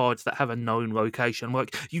all the cards that have a known location. I'm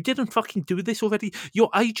like, you didn't fucking do this already. You're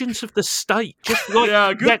agents of the state. Just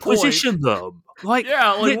like requisition them. Like,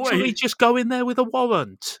 literally just go in there with a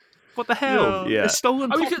warrant. What the hell? Yeah. It's stolen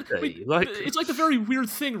property. Like, it's like the very weird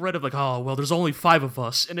thing, right? Of like, oh, well, there's only 5 of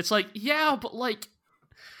us, and it's like, yeah, but like,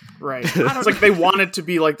 right? It's like they want it to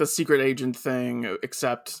be like the secret agent thing,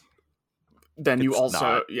 except then you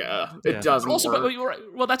also, it doesn't. Also, work.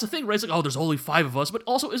 Well, that's the thing, right? It's like, oh, there's only 5 of us, but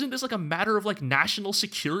also, isn't this like a matter of like national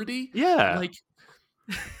security? Yeah, like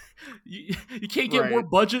you can't get more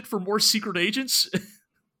budget for more secret agents.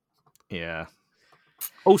 Yeah.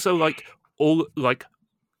 Also, like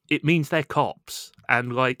it means they're cops,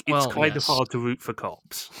 and like it's kind of hard to root for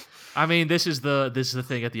cops. I mean, this is the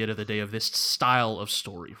thing at the end of the day of this style of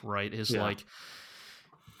story, right? Is like,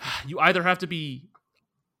 you either have to be,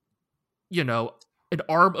 you know, an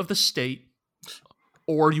arm of the state,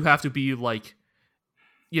 or you have to be like,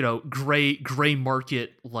 you know, gray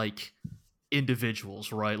market like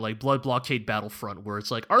individuals, right? Like Blood Blockade Battlefront, where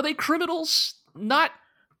it's like, are they criminals? Not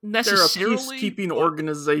necessarily. They're a peacekeeping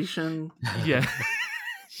organization. Yeah.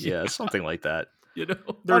 Yeah, something like that. You know,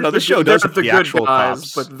 the show does have the actual guys,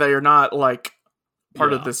 cops, but they are not like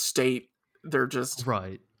part of the state. They're just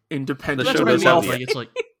independent. The show does have it's like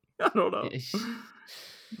I don't know.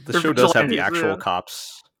 The show does have the actual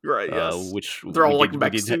cops, right? Yes, which they're all like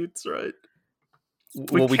mech suits, right?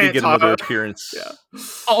 Well, we did get another appearance. Yeah.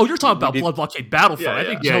 Oh, you're talking about Blood Blockade Battlefront. I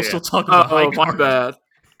think Joe's still talking about High Card. My bad.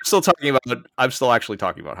 I'm still actually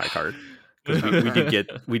talking about High Card.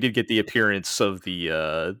 We did get the appearance of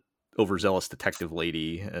the overzealous detective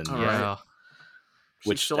lady, and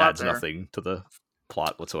which adds nothing to the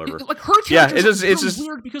plot whatsoever. Like her character it's just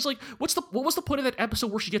weird because like what was the point of that episode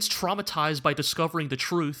where she gets traumatized by discovering the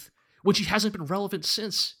truth when she hasn't been relevant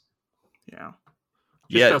since?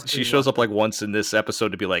 Yeah, she shows up like once in this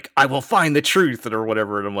episode to be like, "I will find the truth," or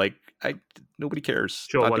whatever, and I'm like, nobody cares.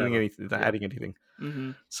 Sure, not doing anything, not adding anything.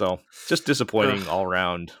 Mm-hmm. So just disappointing all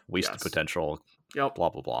around, wasted potential. Yep. Blah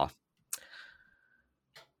blah blah.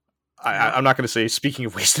 I'm not going to say speaking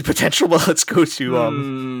of wasted potential, but let's go to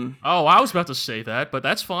Oh, I was about to say that, but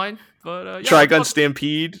that's fine. But Trigun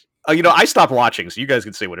Stampede. I stopped watching, so you guys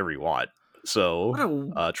can say whatever you want. So,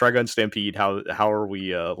 Trigun Stampede, how are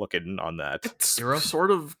we looking on that? It's Hero? sort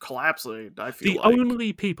of collapsing, I feel The like.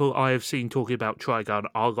 only people I have seen talking about Trigun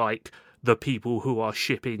are like the people who are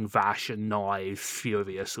shipping Vash and Knives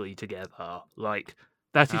furiously together. Like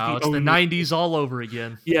that is it's only... the 90s all over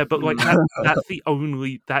again. Yeah, but like that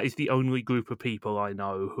is the only group of people I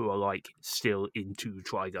know who are like still into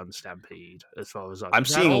Trigun Stampede. As far as I'm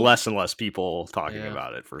seeing less and less people talking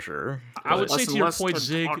about it for sure. I would say Less to and your less point, to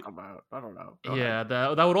Zig. talk about. I don't know. Go Yeah,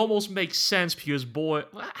 ahead. that would almost make sense because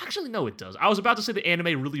actually no, it does. I was about to say the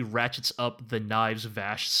anime really ratchets up the Knives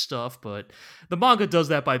Vash stuff, but the manga does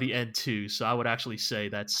that by the end too. So I would actually say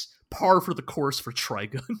that's par for the course for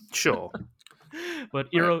Trigun. Sure. But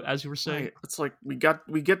Iro, as you were saying, Right. It's like we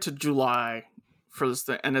get to July for this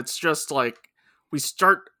thing, and it's just like we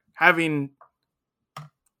start having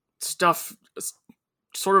stuff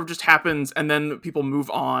sort of just happens, and then people move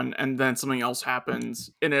on, and then something else happens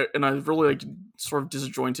in a really like sort of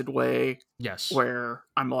disjointed way. yes, Where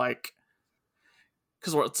I'm like,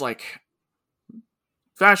 because it's like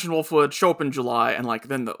Vash and Wolfwood show up in July, and like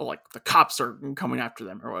then the cops are coming after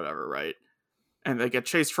them or whatever, right? And they get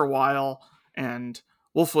chased for a while, and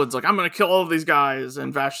Wolfwood's like, I'm gonna kill all of these guys,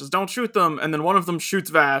 and Vash says, don't shoot them, and then one of them shoots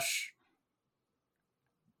Vash,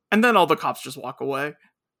 and then all the cops just walk away.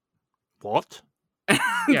 What?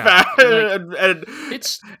 Yeah,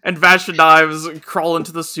 and Vash and Knives crawl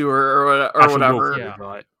into the sewer or whatever.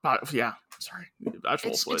 Wolfwood, right. Yeah, sorry, Vash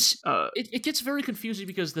Wolfwood. It gets very confusing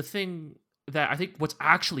because the thing that I think what's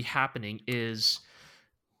actually happening is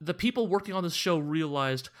the people working on this show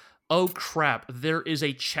realized, oh crap, there is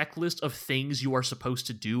a checklist of things you are supposed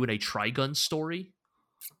to do in a Trigun story,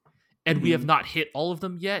 and we have not hit all of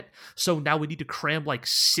them yet, so now we need to cram like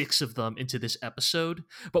 6 of them into this episode,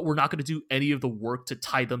 but we're not going to do any of the work to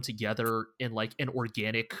tie them together in like an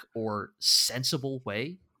organic or sensible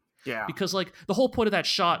way. Yeah. Because like the whole point of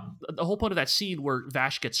that scene where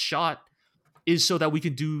Vash gets shot is so that we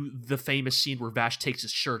can do the famous scene where Vash takes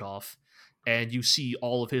his shirt off and you see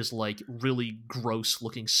all of his like really gross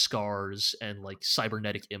looking scars and like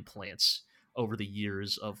cybernetic implants over the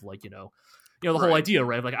years of like, the whole idea,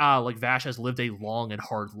 right? Like Vash has lived a long and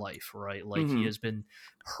hard life, right? Like he has been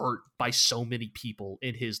hurt by so many people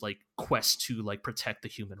in his like quest to like protect the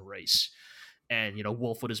human race. And,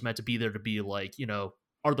 Wolfwood is meant to be there to be like,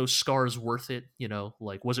 are those scars worth it?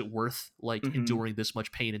 Like, was it worth like enduring this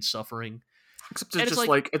much pain and suffering? Except it's just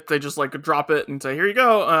like if they just like drop it and say, "Here you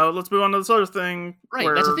go. Let's move on to this other thing." Right,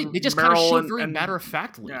 that's the thing. They just kind of show very matter of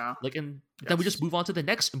factly. Yeah. Like, and then we just move on to the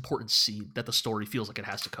next important scene that the story feels like it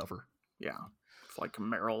has to cover. Yeah, it's like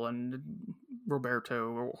Meryl and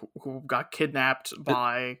Roberto who got kidnapped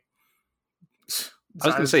by. I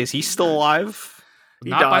was gonna say, is he still alive?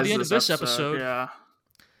 Not by the end of this episode. Yeah.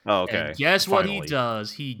 Oh, okay. And guess what he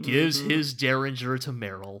does? He gives his Derringer to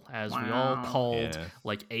Meryl, as we all called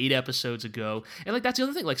like 8 episodes ago. And like that's the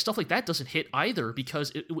other thing, like stuff like that doesn't hit either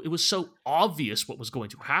because it was so obvious what was going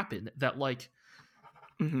to happen that like,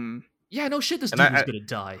 yeah, no shit, this dude was gonna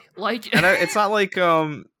die. Like, and it's not like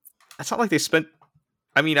they spent.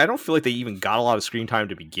 I mean, I don't feel like they even got a lot of screen time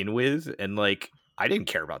to begin with, and like I didn't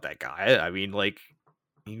care about that guy. I mean, like.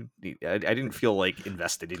 I didn't feel like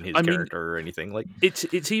invested in his character or anything. Like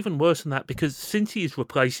it's even worse than that because since he's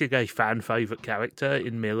replacing a fan favorite character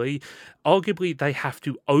in Millie, arguably they have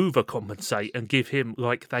to overcompensate and give him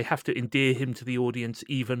they have to endear him to the audience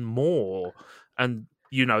even more, and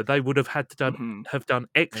they would have had to have done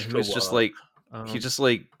extra. He was work. Just like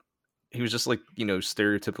he was just like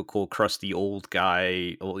stereotypical crusty old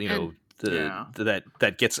guy.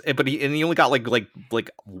 That gets, but he only got like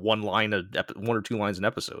 1 line 1 or 2 lines an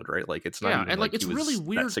episode, right? Like it's not even and like it's he was really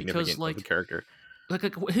weird that significant because like of a character.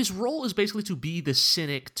 Like his role is basically to be the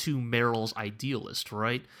cynic to Meryl's idealist,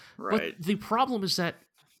 right? Right. But the problem is that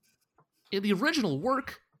in the original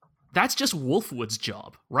work, that's just Wolfwood's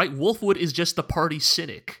job, right? Wolfwood is just the party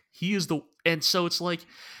cynic. He is and so it's like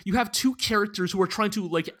you have 2 characters who are trying to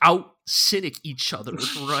like out cynic each other,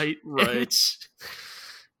 right? Right.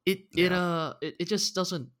 It just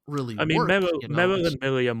doesn't really work. Meryl and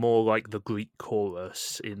Millie are more like the Greek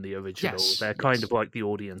chorus in the original. Yes, They're kind of like the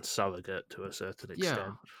audience surrogate to a certain extent.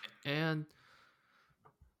 Yeah, and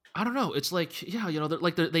I don't know. It's like,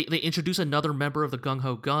 they introduce another member of the Gung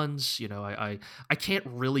Ho Guns. I can't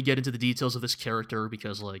really get into the details of this character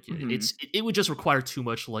because like it would just require too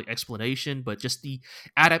much like explanation. But just the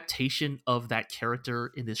adaptation of that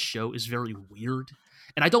character in this show is very weird.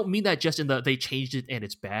 And I don't mean that just in they changed it and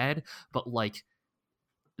it's bad, but like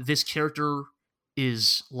this character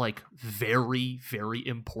is like very, very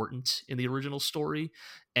important in the original story,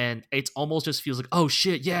 and it almost just feels like, oh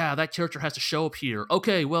shit, yeah, that character has to show up here.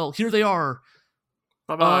 Okay, well, here they are.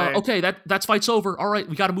 Bye-bye. Okay, that fight's over. All right,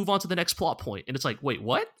 we got to move on to the next plot point. And it's like, wait,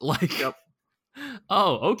 what? Like, Yep.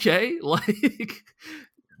 oh, okay, like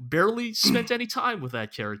barely spent any time with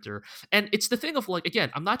that character. And it's the thing of like, again,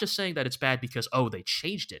 I'm not just saying that it's bad because they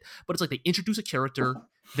changed it, but it's like they introduce a character,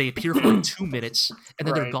 they appear for like 2 minutes, and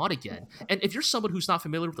then they're Right. gone again. And if you're someone who's not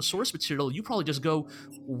familiar with the source material, you probably just go,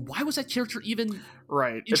 why was that character even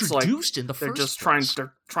Right. It's like introduced in the they're first just place?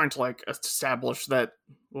 they're trying to like establish that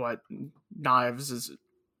Knives is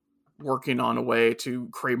working on a way to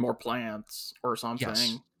create more plants or something,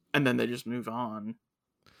 Yes. and then they just move on.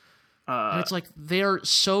 And it's like they're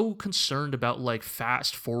so concerned about like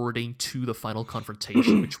fast forwarding to the final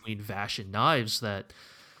confrontation between Vash and Knives that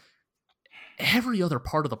every other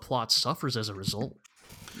part of the plot suffers as a result.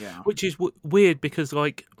 Yeah. Which is weird because,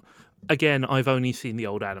 like, again, I've only seen the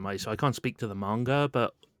old anime, so I can't speak to the manga,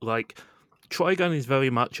 but, like, Trigun is very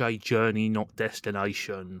much a journey, not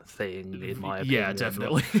destination thing, in my opinion. Yeah,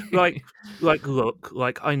 definitely. Like, look,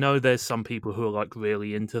 like, I know there's some people who are, like,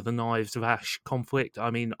 really into the Knives Vash conflict.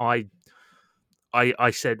 I mean, I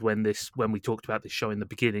said when we talked about this show in the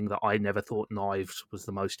beginning that I never thought Knives was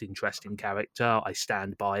the most interesting character. I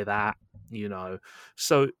stand by that, you know.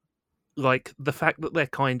 So, like, the fact that they're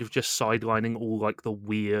kind of just sidelining all, like, the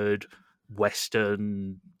weird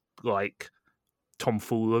Western, like,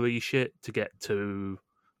 tomfoolery shit to get to,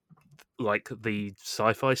 like, the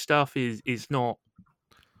sci-fi stuff is not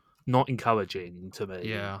encouraging to me.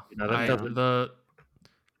 Yeah. You know, that doesn't...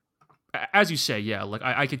 As you say, yeah, like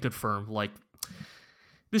I can confirm, like,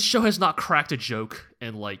 this show has not cracked a joke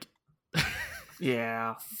in like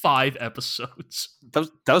Yeah. 5 episodes. That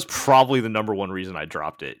was probably the number one reason I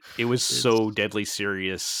dropped it. It was so deadly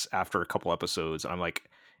serious after a couple episodes. And I'm like,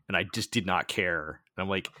 and I just did not care. And I'm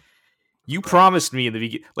like, you promised me in the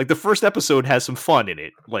beginning, like the first episode has some fun in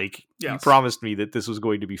it. Like you promised me that this was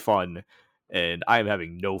going to be fun, and I'm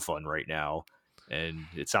having no fun right now. And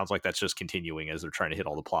it sounds like that's just continuing as they're trying to hit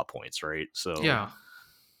all the plot points, right? So yeah.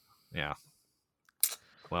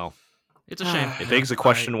 Well, it's a shame. It begs the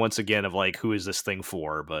question once again of like, who is this thing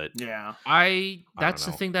for? But yeah, that's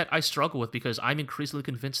the thing that I struggle with, because I'm increasingly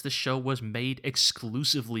convinced this show was made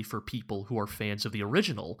exclusively for people who are fans of the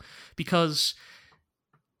original, because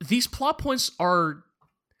these plot points are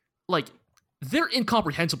like, they're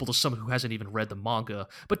incomprehensible to someone who hasn't even read the manga,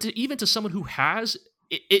 but even to someone who has,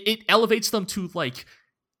 it elevates them to like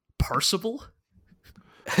parsable.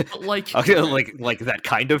 Like, like that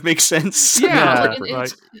kind of makes sense. Yeah,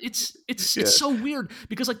 it's so weird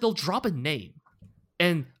because like they'll drop a name,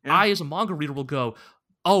 and I as a manga reader will go,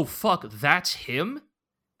 "Oh fuck, that's him,"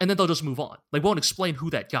 and then they'll just move on. They won't explain who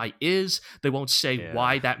that guy is. They won't say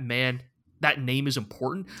why that name is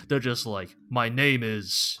important. They're just like, "My name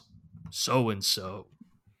is so and so."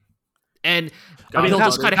 And I mean,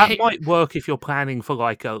 that might work if you're planning for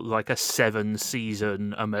like a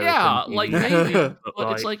 7-season American. Yeah, like maybe,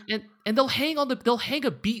 but it's like, and they'll hang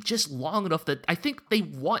a beat just long enough that I think they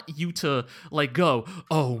want you to like go,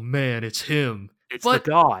 oh man, it's him. It's the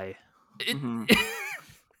guy. It's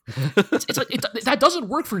like that doesn't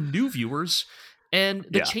work for new viewers, and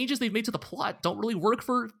the changes they've made to the plot don't really work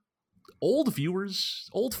for old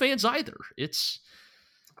viewers, old fans either. It's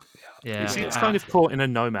kind of caught in a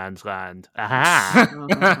no man's land. Aha!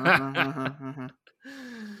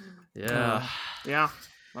 Yeah.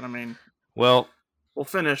 But I mean, well, we'll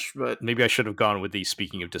finish. But maybe I should have gone with the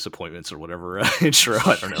speaking of disappointments or whatever intro.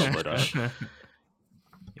 I don't know, but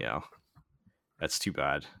yeah, that's too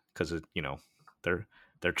bad because they're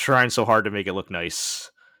trying so hard to make it look nice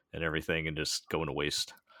and everything, and just going to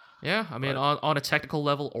waste. Yeah, I mean, on a technical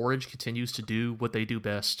level, Orange continues to do what they do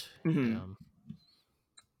best.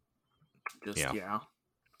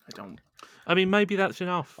 I mean, maybe that's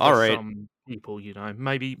enough for some people, you know.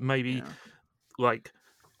 Maybe like,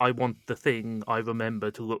 I want the thing I remember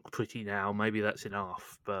to look pretty now. Maybe that's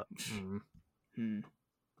enough, but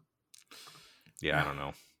yeah, I don't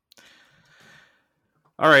know.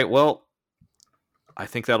 All right, well, I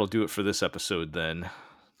think that'll do it for this episode then.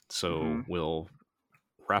 So we'll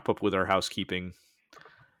wrap up with our housekeeping.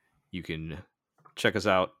 You can check us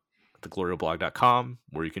out at theglorioblog.com,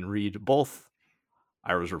 where you can read both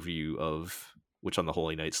Ira's review of Witch on the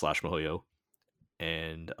Holy Night / Mihoyo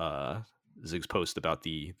and Zig's post about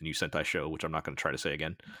the new Sentai show, which I'm not going to try to say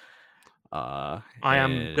again. I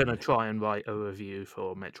am going to try and write a review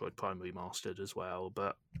for Metroid Prime Remastered as well,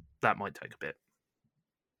 but that might take a bit.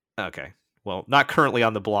 Okay. Well, not currently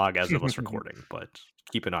on the blog as of us recording, but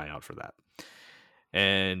keep an eye out for that.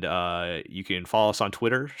 And you can follow us on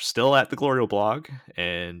Twitter, still at the GLORIO blog,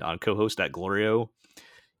 and on co-host at GLORIO.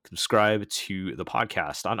 Subscribe to the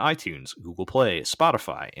podcast on iTunes, Google Play,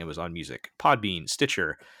 Spotify, Amazon Music, Podbean,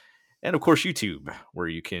 Stitcher, and of course YouTube, where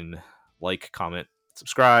you can like, comment,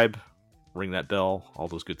 subscribe, ring that bell, all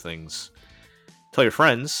those good things. Tell your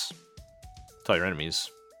friends, tell your enemies,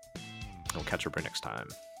 and we'll catch up next time.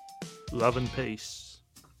 Love and peace.